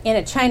in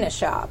a china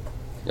shop,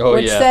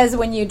 which says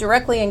when you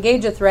directly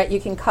engage a threat,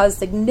 you can cause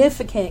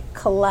significant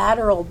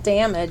collateral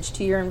damage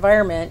to your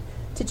environment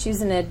to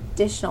choose an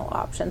additional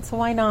option. So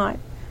why not?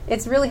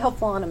 It's really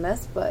helpful on a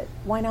miss, but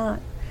why not?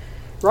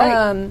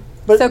 Right.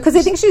 So, because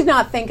I think she's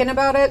not thinking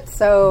about it,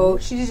 so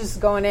she's just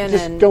going in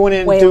Just and going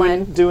in,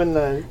 wailing. doing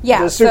the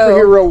so-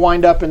 superhero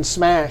wind up and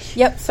smash.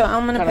 Yep. So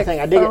I'm going to Kinda pick thing.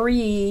 I dig it.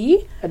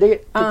 3. I dig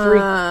it. Pick 3.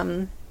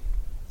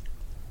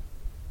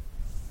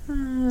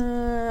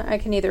 I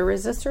can either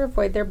resist or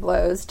avoid their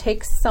blows,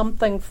 take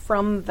something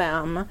from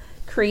them,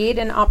 create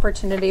an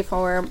opportunity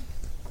for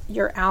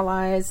your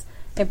allies,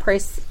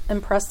 impress,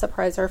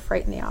 surprise, or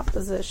frighten the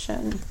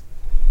opposition.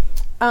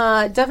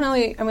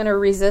 Definitely, I'm going to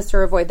resist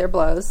or avoid their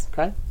blows.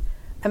 Okay.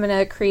 I'm going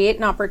to create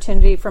an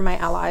opportunity for my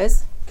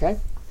allies. Okay.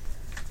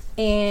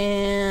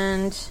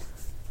 And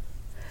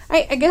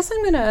I guess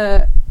I'm going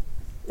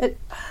to,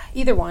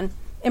 either one,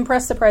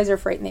 impress, surprise, or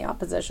frighten the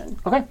opposition.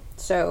 Okay.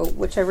 So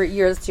whichever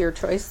is your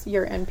choice,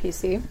 your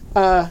NPC.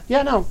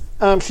 Yeah. No.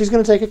 She's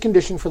going to take a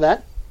condition for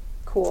that.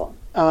 Cool.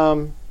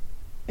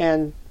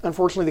 And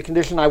unfortunately, the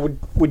condition I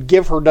would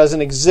give her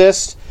doesn't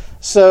exist.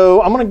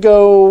 So I'm going to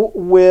go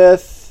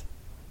with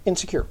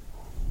insecure.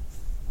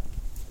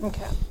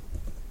 Okay.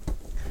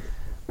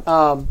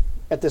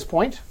 At this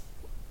point.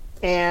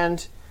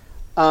 And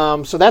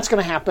so that's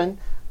going to happen.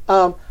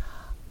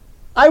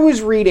 I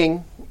was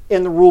reading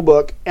in the rule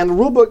book, and the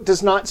rule book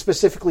does not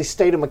specifically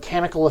state a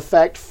mechanical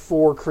effect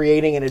for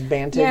creating an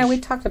advantage. Yeah, we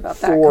talked about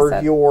that.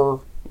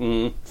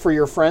 For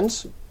your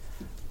friends.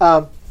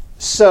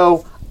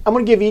 So I'm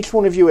going to give each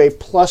one of you a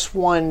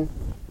 +1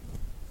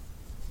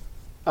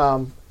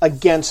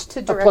 against To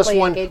a directly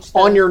 +1 engage the-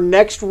 on your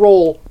next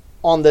roll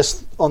on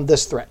this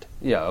threat.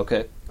 Yeah,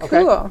 okay.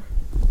 Okay? Cool.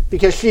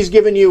 Because she's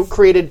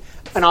created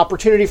an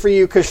opportunity for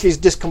you because she's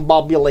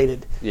discombobulated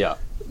Yeah.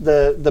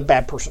 the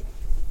bad person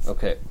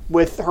Okay.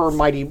 with her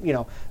mighty,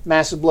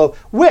 massive blow.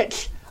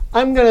 Which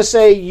I'm going to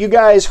say you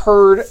guys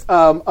heard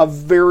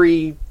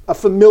a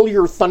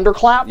familiar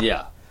thunderclap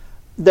Yeah.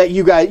 that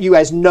you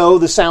guys know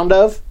the sound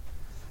of,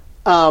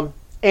 and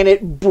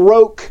it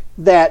broke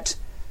that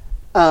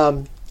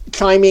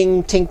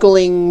chiming,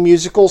 tinkling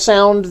musical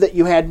sound that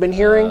you had been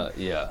hearing.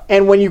 Yeah.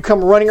 And when you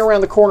come running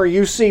around the corner,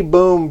 you see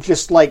Boom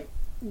just like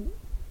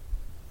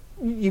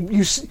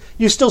you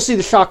still see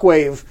the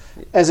shockwave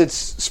as it's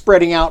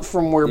spreading out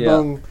from where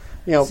Boom,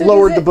 So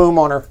lowered does the it- boom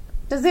on her.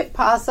 Does it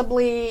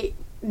possibly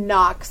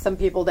knock some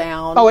people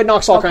down? Oh, it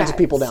knocks all kinds of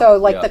people down. So,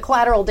 like, Yeah. the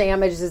collateral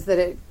damage is that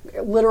it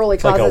literally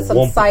like causes a some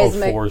whoomp of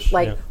seismic, force,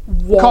 like, yeah.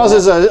 wall.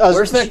 Causes a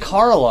Where's that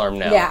car alarm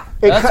now? Yeah.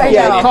 That's I what-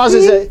 know. it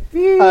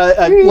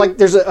causes like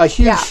there's a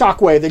huge Yeah.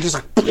 shockwave that just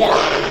like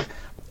Yeah.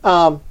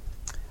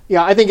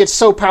 yeah, I think it's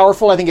so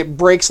powerful. I think it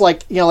breaks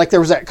like there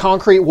was that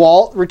concrete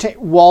wall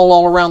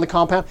all around the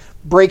compound.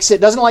 Breaks it,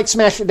 doesn't like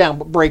smash it down,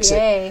 but breaks it.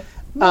 Yay.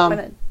 I'm going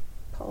to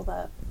pull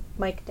the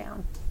mic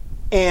down.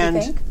 You And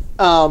think?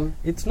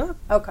 It's not.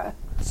 Okay.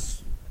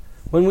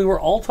 When we were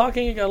all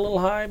talking, it got a little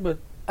high, but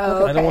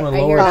Oh, I don't want okay.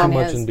 to I hear lower it it too on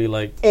much his. and be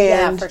like,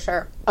 Yeah, and for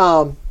sure.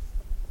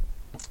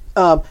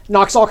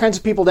 knocks all kinds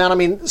of people down. I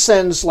mean,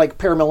 sends like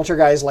paramilitary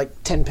guys like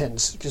 10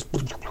 pins, just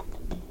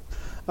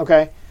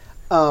okay.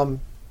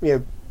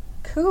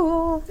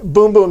 Cool.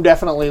 Boom Boom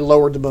definitely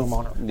lowered the boom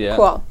on her. Yeah.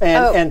 Cool.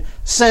 And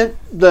sent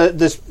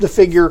the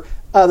figure.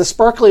 The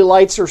sparkly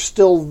lights are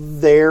still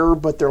there,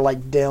 but they're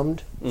like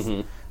dimmed,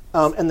 and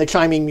the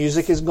chiming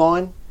music is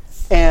gone,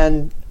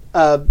 and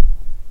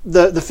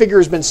the figure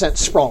has been sent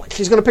sprawling.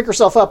 She's going to pick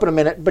herself up in a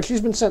minute, but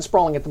she's been sent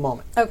sprawling at the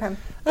moment. Okay.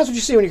 That's what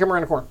you see when you come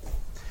around the corner.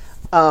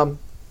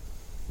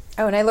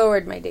 Oh, and I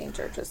lowered my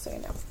danger, just so you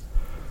know.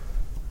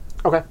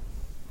 Okay.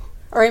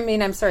 Or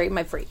I'm sorry,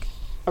 my freak.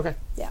 Okay.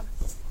 Yeah.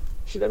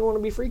 She doesn't want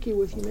to be freaky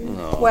with you,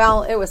 man.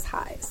 Well, it was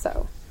high,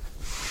 so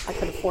I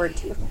could afford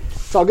to.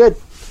 It's all good.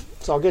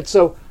 It's all good.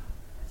 So,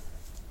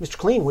 Mr.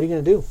 Clean, what are you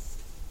going to do?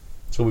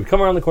 So we've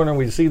come around the corner and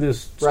we see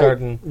this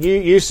starting.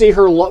 You see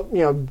her,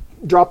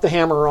 drop the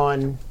hammer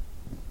on.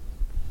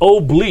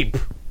 Oh, bleep.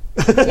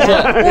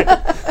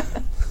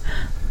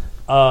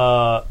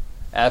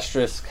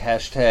 Asterisk,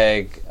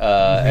 hashtag,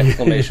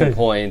 exclamation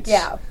point.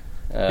 Yeah.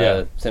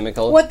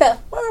 Semicolon. What the?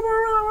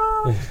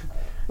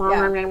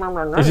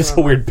 It's just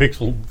a weird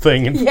pixel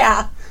thing. And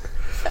Yeah.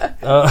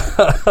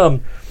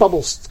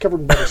 Bubbles.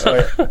 Covered in bubbles.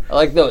 I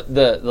like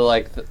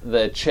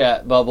the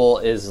chat bubble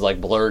is like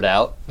blurred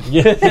out,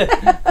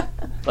 Yeah.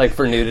 like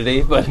for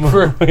nudity, but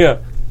for Yeah.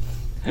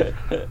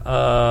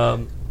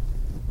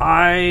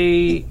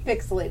 I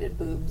Pixelated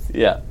boobs.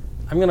 yeah.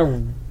 I'm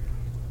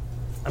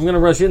gonna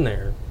rush in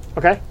there.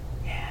 Okay.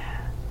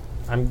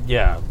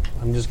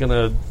 I'm just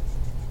gonna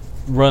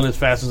run as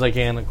fast as I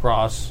can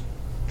across,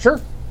 Sure.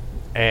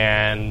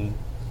 and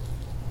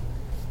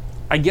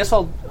I guess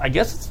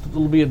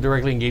it'll be a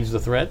directly engage the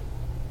threat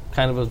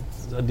kind of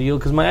a deal,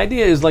 because my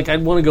idea is like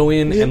I'd want to go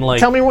in and like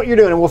Tell me what you're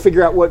doing, and we'll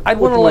figure out what. I'd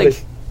what want to the move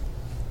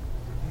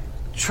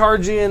like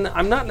charge in.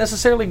 I'm not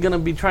necessarily going to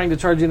be trying to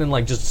charge in and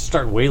like just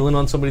start wailing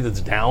on somebody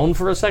that's down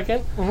for a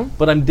second,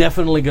 but I'm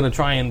definitely going to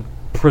try and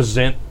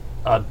present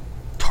a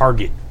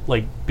target,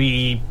 like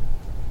be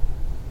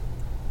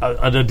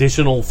an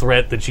additional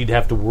threat that she'd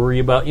have to worry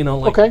about.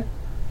 Like Okay.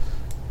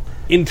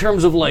 in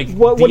terms of like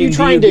What are you D&D,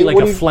 trying it'd be to- like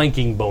what a are you-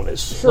 flanking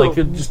bonus. Sure. Like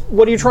just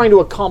What are you trying to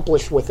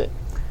accomplish with it?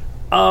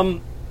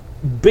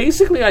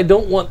 basically, I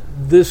don't want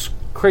this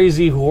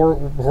crazy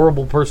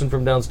horrible person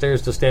from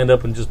downstairs to stand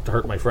up and just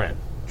hurt my friend.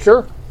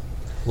 Sure.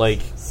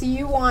 Like So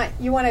you want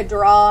to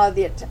draw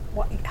the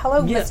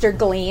hello, Yeah. Mr.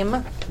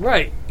 Gleam.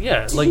 right,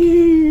 yeah, like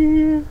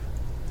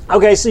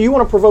Okay, so you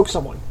want to provoke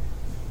someone.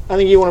 I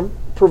think you want to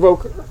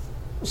provoke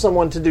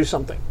someone to do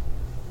something.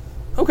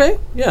 okay,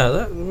 yeah,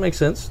 that makes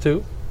sense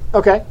too.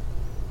 Okay.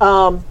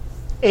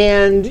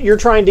 And you're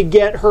trying to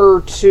get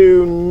her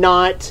to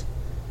not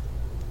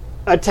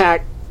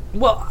attack.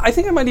 Well, I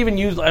think I might even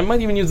use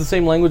the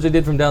same language I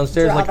did from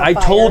downstairs. Draw Like the I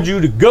fire. told you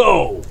to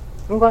go.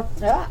 Okay.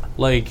 Yeah.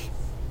 Like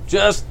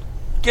just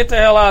get the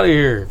hell out of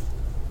here.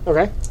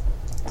 Okay.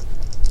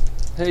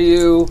 Hey,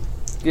 you,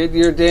 get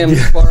your damn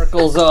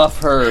sparkles off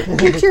her.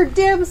 Get your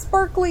damn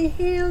sparkly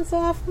hands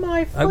off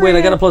my friend. Wait,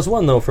 I got a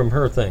 +1 though from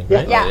her thing. Yeah.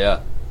 Right? Yeah. Oh, yeah.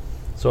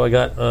 So I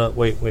got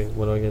wait,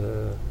 what do I get?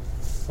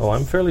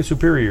 I'm fairly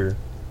superior.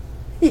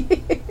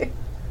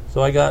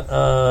 So I got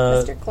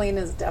Mr. Clean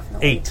is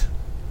definitely 8.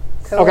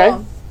 Cool. Okay.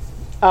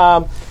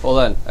 Hold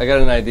on, I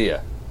got an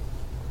idea.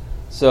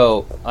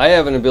 So I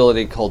have an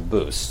ability called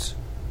Boost,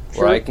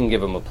 Sure. where I can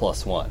give him a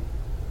 +1,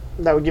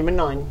 That would give him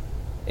 9.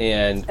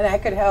 and And I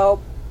could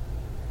help.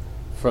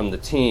 from the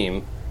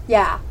team,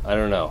 Yeah. I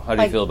don't know. How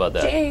do you feel about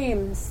that?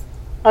 James.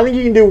 I think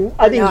you can do.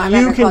 I think No, I'm not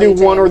you gonna can call do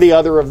you one or James. the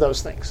other of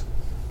those things.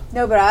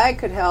 No, but I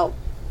could help.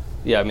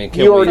 Yeah, I mean, can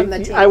You we? From the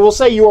already. team. I will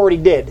say you already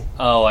did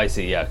Oh, I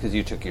see. Yeah, because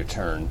you took your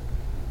turn.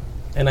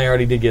 And I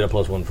already did get a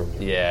 +1 from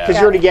you. Yeah, because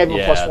you already gave him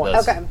yeah, a +1.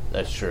 That's, Okay.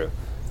 that's true.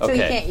 So Okay. he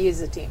can't use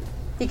the team.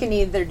 He can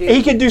either do.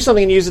 He could do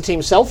something and use the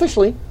team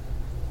selfishly.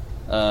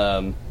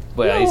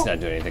 But he's not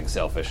doing anything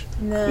selfish.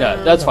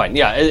 No. That's fine.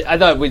 Yeah, I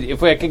thought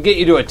if I could get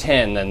you to a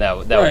 10, then that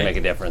would Right. make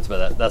a difference.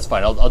 But that's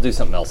fine. I'll do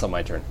something else on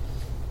my turn.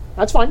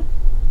 That's fine.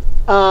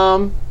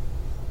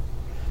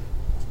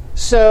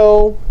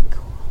 So,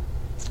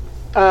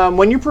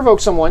 when you provoke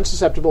someone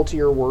susceptible to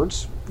your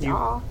words,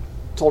 you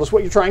told us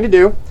what you're trying to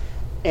do,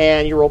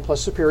 and you roll plus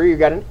superior. You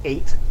got an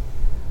 8.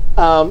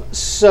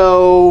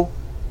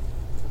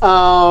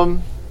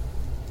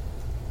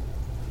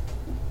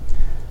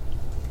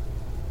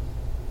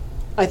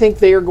 I think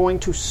they are going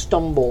to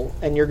stumble,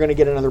 and you're going to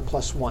get another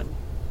 +1.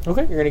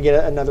 Okay. You're going to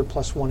get another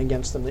 +1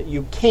 against them that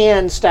you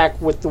can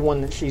stack with the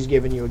one that she's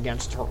given you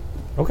against her.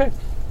 Okay.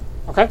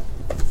 Okay?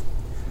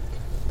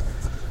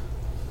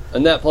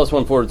 And that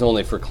 +1 forward is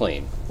only for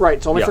clean. Right,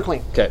 it's only Yeah. for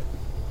clean. Okay.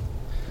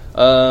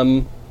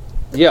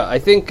 Yeah, I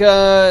think.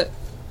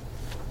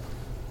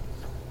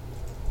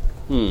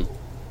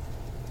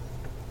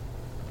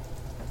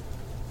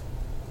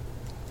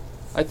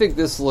 I think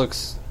this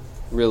looks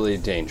really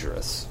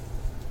dangerous.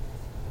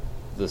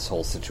 This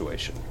whole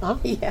situation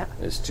Yeah.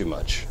 is too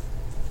much.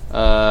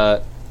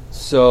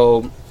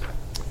 So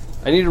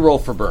I need to roll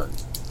for burn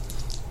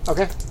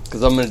Okay,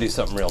 because I'm going to do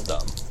something real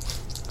dumb.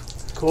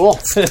 cool.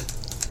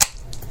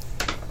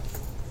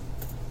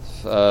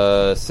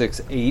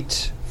 6,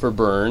 8 for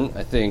burn.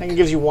 I think. And it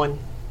gives you 1.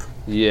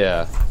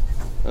 Yeah.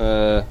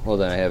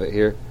 Hold on, I have it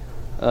here.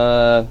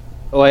 I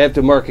have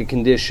to mark a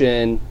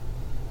condition.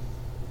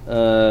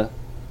 Oh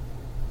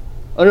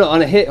no,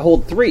 on a hit,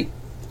 hold 3.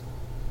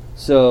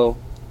 So,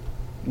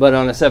 but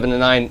on a 7 to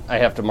 9, I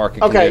have to mark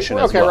a Okay, condition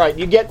as okay, well. right.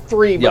 You get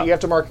 3, but Yeah. you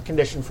have to mark a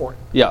condition for it.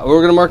 Yeah, we're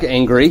going to mark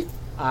angry,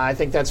 I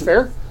think that's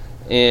fair.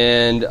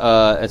 and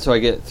so I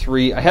get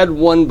 3. I had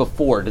 1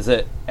 before. Does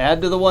it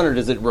add to the 1, or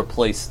does it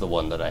replace the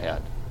 1 that I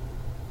had?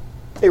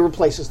 it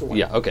replaces the one.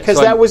 Yeah, okay. Because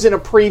So that I'm- was in a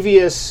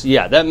previous.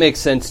 Yeah, that makes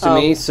sense to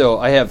me. So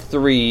I have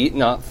 3,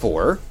 not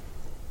 4.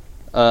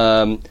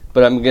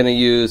 But I'm going to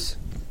use...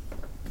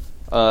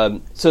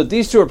 so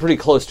these two are pretty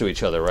close to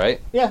each other,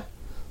 right? Yeah.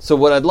 So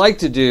what I'd like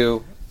to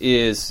do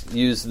is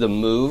use the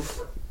move.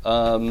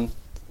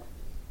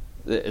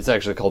 It's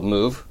actually called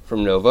Move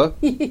from Nova.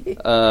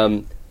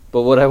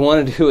 But what I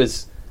want to do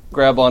is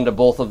grab onto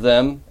both of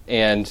them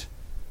and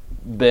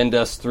bend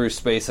us through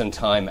space and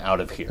time out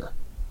of here.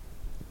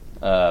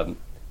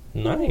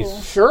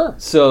 Nice. Sure.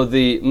 So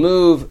the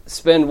move,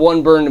 spend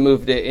 1 burn to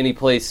move to any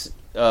place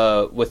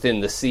within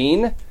the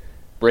scene,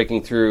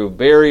 breaking through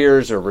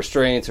barriers or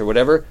restraints or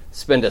whatever.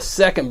 Spend a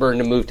 2nd burn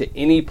to move to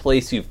any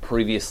place you've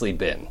previously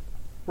been.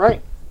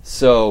 Right.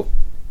 So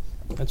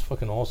That's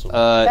fucking awesome.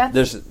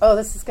 there's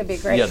this is gonna be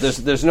great. yeah,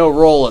 there's no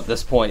roll at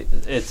this point.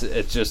 It's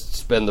just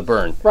spend the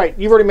burn. Right.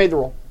 You've already made the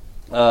roll.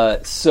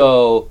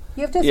 So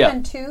You have to yeah.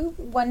 spend 2.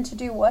 1 to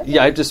do what?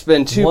 yeah, I have to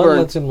spend 2 One burn.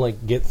 lets him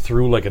like get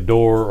through like a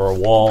door or a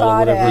wall or Got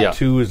whatever. it. Yeah.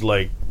 2 is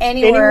like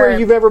Anywhere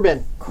you've ever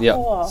been. Yeah.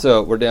 Cool.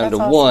 So we're down That's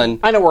to awesome. 1.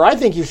 I know where I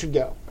think you should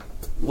go.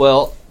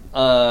 Well,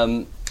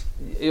 I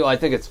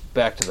think it's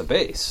back to the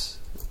base.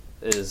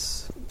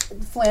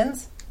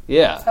 Flynn's.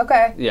 Yeah.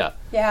 Okay. Yeah.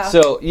 Yeah.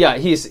 So yeah,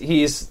 he's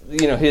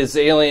his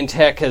alien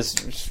tech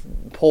has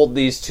pulled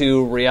these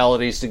 2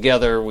 realities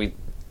together. We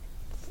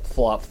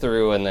flop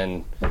through and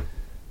then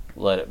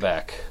let it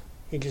back.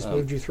 He just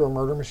moved you through a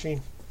murder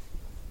machine.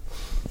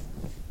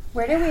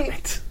 Where do we?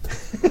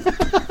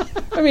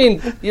 I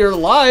mean, you're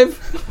alive.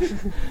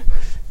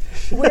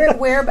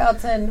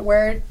 Whereabouts and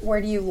where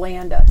do you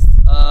land us?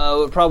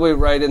 Probably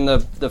right in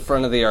the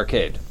front of the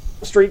arcade.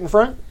 Street in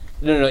front.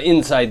 No,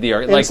 inside the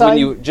arcade. Like Inside? when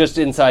you just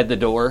inside the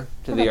door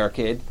to the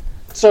arcade.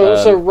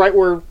 So right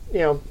where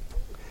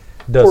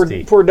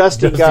Dusty. poor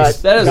Dusty got.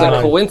 That is got a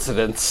it.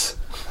 coincidence.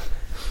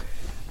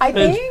 I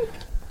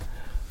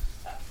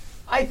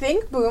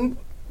think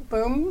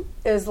Boom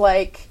is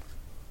like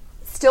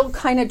still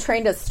kind of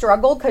trying to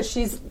struggle because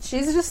she's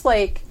just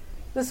like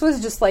this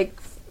was just like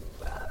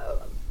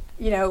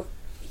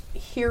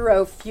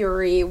hero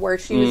fury where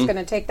she was going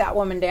to take that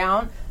woman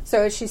down.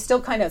 So she's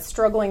still kind of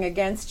struggling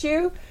against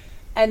you,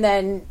 and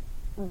then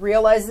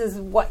realizes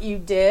what you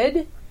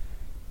did,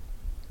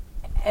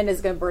 and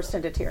is going to burst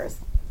into tears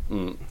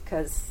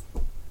because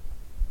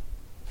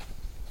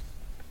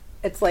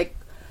it's like.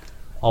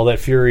 All that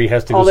fury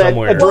has to All go that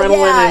somewhere. adrenaline.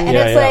 Yeah, and- and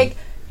Yeah,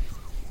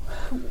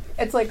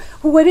 it's like,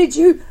 what did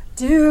you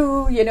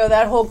do?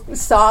 That whole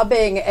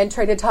sobbing and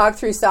try to talk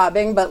through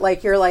sobbing, but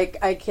like you're like,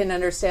 I can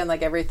understand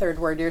like every third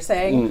word you're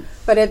saying,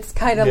 but it's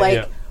kind of Yeah,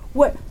 like,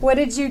 yeah. what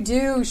did you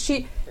do?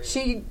 She,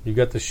 You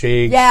got the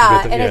shakes. yeah, you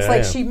got the, and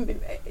it's yeah.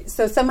 like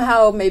so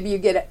somehow maybe you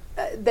get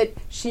that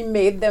she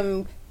made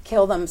them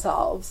kill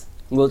themselves.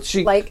 Well,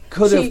 she Like,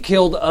 could she- have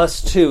killed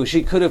us too.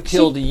 She could have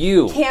killed She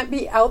you. Can't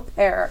be out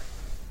there.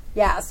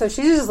 Yeah, so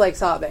she's just like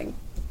sobbing.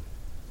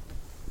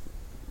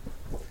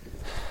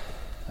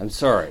 I'm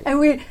sorry. And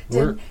we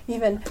didn't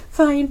even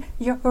find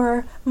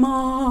your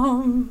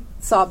mom.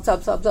 Sob,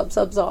 sob, sob, sob,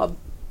 sob, sob.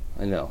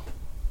 I know.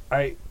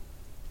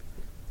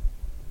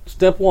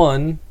 Step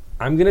 1,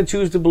 I'm going to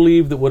choose to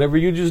believe that whatever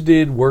you just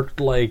did worked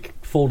like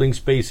folding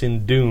space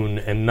in Dune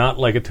and not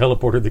like a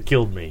teleporter that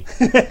killed me.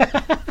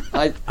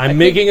 I'm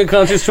making a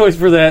conscious choice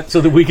for that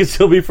so that we can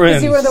still be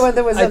friends. Because you were the one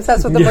that was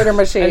obsessed with the murder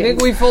machine. I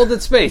think we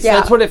folded space. Yeah.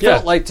 That's what it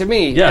felt Yeah. like to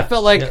me. Yeah. I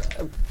felt like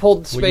Yeah.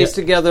 pulled space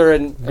yeah. together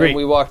and Great.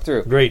 we walked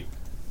through. Great.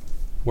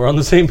 We're on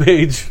the same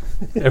page.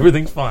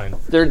 Everything's fine.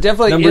 There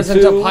definitely Number isn't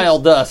 2, a pile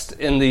dust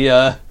in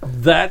the.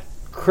 That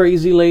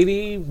crazy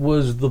lady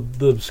was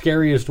the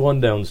scariest one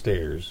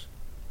downstairs.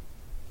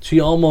 She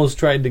almost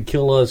tried to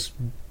kill us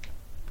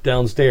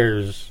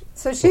downstairs.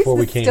 so she's before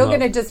we came still up.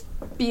 going to just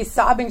be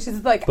sobbing.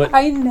 She's like, But-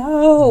 I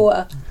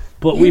know.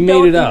 But You we made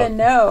don't it out. even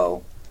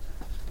know.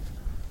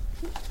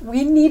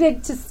 We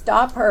needed to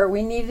stop her.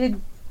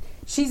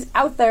 She's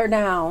out there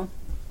now.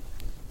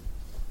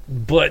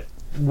 But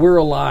we're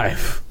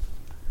alive.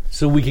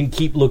 So we can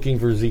keep looking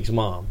for Zeke's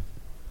mom.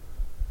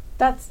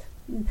 That's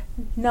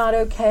not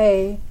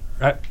okay.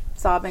 I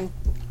Sobbing.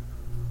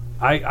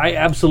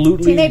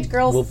 absolutely... Teenage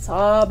girls will-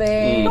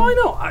 sobbing. No, I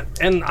know.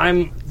 And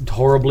I'm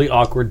horribly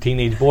awkward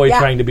teenage boy Yeah.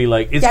 trying to be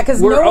like, Yeah, 'cause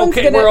we're no one's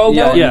okay, gonna- we're okay.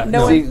 no- yeah,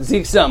 no one-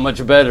 Zeke's not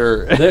much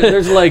better.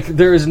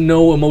 there is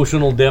no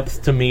emotional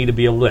depth to me to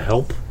be able to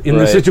help in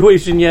the Right.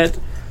 situation yet.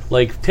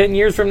 Like 10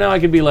 years from now, I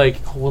could be like,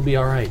 oh, we'll be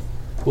all right.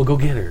 We'll go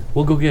get her.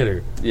 We'll go get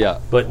her. Yeah.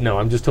 But no,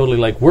 I'm just totally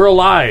like, we're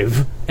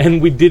alive,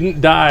 and we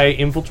didn't die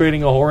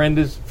infiltrating a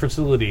horrendous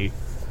facility.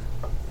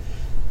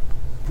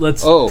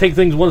 Let's take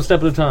things one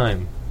step at a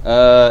time.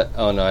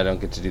 Oh no, I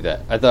don't get to do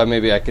that. I thought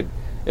maybe I could.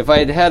 If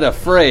I had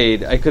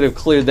afraid, I could have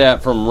cleared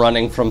that from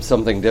running from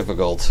something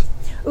difficult.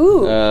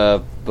 Ooh.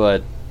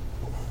 But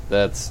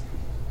that's.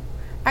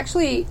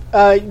 Actually,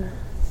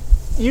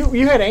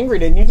 you had angry,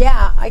 didn't you?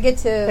 yeah, I get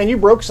to... And you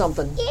broke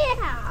something.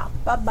 Yeah.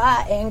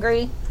 Bye-bye,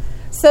 angry.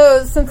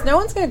 So, since no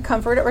one's going to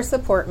comfort or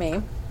support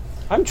me,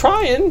 I'm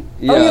trying.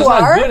 Yeah. Oh, you I'm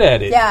not are? good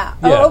at it. Yeah.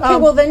 Yeah. Oh, okay.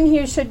 Well, then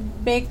you should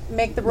make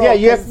the roll. Yeah,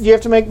 you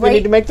have to make. You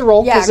need to make the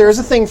roll because Yeah, there's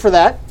a thing for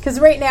that. Because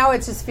right now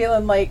it's just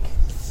feeling like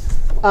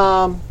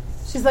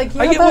she's like,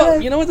 I get,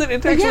 well, you know what?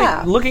 It actually,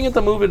 yeah. looking at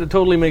the move, it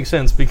totally makes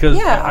sense because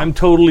Yeah. I'm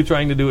totally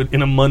trying to do it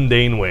in a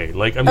mundane way.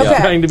 Like I'm just Okay.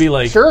 trying to be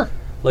like, Sure.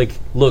 like,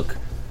 look,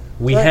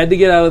 we had to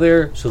get out of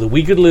there so that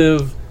we could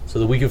live, so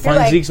that we could find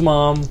like- Zeke's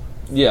mom.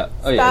 Yeah.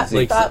 Oh yeah. Stop,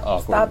 Zeke's stop,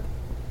 awkward. stop.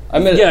 I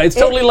mean, Yeah, it's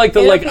totally like the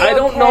it'll like. be I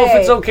don't know if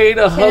it's okay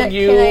to hug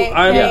you. Can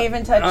I'm I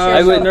even touch your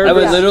I would shoulder?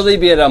 literally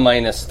be at a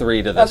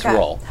 -3 to this Okay.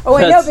 roll. Oh,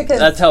 I know, That's- because-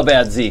 that's how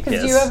bad Zeke is.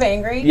 Because you have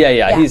angry?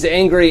 Yeah, he's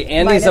angry,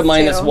 and he's a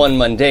 -2. -1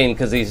 mundane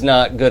because he's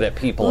not good at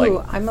people.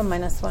 Ooh, I'm a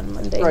 -1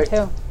 mundane, Right.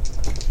 too.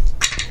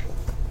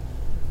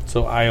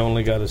 So I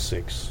only got a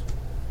 6.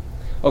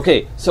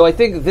 Okay, so I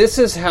think this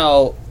is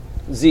how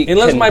Zeke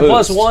Unless can my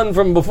boost +1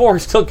 from before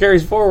still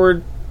carries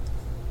forward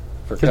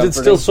for because it's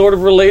comforting. still sort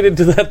of related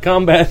to that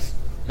combat.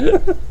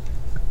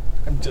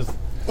 I'm just.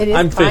 It is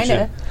I'm kind fishing.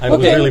 of.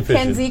 I'm really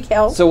fishing. Can Zeke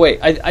help? So wait,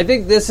 I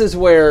think this is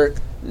where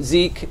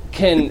Zeke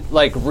can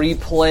like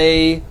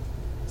replay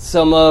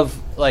some of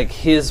like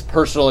his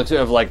personal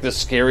experience of like this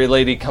scary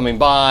lady coming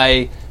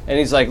by, and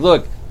he's like,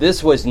 "Look,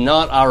 this was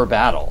not our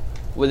battle.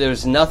 Well, there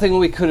was nothing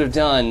we could have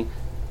done,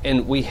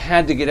 and we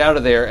had to get out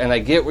of there. And I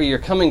get where you're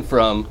coming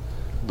from,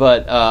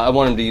 but I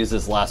want him to use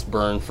his last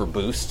burn for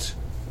boost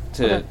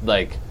to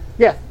like."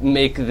 Yeah.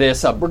 Make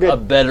this a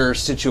good. better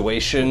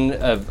situation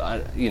of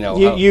you know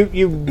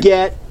You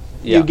get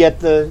Yeah. you get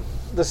the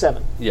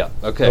 7. yeah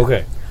okay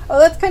Okay. Oh,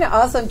 that's kind of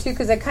awesome, too,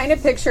 because I kind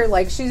of picture,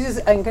 like, she's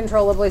just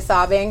uncontrollably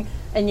sobbing,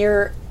 and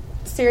you're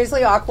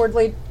seriously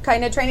awkwardly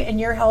kind of trying,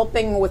 and you're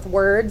helping with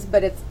words,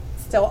 but it's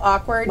still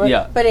awkward.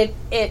 Yeah. But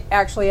it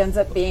actually ends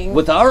up being...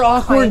 with our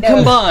awkward kind of-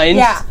 combined.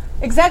 Yeah,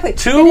 exactly.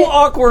 Two And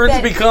awkwards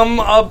that- become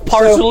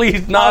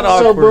partially not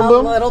so awkward. Boom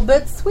Boom? A little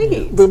bit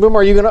sweet. Boom Boom,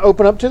 are you going to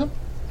open up to them?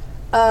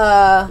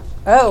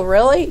 Oh,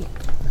 really?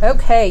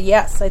 Okay,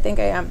 yes, I think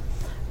I am.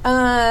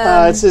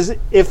 It says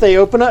if they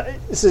open up,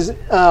 it says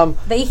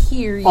They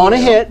hear you. on a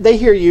hit, they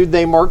hear you,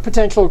 they mark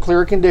potential,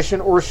 clear a condition,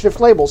 or shift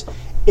labels.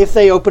 If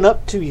they open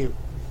up to you.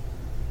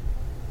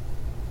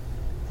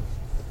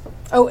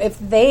 Oh, if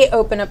they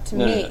open up to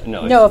me.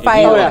 No, if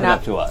I you open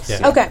up to us.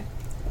 Yeah. Okay.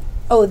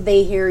 Oh,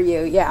 they hear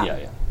you. Yeah.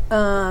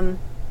 Yeah.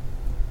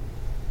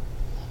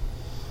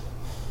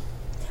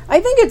 I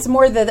think it's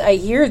more that I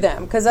hear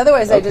them, because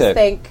otherwise I just Okay.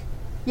 think,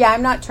 yeah,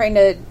 I'm not trying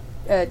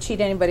to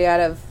cheat anybody out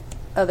of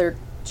other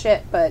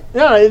shit, but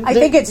No, I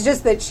think it's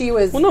just that she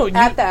was Well, no, you-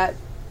 at that.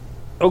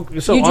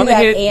 Okay, so You do on the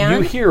that hit, and? you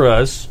hear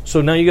us.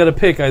 So now you got to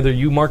pick either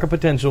you mark a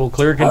potential,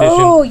 clear a condition,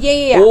 Oh,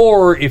 yeah.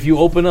 or if you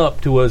open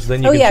up to us,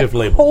 then you Oh, can yeah, shift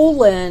label.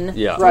 colon,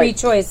 Yeah. 3 Right.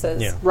 choices.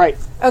 Yeah. right.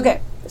 Okay,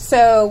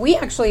 so we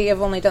actually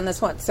have only done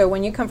this once. So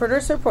when you comfort or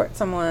support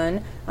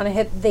someone on a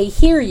hit, they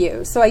hear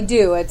you. So I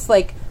do. It's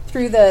like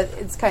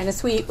it's kind of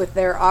sweet with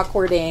their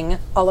awkwarding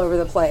all over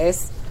the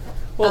place.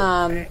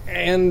 Well,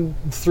 and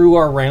through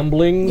our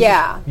ramblings,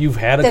 Yeah. you've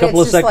had a That couple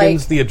of it's just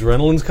seconds. like- The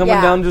adrenaline's coming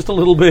Yeah. down just a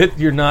little bit.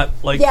 You're not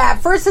like, Yeah,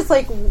 at first it's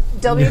like,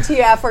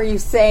 WTF are you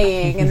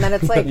saying? And then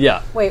it's like,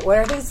 Yeah. wait, what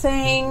are they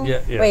saying? Yeah,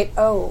 yeah. Wait,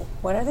 oh,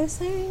 what are they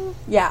saying?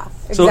 Yeah,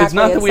 exactly. So it's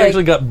not that we like-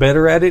 actually got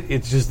better at it.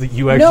 It's just that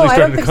you actually no, I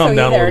started don't to think calm so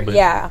down either. a little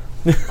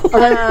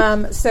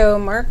bit. Yeah. So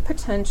mark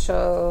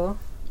potential,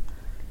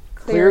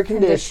 clear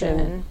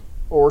condition.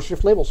 Or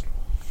shift labels.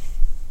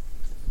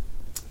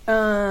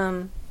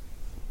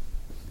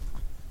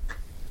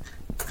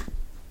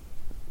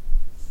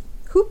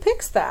 Who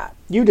picks that?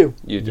 You do.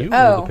 You do. You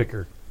Oh. were the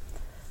picker.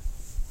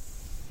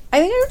 I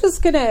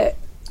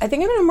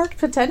think I'm gonna mark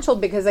potential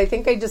because I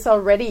think I just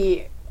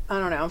already, I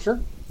don't know. Sure.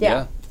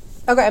 Yeah.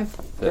 Okay.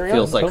 That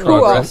feels like Cool.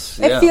 progress.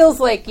 It Yeah. feels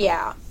like,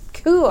 yeah.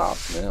 Cool.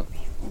 Yeah.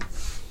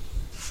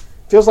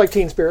 Feels like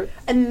Teen Spirit.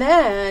 And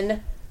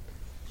then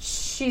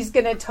she's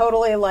gonna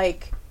totally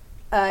like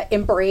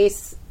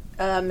embrace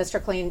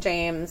Mr. Clean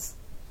James.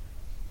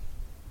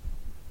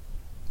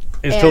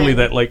 It's And- totally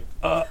that like,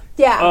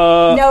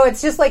 Yeah. No,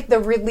 it's just like the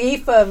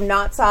relief of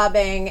not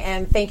sobbing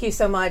and thank you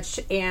so much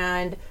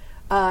and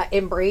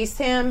embrace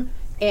him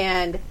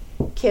and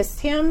kiss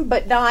him,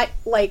 but not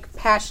like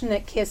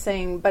passionate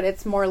kissing, but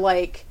it's more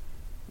like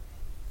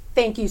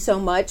thank you so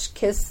much,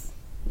 kiss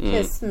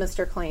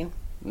Mr. Clean.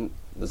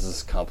 This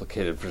is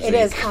complicated for It Zeke.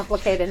 is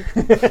complicated.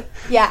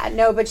 Yeah,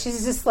 no, but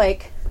she's just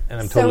like and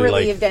I'm so totally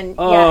relieved like, and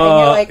yeah, and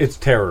you're like it's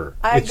terror.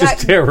 I've It's got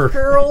just terror.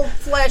 girl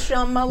flesh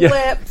on my Yeah.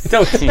 lips.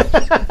 No,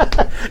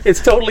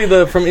 it's totally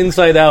the from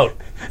Inside Out.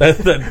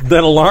 That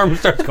alarm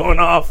starts going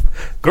off.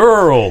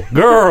 Girl.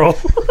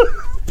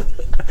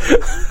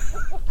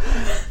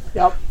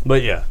 Yep.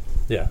 But yeah.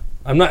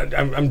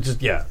 I'm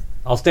just yeah.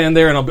 I'll stand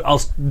there and I'll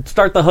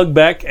start the hug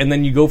back, and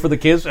then you go for the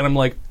kiss, and I'm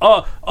like,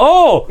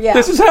 oh, Yeah.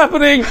 this is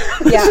happening.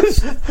 Yeah.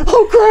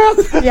 Oh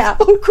crap! Yeah.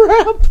 Oh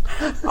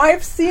crap!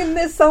 I've seen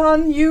this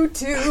on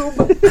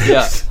YouTube.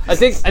 Yeah. I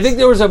think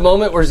there was a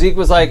moment where Zeke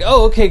was like,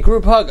 "Oh, okay,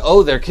 group hug.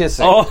 Oh, they're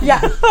kissing." Oh, Yeah.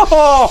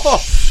 oh,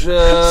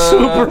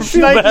 super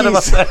feel bad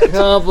about Nikes. that.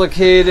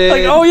 complicated.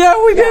 Like, oh yeah,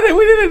 we did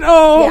it.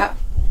 Oh, Yeah.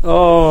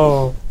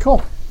 oh.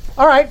 Cool.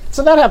 All right,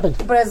 so that happened.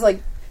 But I was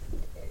like,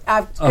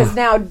 because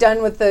now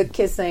done with the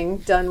kissing,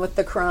 done with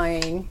the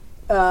crying.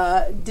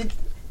 Did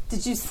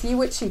you see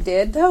what she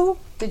did though?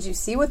 Did you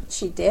see what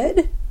she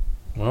did?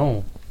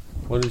 No.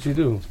 What did she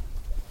do?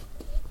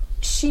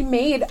 She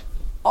made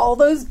all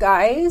those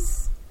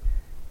guys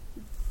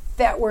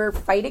that were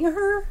fighting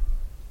her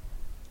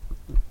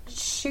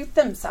shoot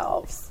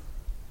themselves.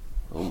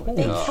 Oh my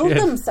They god. killed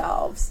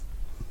themselves.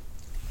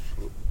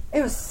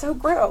 It was so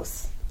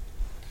gross.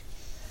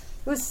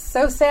 It was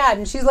so sad.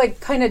 And she's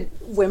like kind of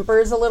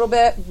whimpers a little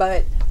bit,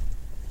 but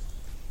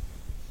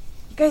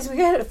guys, we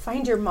gotta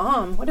find your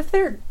mom. What if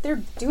they're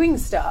doing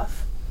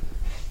stuff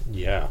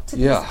Yeah. to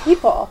Yeah. these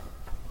people?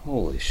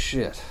 Holy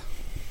shit.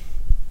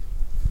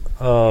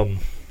 Um.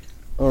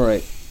 All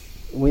right.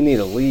 We need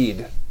a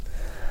lead.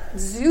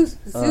 Zeus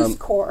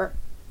Corp.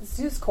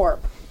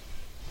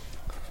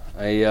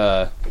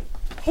 I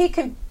Hey,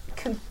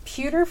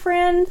 computer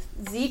friend,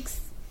 Zeke's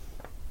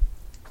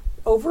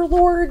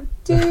overlord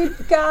dude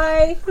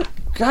guy.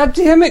 God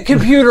damn it,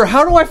 computer!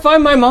 How do I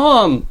find my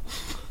mom?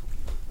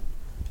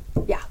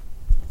 Yeah.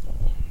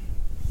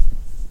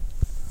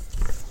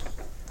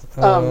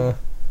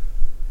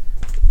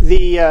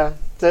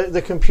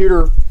 The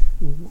computer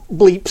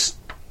bleeps.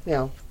 You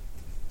know,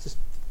 just,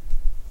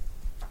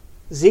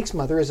 Zeke's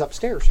mother is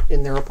upstairs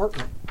in their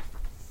apartment.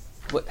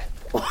 What?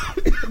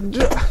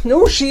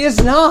 No, she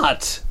is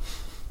not.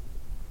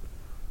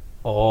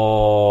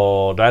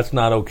 Oh, that's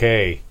not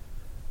okay.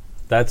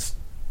 That's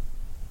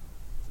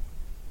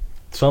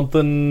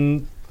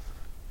something.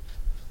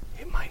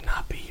 It might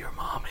not be your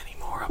mom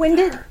anymore.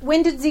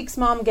 When did Zeke's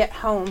mom get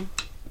home?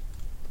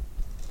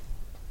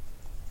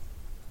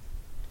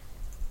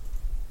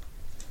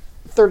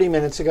 "30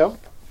 minutes ago."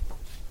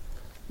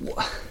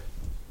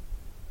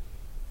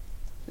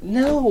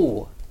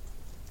 No.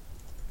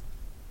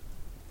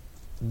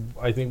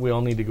 I think we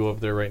all need to go up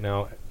there right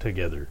now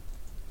together.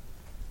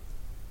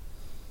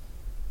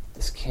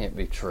 This can't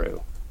be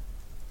true.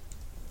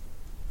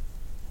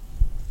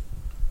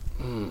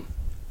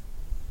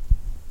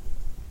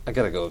 I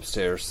gotta go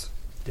upstairs.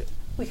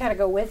 We gotta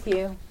go with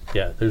you.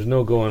 Yeah, there's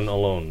no going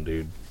alone,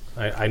 dude.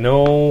 I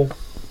know,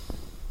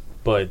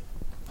 but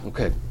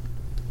Okay.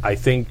 I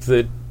think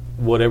that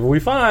whatever we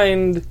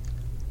find,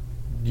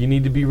 you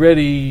need to be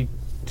ready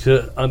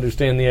to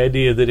understand the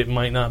idea that it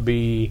might not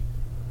be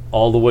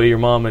all the way your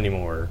mom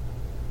anymore,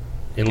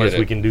 unless Get it.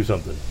 we can do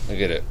something. I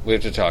get it. We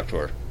have to talk to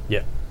her.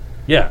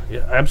 Yeah,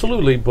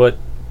 absolutely. But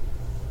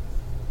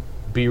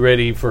be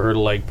ready for her to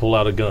like pull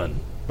out a gun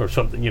or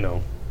something.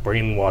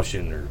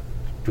 Brainwashing or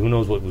who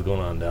knows what was going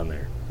on down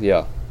there.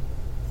 Yeah.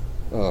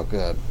 Oh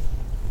god.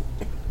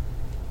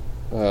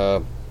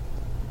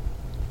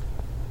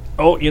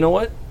 Oh, you know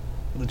what?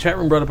 The chat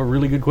room brought up a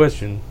really good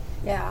question.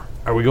 Yeah.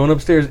 Are we going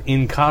upstairs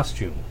in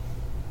costume?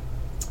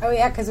 Oh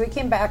yeah, because we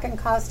came back in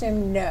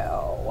costume.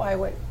 No,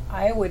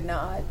 I would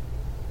not.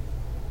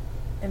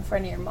 In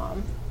front of your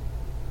mom.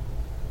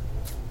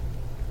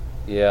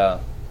 Yeah.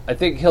 I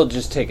think he'll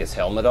just take his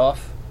helmet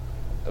off.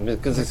 I mean,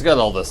 because he's got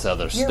all this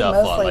other You're stuff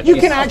most on. like- Like You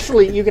he's-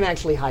 can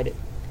actually hide it.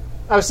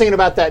 I was thinking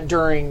about that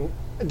during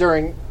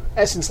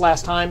Essence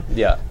last time.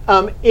 Yeah.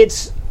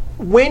 It's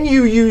when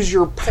you use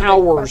your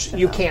powers, question,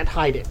 you though. can't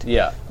hide it.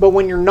 Yeah. But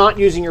when you're not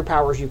using your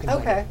powers, you can hide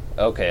Okay. it.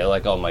 Okay,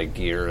 like all my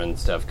gear and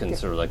stuff can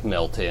sort of like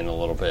melt in a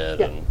little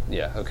bit. Yeah. And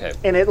yeah, okay.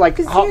 And it like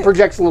you-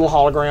 projects a little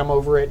hologram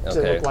over it to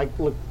Okay. look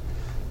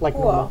like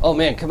Cool. normal. Oh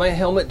man, can my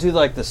helmet do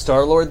like the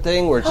Star-Lord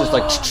thing where it's just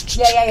like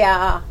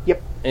Yeah.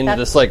 Yep. into That's-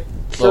 this like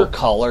Sure. little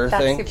collar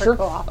That's thing? super Sure.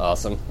 cool.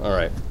 Awesome. All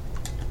right.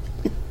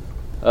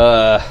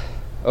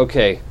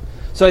 Okay.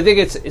 So I think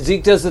it's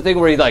Zeke does the thing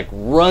where he like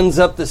runs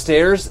up the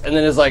stairs and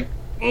then is like,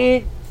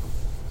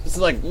 it's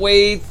like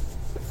wait,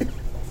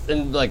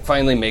 and like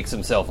finally makes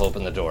himself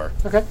open the door.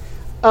 Okay.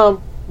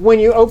 When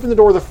you open the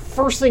door, the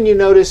first thing you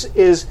notice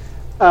is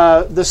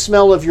the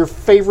smell of your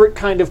favorite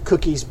kind of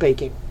cookies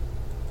baking.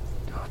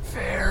 Not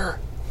fair.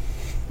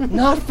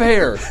 Not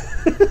fair.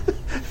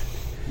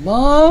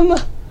 Mom.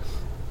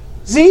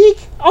 Zeke?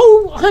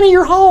 Oh, honey,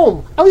 you're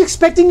home. I was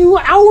expecting you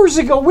hours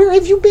ago. Where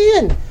have you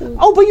been?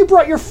 Oh, but you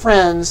brought your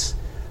friends.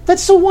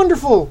 That's so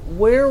wonderful.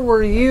 Where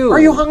were you? Are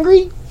you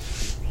hungry?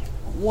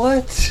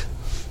 What?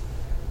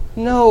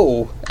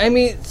 No. I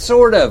mean,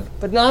 sort of,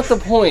 but not the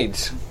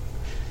point.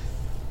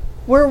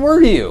 Where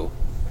were you?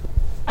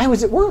 I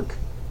was at work.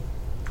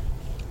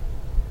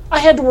 I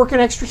had to work an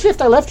extra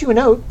shift. I left you a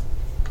note.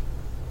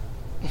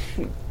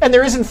 And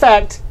there is, in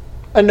fact,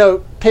 a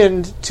note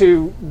pinned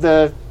to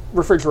the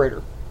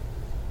refrigerator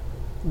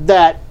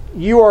that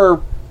you are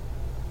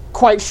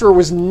quite sure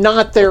was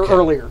not there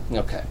earlier.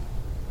 Okay.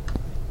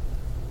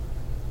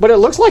 But it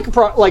looks like a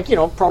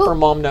proper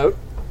mom note.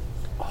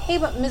 Hey,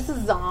 but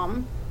Mrs.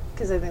 Zom,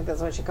 because I think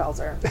that's what she calls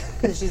her,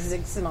 because she's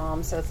Zeke's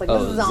mom, so it's like Oh,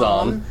 Mrs. Zom.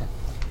 Zom.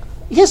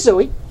 Yes,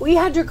 Zoe. We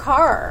had your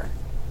car.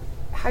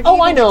 How'd you Oh,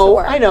 even I get to know.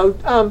 work? I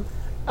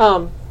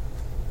know.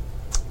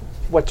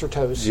 What's her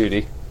toes?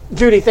 Judy.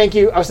 Judy, thank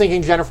you. I was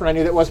thinking Jennifer, and I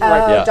knew that wasn't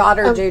right. Yeah.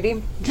 Daughter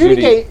Judy. Judy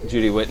gave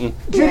Judy Witten.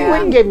 Judy Yeah.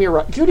 Witten gave me a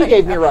right. Judy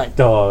gave me a right.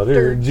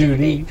 Daughter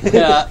Judy.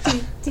 Yeah.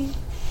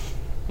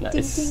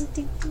 Nice.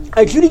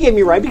 Judy gave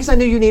me right because I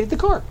knew you needed the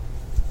car.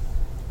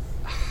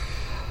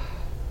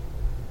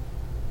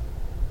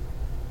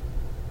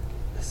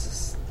 This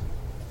is.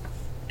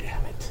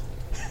 Damn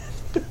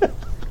it.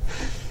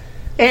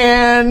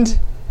 And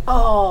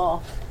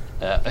Oh.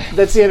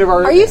 that's the end of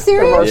our. Are you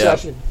serious? of our Yeah.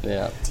 session.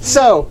 Yeah.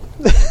 So,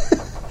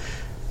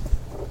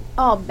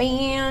 Oh,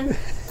 man.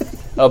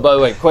 Oh, by the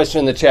way, question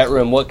in the chat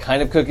room: what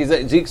kind of cookies?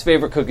 Zeke's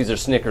favorite cookies are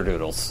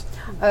Snickerdoodles.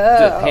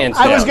 Oh. Hands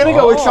I was down. going to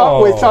go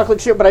with chocolate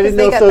chip, but I didn't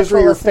They know if got the those were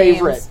your coolest names.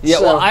 favorite. Yeah,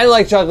 So- well, I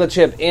like chocolate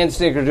chip and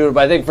Snickerdoodle,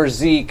 but I think for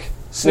Zeke,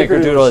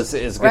 Snickerdoodle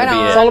is going Right to be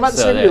on. it. It's all about the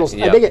So snickerdoodles.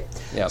 yeah. I dig it.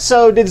 Yeah.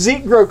 So, did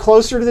Zeke grow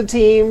closer to the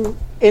team,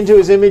 into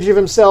his image of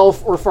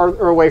himself, or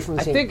farther away from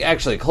the I team? think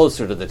actually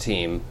closer to the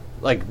team.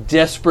 Like,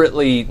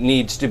 desperately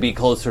needs to be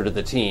closer to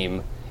the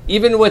team.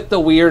 Even with the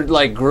weird,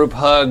 like, group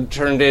hug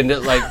turned into,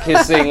 like,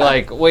 kissing,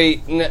 like,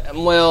 wait,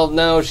 well,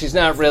 no, she's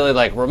not really,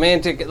 like,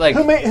 romantic. Like,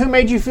 Who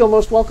made you feel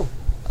most welcome,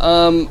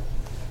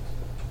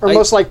 or I-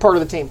 most like part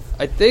of the team?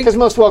 I think... Because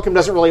most welcome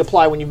doesn't really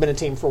apply when you've been a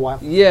team for a while.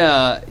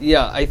 Yeah,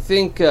 I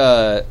think...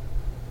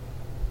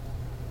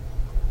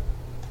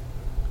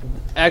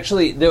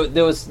 actually,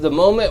 there was the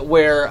moment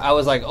where I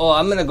was like, oh,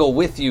 I'm going to go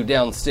with you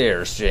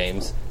downstairs,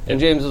 James. And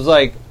James was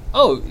like,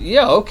 oh,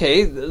 yeah,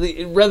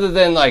 okay. Rather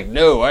than like,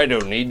 no, I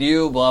don't need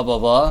you, blah, blah,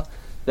 blah.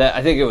 That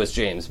I think it was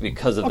James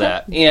because of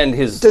that. And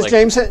his... Does like,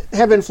 James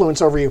have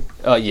influence over you?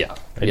 yeah.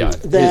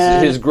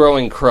 Then- His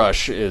growing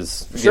crush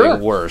is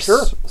getting worse.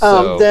 Sure.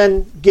 So,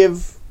 Then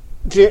give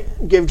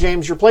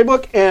James your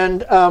playbook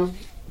and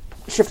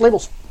shift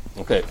labels.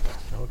 okay.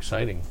 How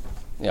exciting.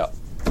 Yeah.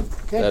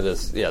 Okay.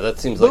 That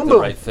seems Boom, like the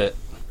boom. right fit.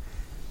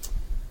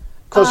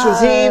 Close to the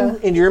team,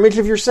 into your image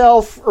of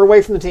yourself, or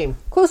away from the team.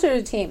 Closer to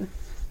the team.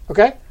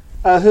 Okay.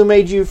 Who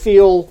made you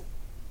feel?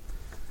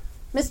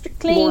 Mr.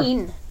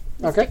 Clean.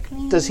 Okay. Mr.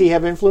 Clean. Does he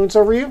have influence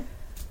over you?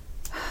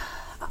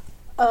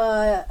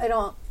 I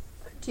don't.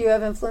 Do you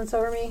have influence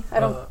over me? I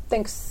don't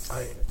think so.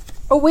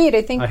 Oh, wait,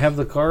 I think. I have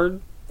the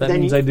card. That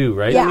Then means you- I do,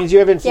 right? yeah. means you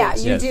have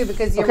influence. Yeah, you Yes. do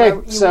because you're Okay.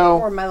 my, you So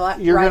were my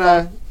you're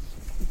rival.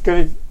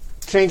 gonna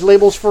change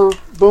labels for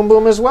Boom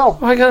Boom as well.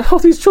 I got all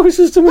these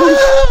choices to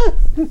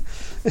make.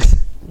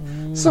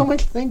 So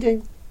much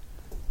thinking.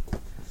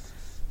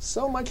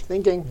 So much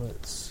thinking.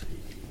 Let's see.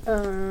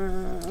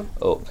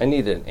 Oh, I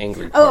need an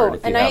angry card Oh,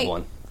 if you and have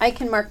one. I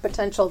can mark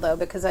potential though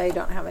because I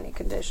don't have any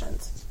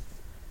conditions.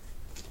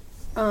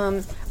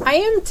 I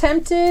am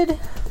tempted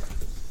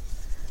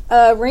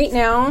right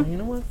now You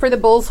know what? for the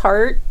bull's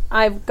heart.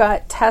 I've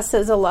got Tess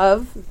as a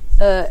love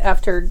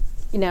after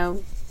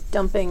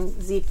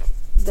dumping Zeke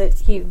that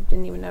he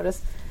didn't even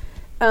notice.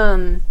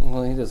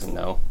 Well, he doesn't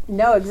know.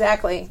 No,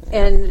 exactly.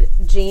 And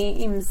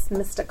James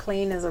Mr.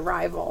 Clean is a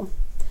rival.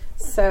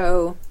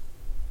 So,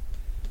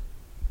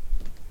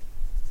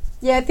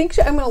 yeah, I think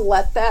I'm going to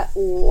let that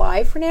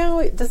lie for now.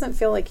 It doesn't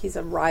feel like he's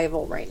a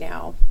rival right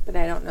now, but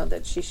I don't know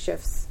that she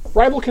shifts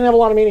Rival can have a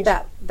lot of meanings.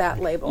 that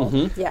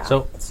label. Yeah.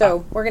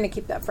 So, we're going to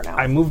keep that for now.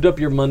 I moved up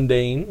your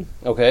mundane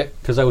Okay.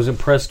 because I was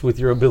impressed with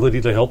your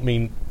ability to help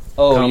me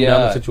Oh, calm yeah.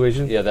 down the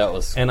situation. Yeah, that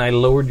was... And I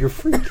lowered your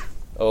freak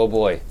Oh,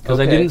 boy. because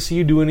I didn't see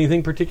you do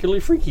anything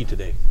particularly freaky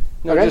today.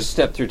 No, Okay. just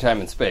step through time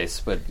and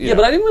space, but... Yeah,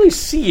 but I didn't really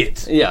see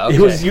it. Yeah, It okay.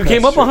 was you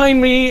came That's up true. behind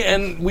me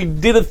and we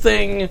did a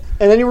thing, And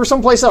then you were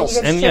someplace else.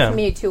 you can and shift yeah.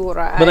 me to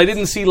right. but I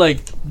didn't see like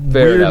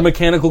Fair weird enough.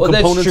 mechanical Well,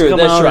 components that's true, come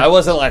that's out. true. I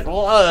wasn't like,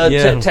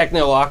 Yeah.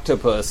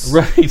 techno-octopus.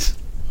 Right.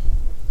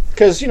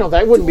 Because,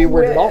 that wouldn't be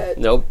weird at all.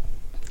 Nope.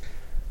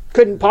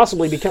 Couldn't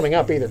possibly be coming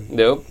up either.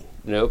 Nope.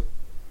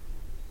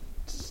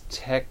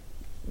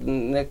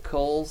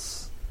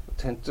 Technicals?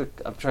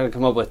 I'm trying to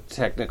come up with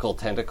technical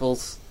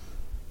tentacles.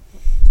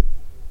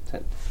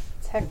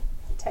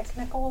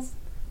 technicals.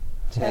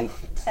 Tentology?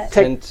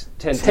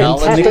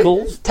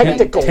 Tentacles? Technicals.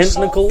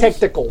 Tentacles?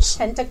 Technicals.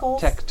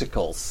 Tentacles.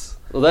 Tentacles.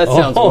 Well, that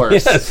sounds Oh,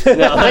 worse. yes. No,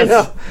 I that's-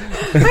 know.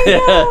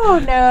 Oh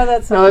no,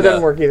 that's No, not. it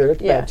doesn't work either.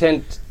 It's Yeah.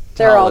 bad.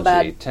 They're all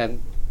bad.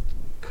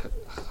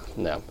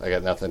 No, I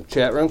got nothing.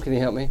 Chat room, can you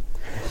help me?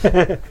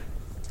 Let's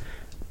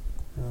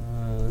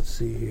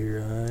see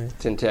here.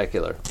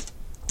 Tentacular.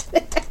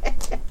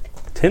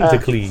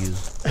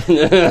 Tentacles.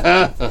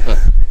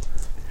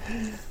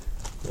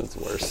 That's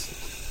worse.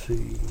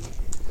 See.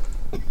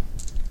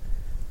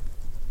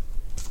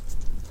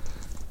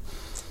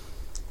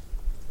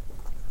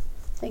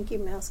 Thank you,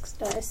 Masks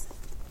Dice.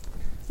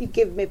 You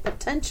give me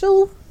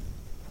potential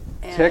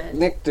and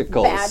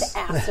Technicals.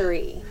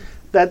 badassery.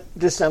 That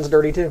just sounds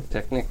dirty too.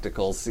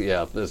 Technicals,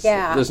 yeah.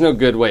 Yeah. There's no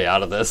good way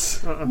out of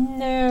this.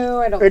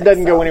 No, I don't. It think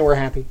doesn't so. go anywhere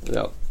happy.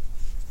 No.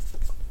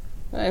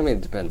 I mean,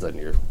 it depends on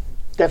your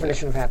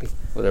Definition of happy.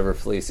 whatever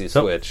fleece you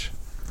So- switch.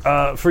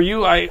 For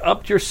you, I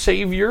upped your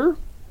savior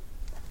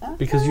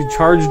because you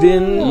charged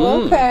in,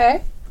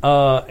 Okay.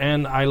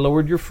 and I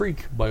lowered your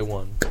freak by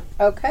 1.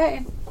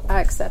 Okay.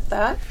 I accept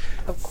that.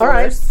 Of course. All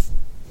right.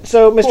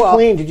 So, Mr. Cool.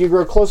 Clean, did you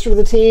grow closer to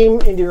the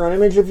team, into your own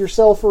image of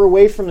yourself, or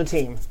away from the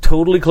team?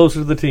 Totally closer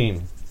to the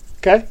team.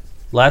 Okay.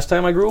 Last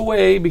time I grew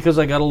away because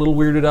I got a little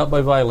weirded out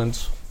by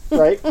violence.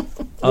 Right.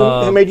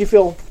 Who made you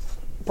feel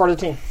part of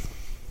the team?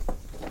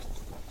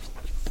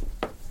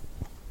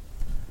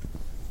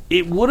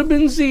 It would have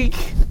been Zeke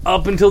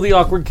up until the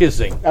awkward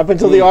kissing. Up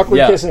until the awkward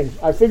Yeah. kissing.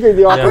 I figured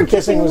the awkward Yeah.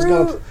 kissing was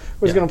going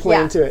to play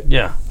Yeah. into it.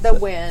 Yeah. The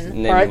win.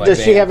 Name All right. my Does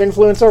she band. have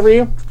influence over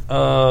you?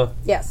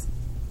 Yes.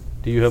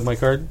 Do you have my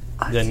card?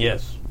 Then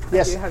yes.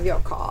 Yes. You have your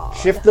card.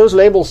 Shift those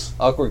labels.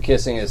 Awkward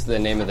Kissing is the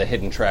name of the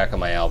hidden track on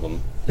my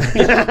album.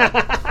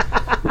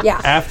 Yeah.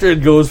 After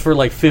it goes for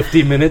like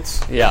 50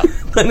 minutes, Yeah.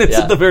 then it's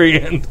Yeah. at the very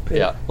end.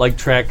 Yeah. Like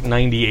track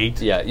 98.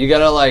 Yeah. You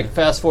gotta like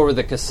fast forward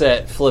the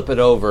cassette, flip it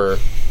over,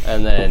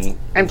 and then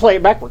And play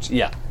it backwards.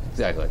 yeah,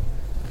 exactly.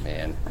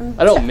 Man,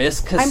 I don't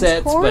miss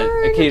cassettes, but torn.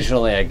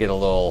 occasionally I get a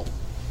little.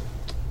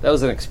 That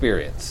was an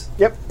experience,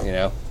 Yep. you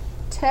know.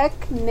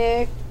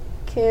 Technicals.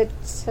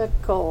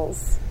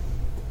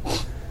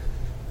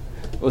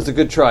 It was a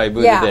good try,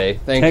 Buddha Yeah. Day.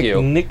 Thank you.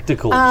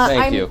 Technicticals.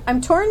 Thank you. I'm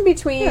torn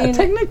between yeah,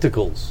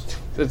 technicticals.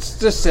 It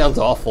just sounds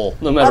awful,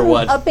 no matter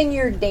what. upping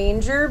your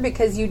danger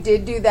because you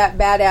did do that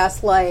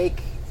badass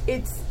like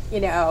it's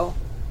Yeah,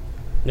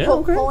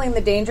 okay. pulling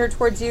the danger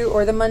towards you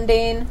or the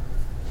mundane.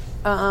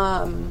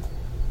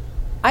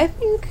 I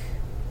think.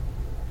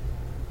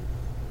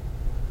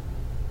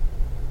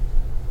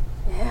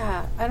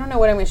 Yeah, I don't know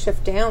what I'm going to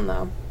shift down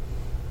though.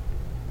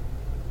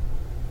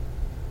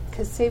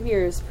 Because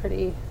Savior is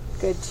pretty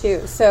good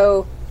too.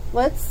 So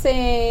let's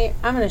say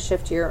I'm going to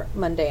shift your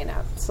mundane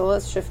up. So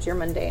let's shift your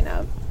mundane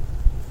up.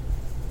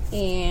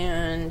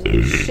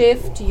 And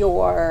shift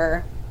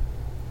your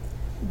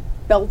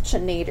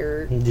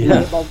Belchinator Yeah.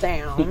 label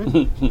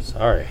down.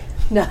 Sorry.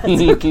 No,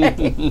 it's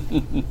okay.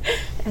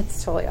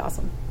 It's totally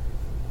awesome.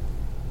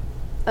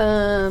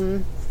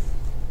 I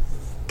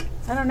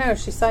don't know.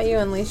 She saw you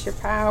unleash your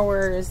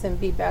powers and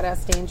be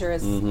badass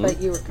dangerous,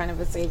 but you were kind of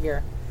a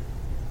savior.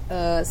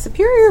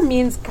 Superior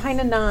means kind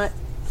of not...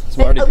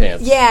 Smarty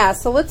pants. Yeah,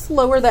 so let's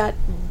lower that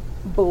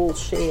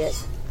bullshit.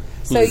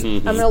 So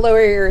I'm going to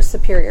lower your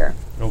superior.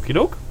 Okie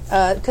doke.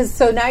 Because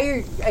so now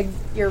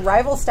your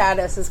rival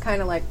status is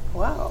kind of like,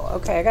 wow,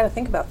 okay, I got to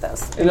think about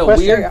this. In a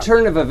Question? weird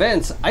turn of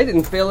events, I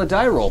didn't fail a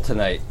die roll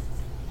tonight.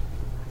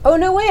 Oh,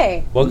 no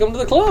way. Welcome to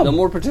the club. No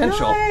more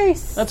potential.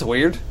 Nice. That's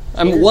weird.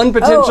 I'm one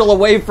potential Oh.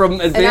 away from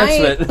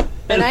advancement.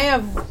 And I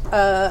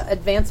have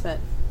advancement.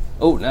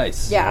 Oh,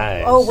 nice. Yeah.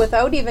 Nice. Oh,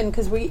 without even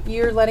because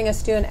you're letting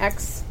us do an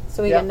X,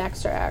 so we Yep. get an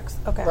extra X.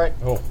 Okay. Right.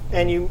 Oh.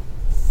 And you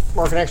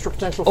mark an extra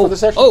potential Oh, for the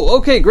session. oh,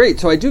 okay, great.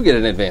 So I do get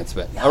an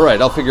advancement. All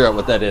right, I'll figure out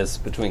what that is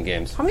between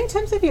games. How many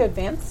times have you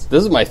advanced?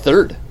 This is my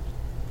third.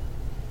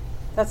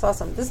 That's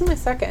awesome. This is my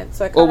second.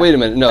 So I Oh, wait a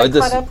minute. No, I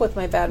this- caught up with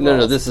my bad No,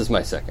 rolls. this is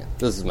my second.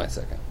 This is my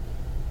second.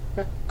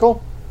 Okay,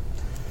 cool.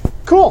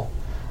 Cool.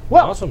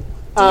 Well, Awesome.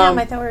 Damn,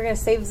 I thought we were going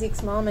to save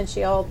Zeke's mom and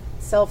she all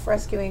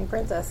self-rescuing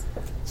princess.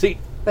 See,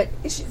 But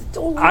she's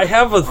totally I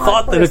have a odd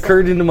thought that person.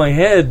 occurred into my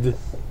head,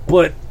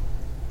 but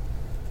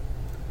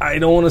I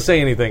don't want to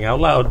say anything out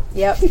loud.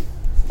 Yep.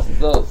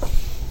 Though,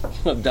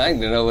 I'm dying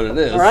to know what it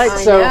is. all right. I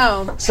So,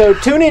 know. so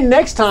tune in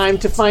next time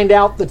to find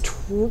out the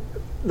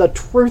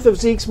truth of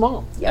Zeke's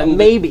mom. Yeah. And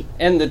Maybe.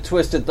 And the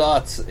twisted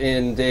thoughts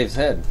in Dave's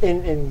head.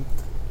 In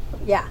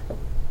Yeah.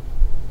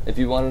 If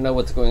you want to know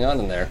what's going on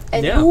in there.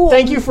 And Yeah. ooh,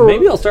 Thank you for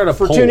Maybe I'll start a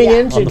for poll tuning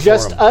in on to the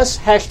Just forum. Us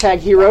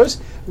 #Heroes.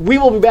 We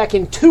will be back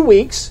in 2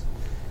 weeks,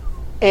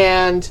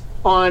 and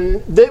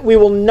we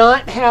will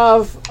not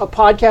have a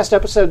podcast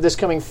episode this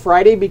coming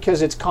Friday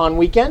because it's con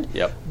weekend.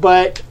 Yep.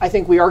 But I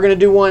think we are going to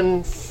do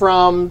one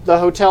from the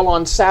hotel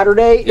on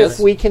Saturday Yes. if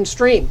we can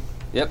stream.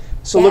 Yep.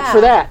 So look Yeah.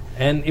 for that.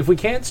 And if we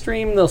can't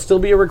stream, there'll still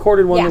be a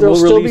recorded one Yeah. that There'll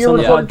we'll still release be a on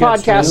the recorded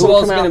podcast. podcast. stream. will Who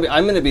else come going out. to be?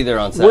 I'm going to be there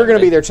on Saturday. We're going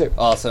to be there too.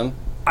 Awesome.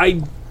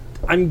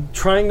 I'm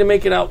trying to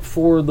make it out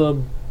for the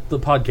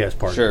podcast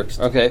part. Sure.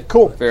 Okay.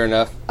 Cool. Fair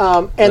enough.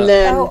 And Yeah.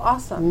 then Oh,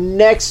 awesome.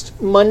 next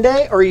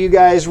Monday, are you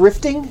guys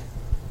rifting?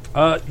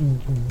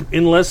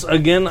 Unless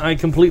again I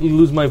completely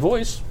lose my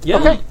voice. Yeah.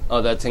 Okay.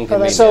 Oh, that's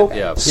inconvenient. So- yeah.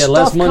 Yeah. Stuff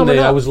Last coming Monday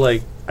I up. was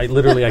like, I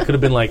could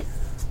have been like,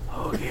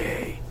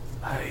 okay,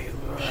 all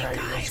right,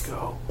 let's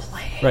go.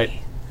 Right.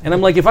 And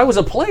I'm like, if I was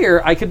a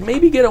player, I could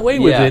maybe get away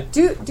with Yeah. it.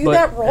 Do But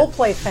that role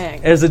play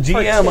thing. As a for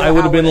GM, 2 I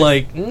would have been hours.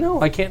 like, no,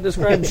 I can't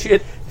describe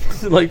shit.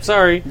 Like,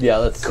 sorry. Yeah,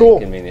 that's Cool.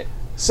 inconvenient.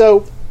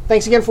 So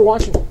thanks again for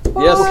watching. Yes.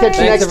 We'll catch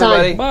you Thanks, next time.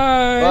 everybody.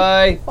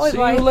 Bye. Bye. See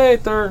Bye. you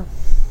later.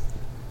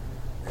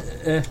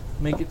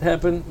 Make it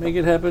happen. Make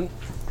it happen.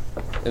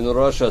 In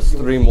Russia,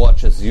 stream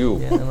watches you.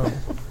 Yeah, I know.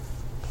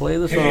 Play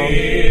the song.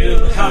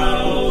 Hail,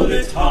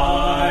 howlet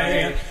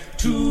high,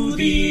 to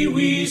thee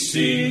we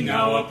sing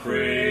our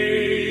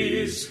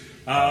praise.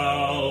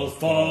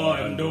 Alpha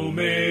and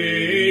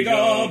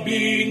Omega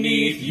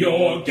beneath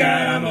your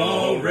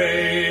gamma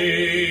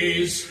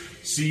rays.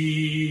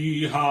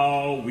 See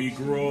how we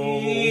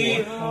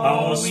grow,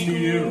 our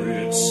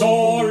spirits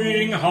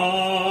soaring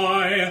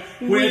high.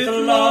 With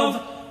love,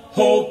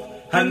 hope,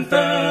 and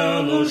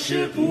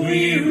fellowship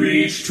we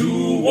reach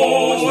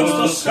towards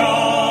the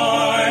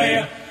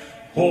sky.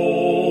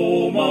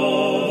 Home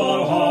of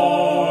our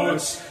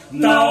hearts,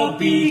 thou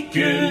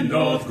beacon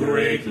of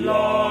great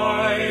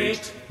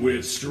light.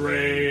 With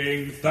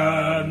strength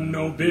and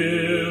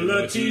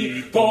nobility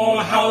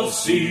for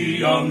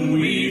Halcyon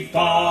we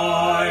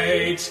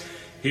fight.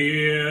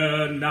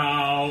 Hear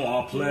now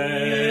our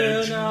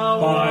pledge,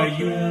 by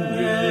you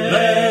will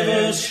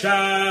ever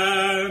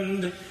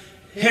stand.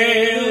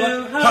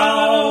 Hail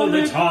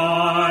Howlet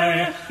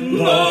High,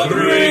 the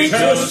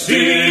greatest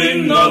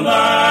in the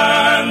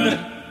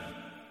land.